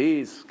cup,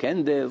 this,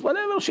 candles,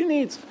 whatever she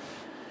needs.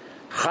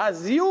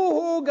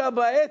 Chazyuhu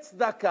gabaet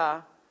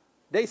tzedakah.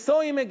 They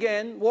saw him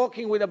again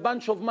walking with a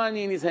bunch of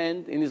money in his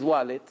hand, in his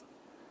wallet.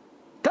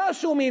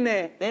 Tashu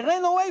mineh. They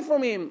ran away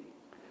from him.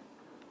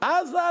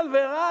 Azal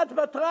verat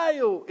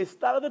batrayu. He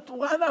started to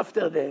run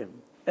after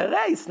them. A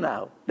race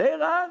now. They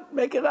run,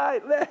 make a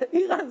right.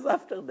 He runs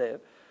after them.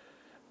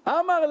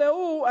 Amar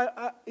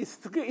lehu,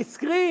 he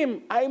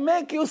screamed, I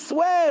make you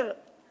swear.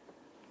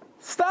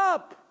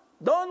 Stop.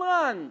 Don't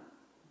run.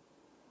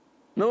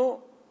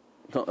 No.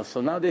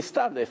 So now they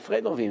stop. They're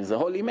afraid of him. He's a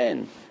holy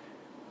man.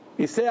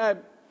 He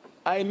said,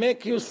 I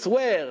make you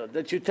swear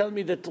that you tell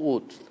me the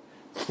truth.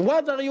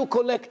 What are you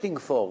collecting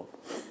for?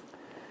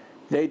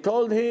 They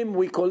told him,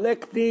 we're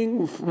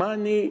collecting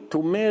money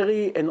to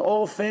marry an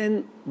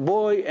orphan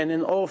boy and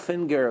an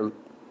orphan girl.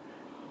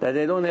 That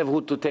they don't have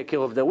who to take care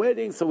of the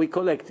wedding, so we're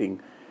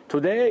collecting.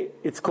 Today,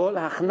 it's called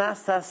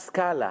Achnasa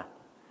Skala.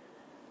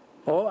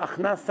 Or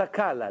Achnasa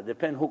Kala,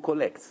 depends who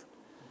collects.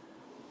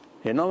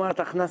 You know what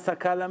Achnasa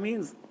Kala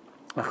means?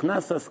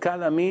 Achnasa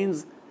Skala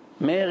means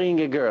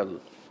marrying a girl.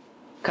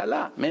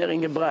 Kala,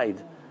 marrying a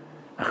bride.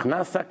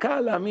 Achnasa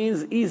Kala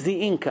means easy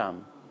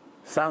income.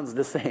 Sounds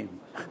the same.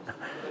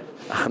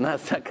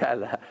 Achnasa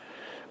Kala.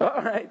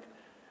 All right.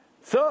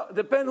 So,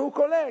 depends who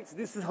collects.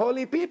 This is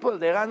holy people.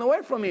 They ran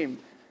away from him.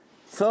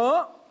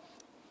 So,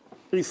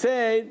 he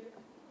said,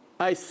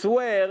 I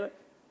swear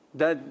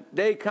that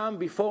they come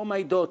before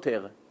my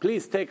daughter.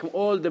 Please take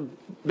all the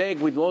bag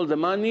with all the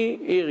money.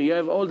 Here, you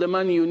have all the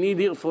money you need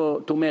here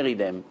to marry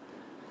them.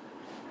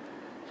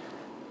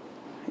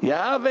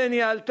 יאבן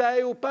ילתה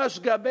ופש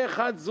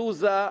גבך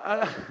תזוזה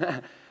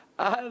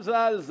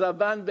Azal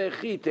Zaban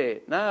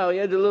Bechite. Now he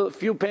had a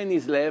few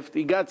pennies left.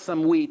 He got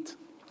some wheat,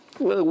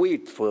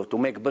 to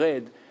make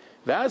bread.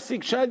 ואז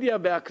סיקשדיה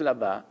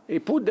בהקלבה. He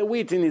put the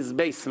wheat in his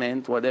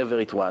basement, whatever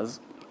it was.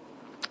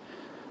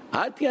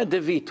 Atya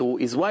Devitu,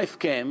 his wife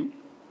came.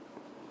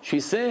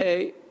 She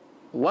say,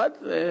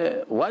 what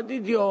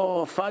did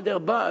your father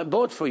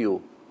bought for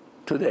you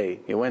today?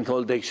 He went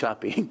all day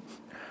shopping.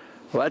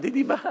 What did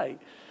he buy?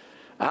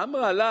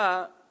 Amra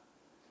la,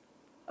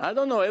 I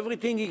don't know,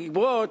 everything he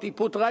brought, he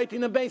put right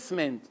in the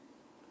basement.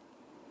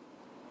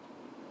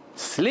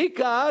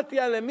 Slika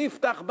atya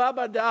lemiftach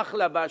baba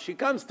de'achlaba. She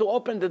comes to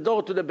open the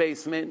door to the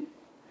basement.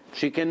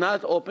 She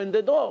cannot open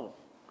the door.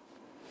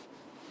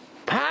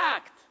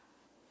 Packed.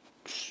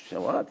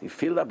 What? He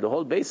filled up the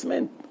whole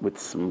basement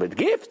with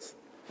gifts.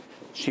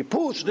 She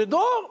pushed the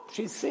door.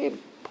 She see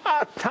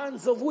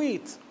tons of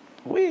wheat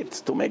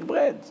to make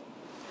bread.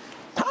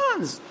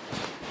 Tons.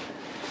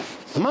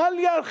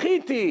 Malya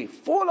Architi,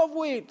 full of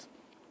wheat.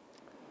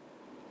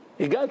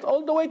 He got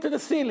all the way to the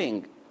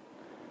ceiling.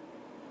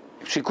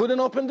 She couldn't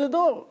open the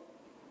door.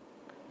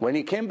 When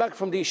he came back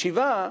from the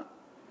yeshiva,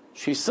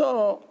 she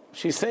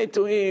said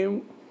to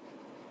him,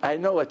 I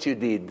know what you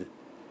did,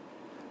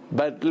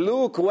 but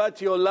look what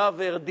your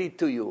lover did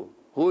to you.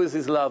 Who is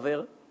his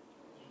lover?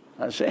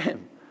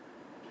 Hashem.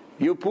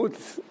 You put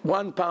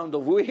 1 pound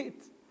of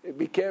wheat, it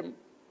became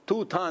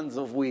 2 tons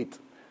of wheat.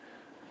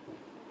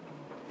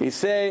 He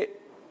said,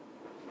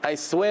 I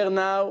swear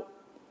now,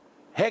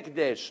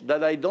 Hekdesh,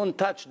 that I don't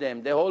touch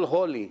them. They're all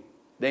holy.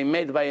 They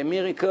made by a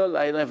miracle.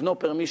 I have no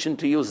permission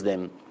to use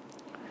them.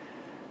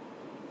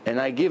 And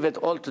I give it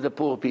all to the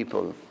poor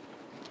people.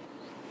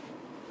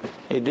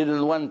 He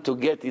didn't want to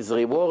get his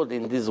reward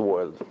in this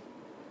world.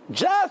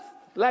 Just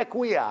like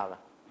we are.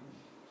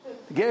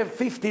 Gave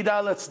 $50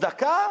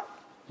 tzedakah,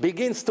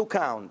 begins to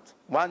count.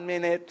 1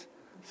 minute,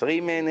 3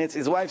 minutes.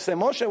 His wife said,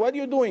 Moshe, what are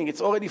you doing?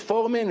 It's already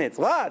 4 minutes.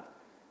 What?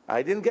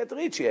 I didn't get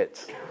rich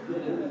yet.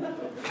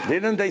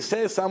 Didn't they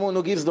say someone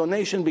who gives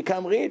donation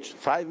become rich?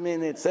 5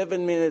 minutes,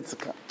 7 minutes.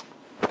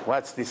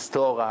 What's this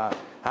Torah?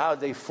 How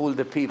they fool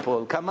the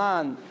people? Come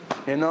on.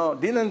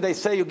 Didn't they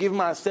say you give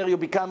maaser, you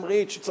become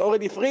rich? It's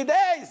already 3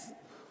 days.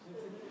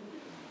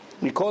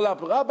 We call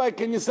up, Rabbi,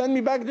 can you send me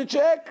back the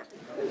check?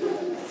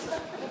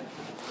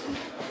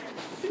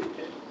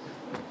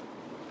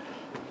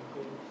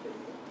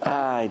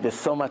 There's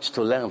so much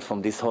to learn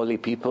from these holy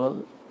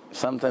people.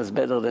 Sometimes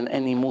better than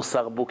any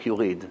Musar book you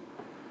read.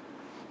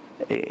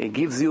 It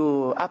gives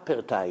you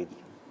appetite,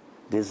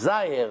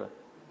 desire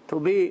to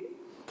be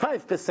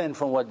 5%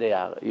 from what they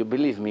are. You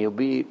believe me, you'll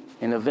be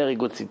in a very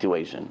good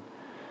situation.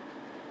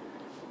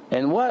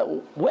 And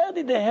where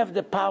did they have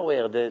the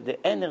power, the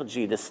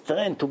energy, the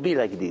strength to be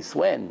like this?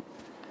 When?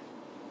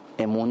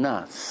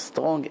 Emunah,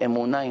 strong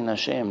emunah in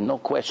Hashem, no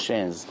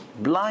questions.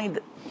 Blind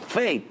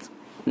faith,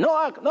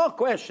 no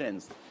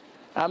questions.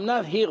 I'm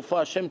not here for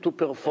Hashem to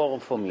perform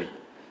for me.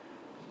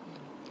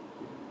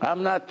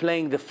 I'm not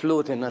playing the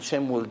flute and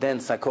Hashem will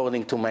dance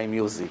according to my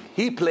music.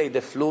 He played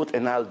the flute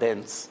and I'll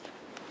dance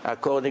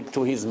according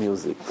to his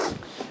music.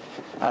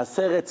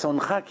 עשה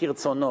רצונך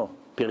כרצונו,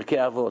 פרקי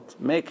אבות.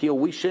 Make your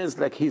wishes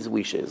like his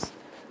wishes.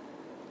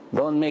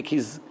 Don't make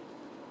his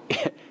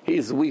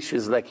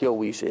wishes like your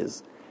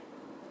wishes.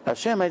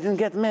 Hashem, I didn't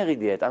get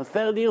married yet. I'm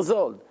 30 years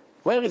old.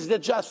 Where is the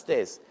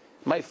justice?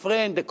 My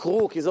friend, the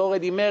crook, is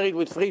already married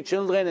with 3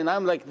 children, and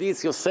I'm like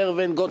this, your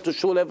servant, go to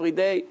shul every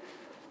day.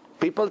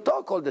 People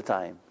talk all the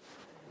time.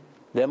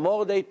 The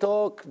more they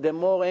talk, the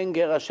more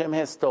anger Hashem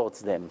has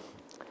towards them.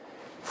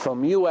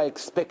 From you I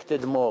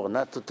expected more,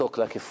 not to talk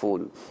like a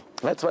fool.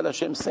 That's what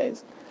Hashem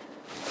says.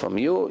 From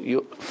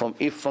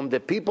from the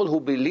people who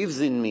believes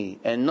in me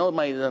and know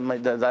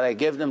that I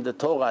gave them the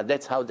Torah,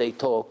 that's how they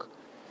talk.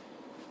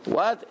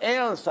 What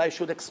else I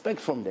should expect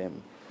from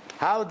them?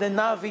 How the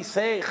Navi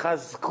say,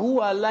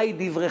 Chazku alai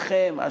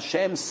divrechem.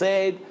 Hashem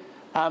said,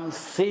 I'm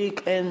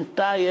sick and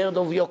tired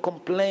of your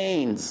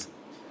complaints.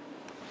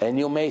 And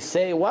you may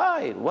say,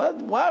 why?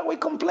 Why are we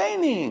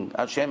complaining?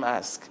 Hashem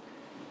asked.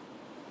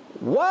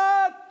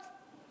 Why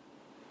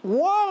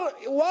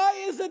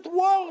is it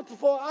worth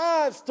for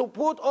us to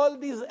put all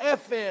these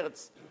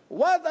efforts?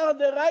 What are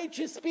the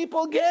righteous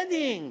people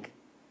getting?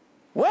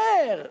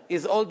 Where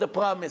is all the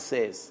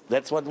promises?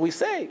 That's what we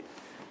say.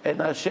 And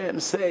Hashem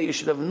say, you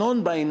should have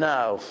known by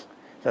now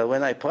that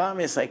when I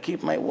promise, I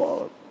keep my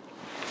word.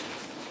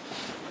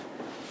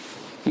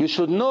 You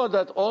should know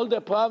that all the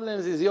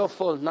problems is your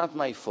fault, not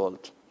my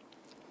fault.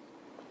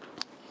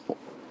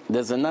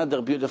 There's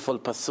another beautiful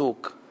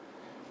pasuk.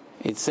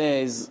 It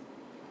says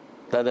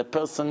that a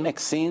person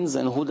makes sins,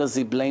 and who does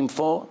he blame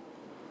for?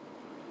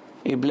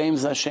 He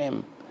blames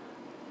Hashem.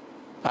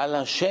 Al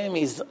Hashem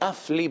is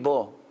af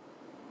libo.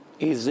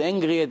 He's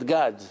angry at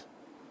God.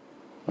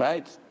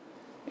 Right?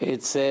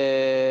 It's how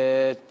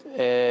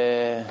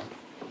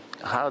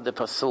the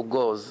pasuk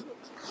goes.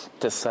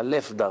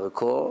 Tesalef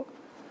darko.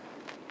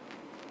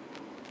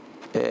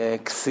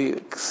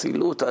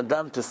 Ksilut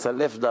Adam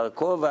tesalef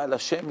darko, ve'al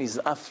Hashem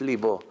is af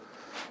libo.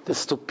 The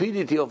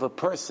stupidity of a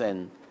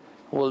person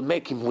will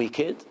make him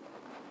wicked,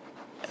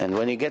 and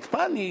when he gets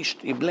punished,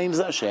 he blames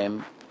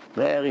Hashem.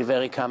 Very,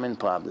 very common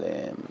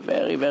problem.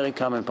 Very, very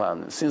common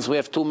problem. Since we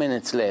have 2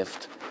 minutes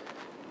left,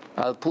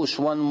 I'll push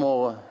one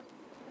more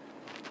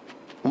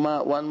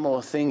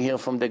thing here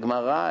from the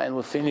Gemara, and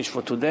we'll finish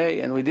for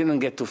today. And we didn't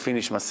get to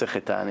finish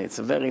Masechet Ta'anit. It's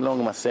a very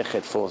long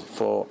Masechet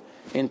for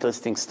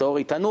interesting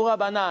story. Tanu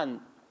Rabbanan,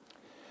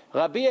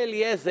 Rabbi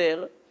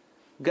Eliezer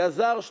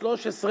גזר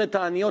 13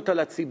 תעניות על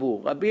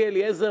הציבור. Rabbi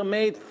Eliezer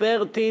made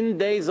 13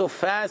 days of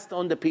fast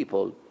on the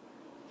people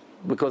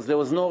because there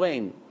was no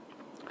rain.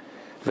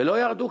 ולא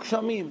ירדו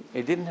גשמים.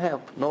 It didn't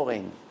help, no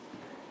rain.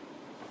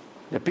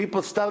 The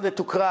people started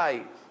to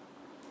cry.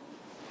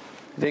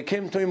 They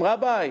came to him,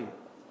 Rabbi,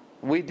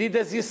 we did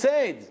as you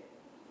said.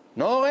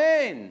 No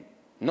rain,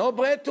 no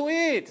bread to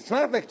eat. It's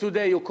not like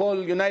today you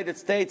call United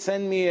States,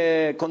 send me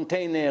a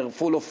container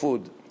full of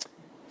food.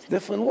 It's a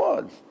different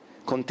world.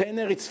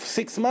 Container, it's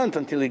 6 months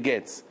until it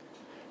gets.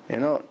 You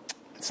know,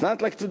 it's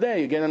not like today.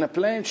 You get on a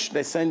plane,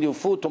 they send you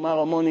food,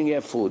 tomorrow morning you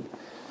have food.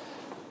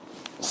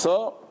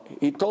 So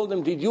he told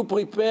them, did you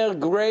prepare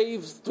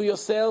graves to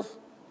yourself?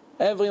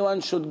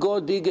 Everyone should go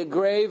dig a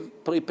grave,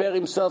 prepare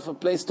himself a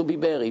place to be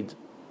buried.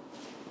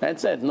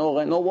 That's it. No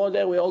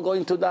water, we're all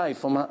going to die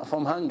from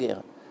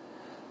hunger.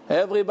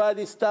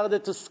 Everybody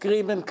started to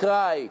scream and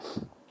cry.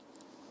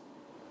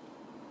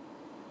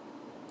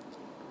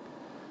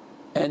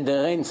 And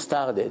the rain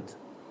started.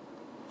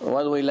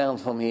 What do we learn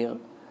from here?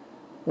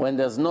 When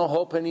there's no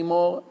hope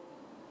anymore,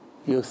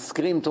 you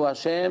scream to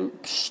Hashem,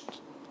 psht,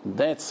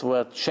 that's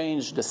what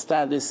changed the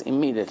status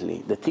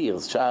immediately. The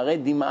tears. שערי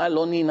דמעה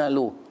לא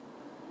ננעלו.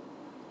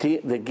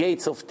 The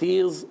gates of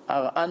tears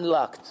are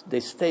unlocked.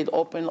 They stayed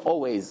open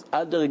always.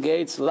 Other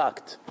gates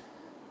locked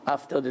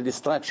after the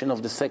destruction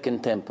of the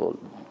second temple.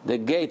 The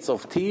gates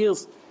of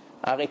tears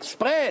are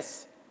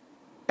express.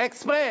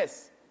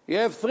 Express. You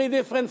have 3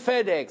 different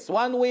FedEx.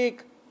 1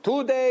 week,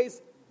 2 days,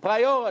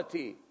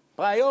 priority.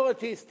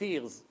 Priority is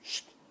tears.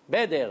 Shh,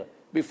 better.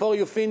 Before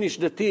you finish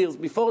the tears,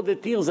 before the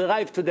tears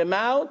arrive to the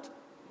mouth,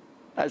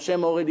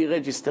 Hashem already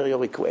register your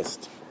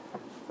request.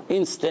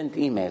 Instant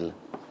email.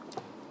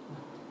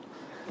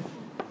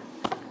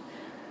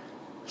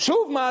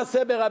 שוב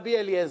מעשה ברבי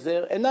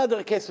אליעזר,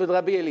 another case with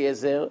Rabbi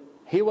Eliezer.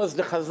 He was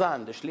the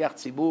Chazan, the Shliach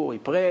Tzibur. He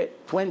prayed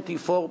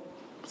 24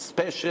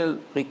 special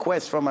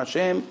requests from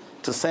Hashem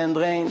to send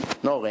rain,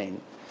 no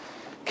rain.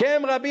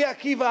 Came Rabbi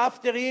Akiva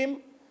after him.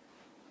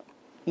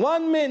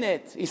 1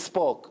 minute he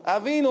spoke.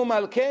 Avinu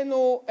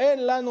malkenu en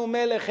lanu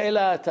melech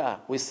ela ata.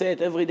 We say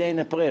it every day in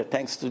a prayer,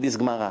 thanks to this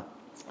Gemara.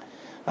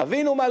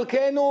 Avinu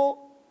malkenu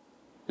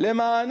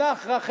lemanach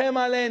rachem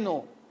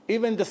alenu.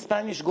 Even the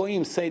Spanish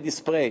goyim say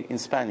this prayer in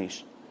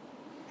Spanish.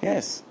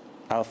 Yes,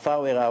 our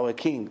Father, our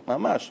King,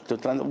 mamash,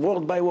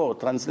 word by word,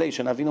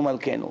 translation, Avinu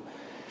Malkenu.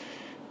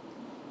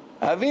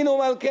 Avinu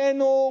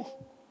Malkenu,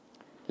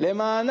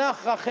 Lemanach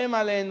Rachem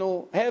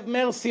Aleinu, have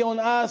mercy on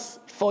us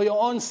for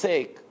your own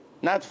sake,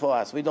 not for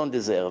us, we don't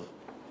deserve.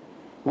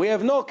 We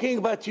have no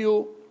king but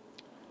you.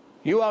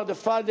 You are the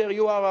Father,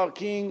 you are our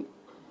king.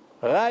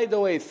 Right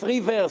away, 3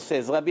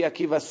 verses, Rabbi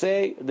Akiva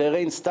say, the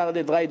rain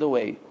started right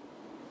away.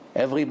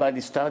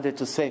 Everybody started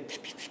to say, psh,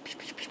 psh, psh,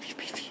 psh, psh, psh,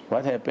 psh.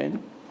 What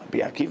happened? Rabbi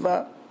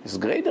Akiva is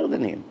greater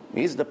than him.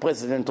 He's the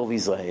president of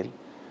Israel.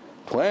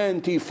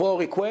 24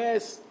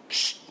 requests,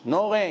 psh,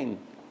 no rain.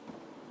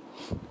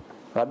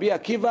 Rabbi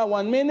Akiva,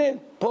 1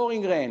 minute,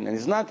 pouring rain. And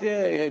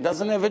he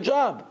doesn't have a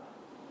job.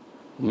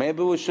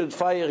 Maybe we should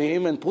fire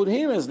him and put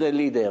him as the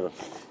leader.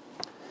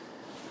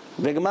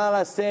 The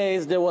Gemara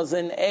says there was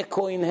an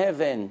echo in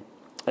heaven,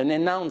 an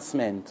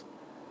announcement.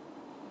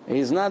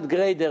 He's not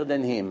greater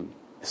than him.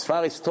 As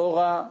far as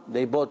Torah,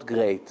 they both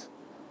great.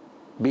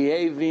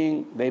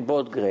 Behaving, they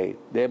both great.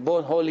 They're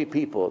both holy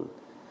people.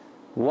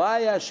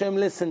 Why Hashem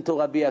listened to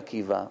Rabbi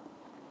Akiva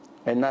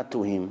and not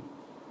to him?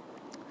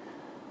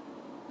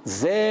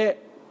 זה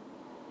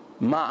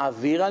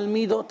מעביר על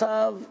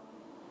מידותיו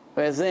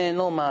וזה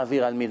אינו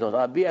מעביר על מידותיו.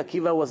 רבי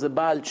עקיבא was a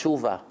בעל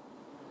תשובה.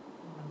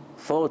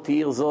 40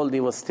 years old, he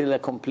was still a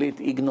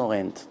complete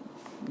ignorant.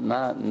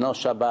 No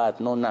Shabbat,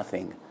 no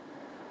nothing.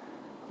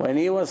 When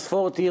he was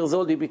 40 years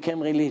old, he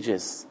became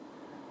religious.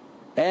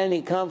 And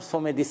he comes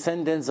from a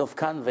descendants of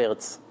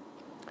converts.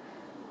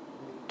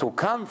 To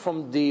come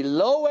from the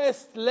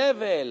lowest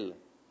level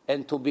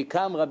and to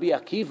become Rabbi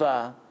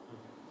Akiva,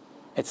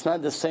 it's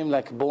not the same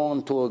like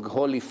born to a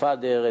holy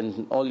father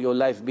and all your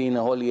life being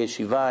a holy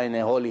yeshiva in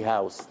a holy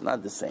house.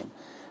 Not the same.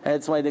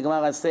 That's why the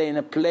Gemara say in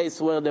a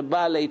place where the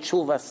Baalei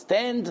Tshuva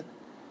stand,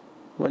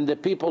 when the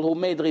people who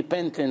made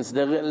repentance,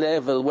 the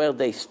level where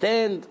they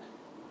stand,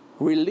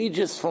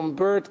 religious from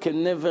birth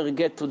can never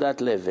get to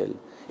that level.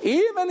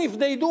 Even if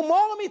they do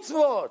more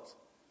mitzvot,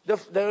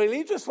 the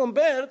religious from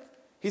birth,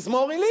 he's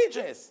more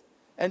religious.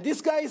 And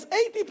this guy is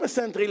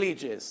 80%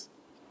 religious.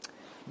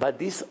 But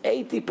this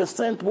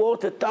 80%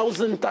 worth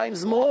 1,000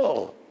 times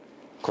more.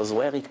 Because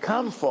where it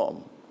come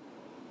from?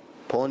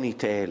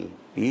 Ponytail,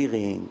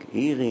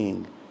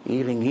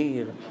 earring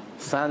here,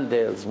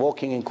 sandals,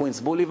 walking in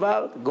Queens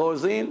Boulevard,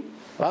 goes in,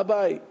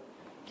 Rabbi,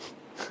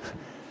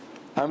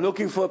 I'm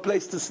looking for a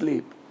place to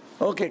sleep.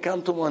 Okay,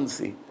 come to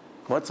Monsey.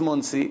 What's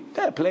Monsey?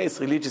 A place,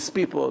 religious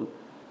people.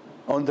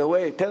 On the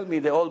way, tell me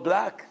they're all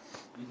black?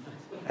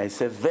 I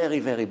said, very,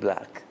 very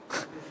black.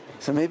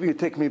 So maybe you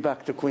take me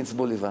back to Queens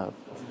Boulevard.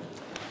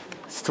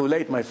 It's too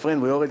late, my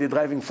friend. We're already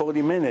driving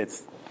 40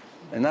 minutes.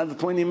 Another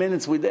 20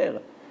 minutes, we're there.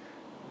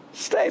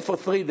 Stay for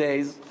 3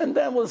 days, and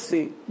then we'll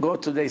see. Go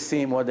today,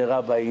 see him what the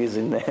rabbi is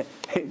in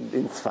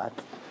Tzfat.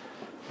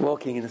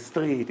 Walking in the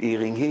street,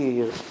 earring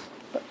here.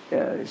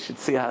 You should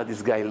see how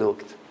this guy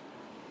looked.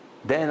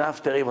 Then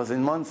after he was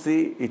in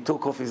Monsey, he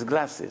took off his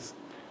glasses.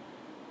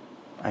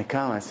 I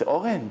come, I say,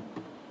 Oren.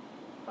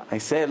 I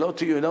say hello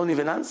to you, you don't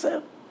even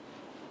answer?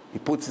 He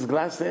puts his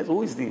glasses,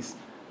 who is this?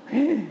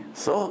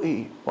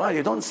 Sorry. Why,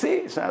 you don't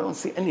see? So I don't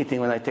see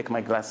anything when I take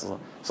my glasses on.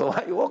 So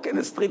why you walk in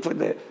the street with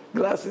the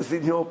glasses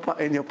in your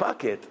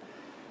pocket?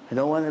 I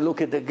don't want to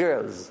look at the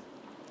girls.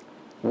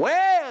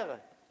 Where?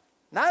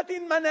 Not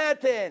in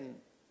Manhattan.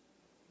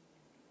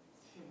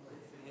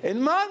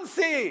 In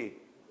Monsey.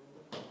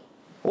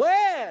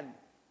 When?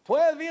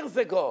 12 years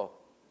ago.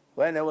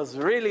 When I was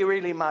really,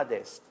 really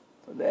modest.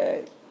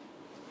 Today,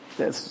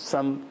 there's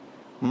some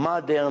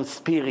modern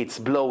spirits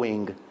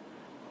blowing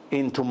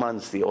into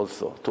Monsey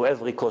also, to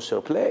every kosher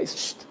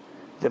place.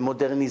 The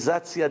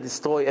modernization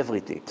destroy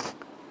everything.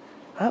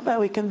 Rabbi,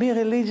 we can be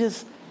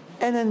religious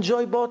and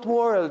enjoy both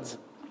worlds.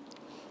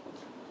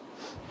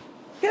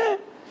 Yeah.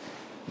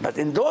 But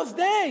in those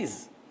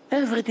days,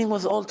 everything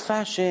was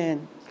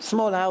old-fashioned.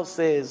 Small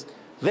houses,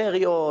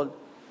 very old.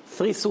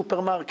 3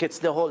 supermarkets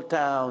the whole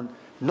town.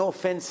 No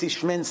fancy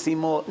schmancy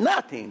mall.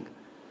 Nothing.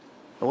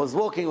 I was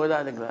walking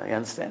without a glass, you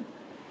understand?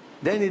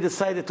 Then he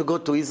decided to go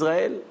to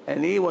Israel,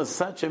 and he was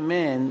such a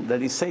man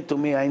that he said to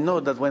me, I know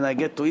that when I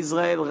get to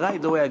Israel,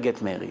 right away I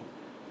get married.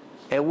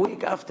 A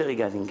week after he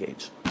got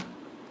engaged.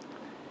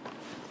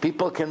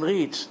 People can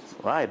reach,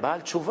 right, Baal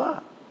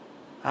Tshuva.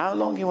 How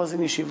long he was in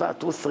yeshiva?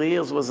 2-3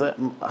 years, was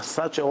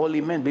such a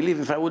holy man. Believe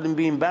me, if I wouldn't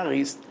be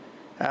embarrassed,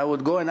 I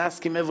would go and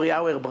ask him every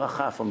hour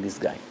bracha from this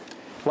guy.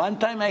 One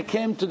time I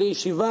came to the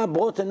yeshiva,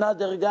 brought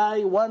another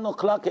guy, 1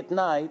 o'clock at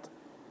night.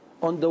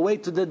 On the way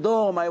to the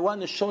dorm, I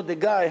want to show the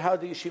guy how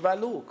the yeshiva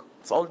look.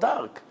 It's all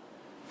dark.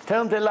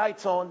 Turn the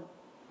lights on.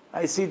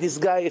 I see this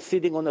guy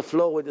sitting on the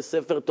floor with the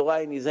Sefer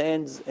Torah in his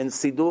hands and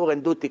Sidur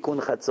and do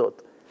Tikkun Chatzot.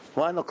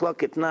 1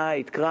 o'clock at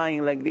night,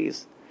 crying like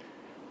this.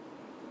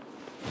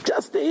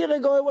 Just a year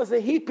ago, I was a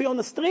hippie on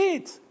the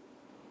street.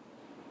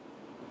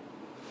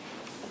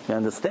 You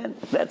understand?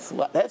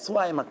 That's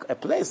why a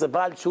place the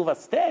Baal Tshuva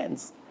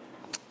stands.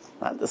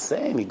 Not the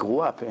same. He grew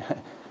up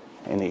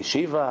in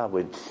yeshiva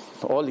with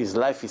all his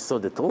life. He saw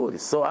the truth.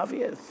 It's so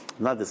obvious.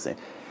 Not the same.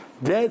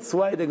 That's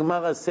why the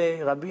Gemara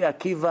say Rabbi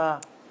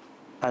Akiva,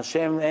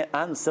 Hashem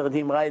answered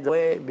him right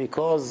away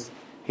because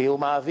he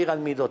ma'avir al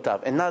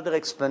midotav. Another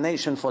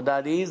explanation for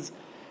that is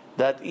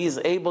that is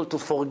able to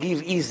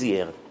forgive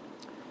easier.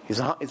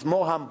 He's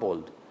more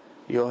humbled.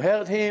 You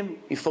hurt him,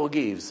 he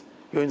forgives.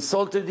 You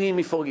insulted him,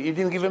 he forgives. You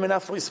didn't give him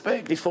enough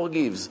respect, he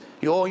forgives.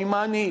 You owe him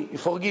money, he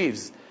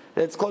forgives.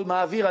 That's called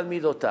מעביר על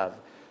מידותיו.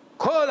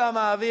 כל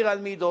המעביר על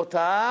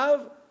מידותיו,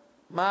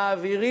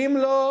 מעבירים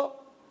לו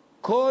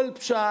כל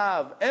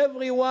פשעיו.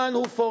 Everyone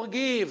who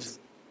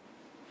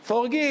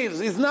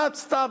forgives, is not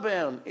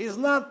stubborn, is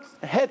not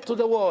head to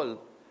the wall.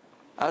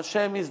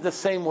 Hashem is the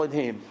same with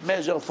him,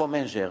 measure for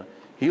measure.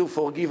 You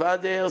forgive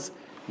others,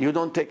 you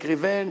don't take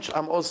revenge,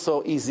 I'm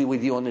also easy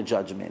with you on the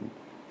judgment.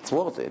 It's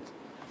worth it.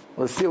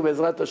 We'll see you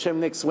Bezrat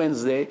Hashem next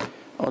Wednesday.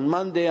 On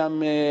Monday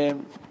I'm here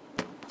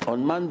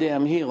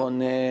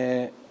on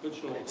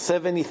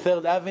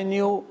 73rd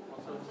Avenue,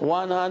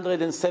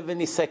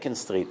 172nd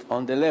Street.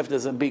 On the left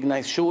there's a big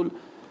nice shul.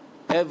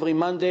 Every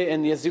Monday,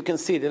 and as you can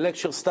see, the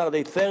lecture start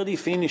 8:30,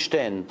 finish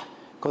 10.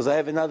 Because I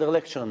have another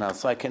lecture now,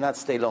 so I cannot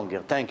stay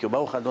longer. Thank you.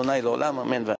 Baruch Adonai L'olam, Amen.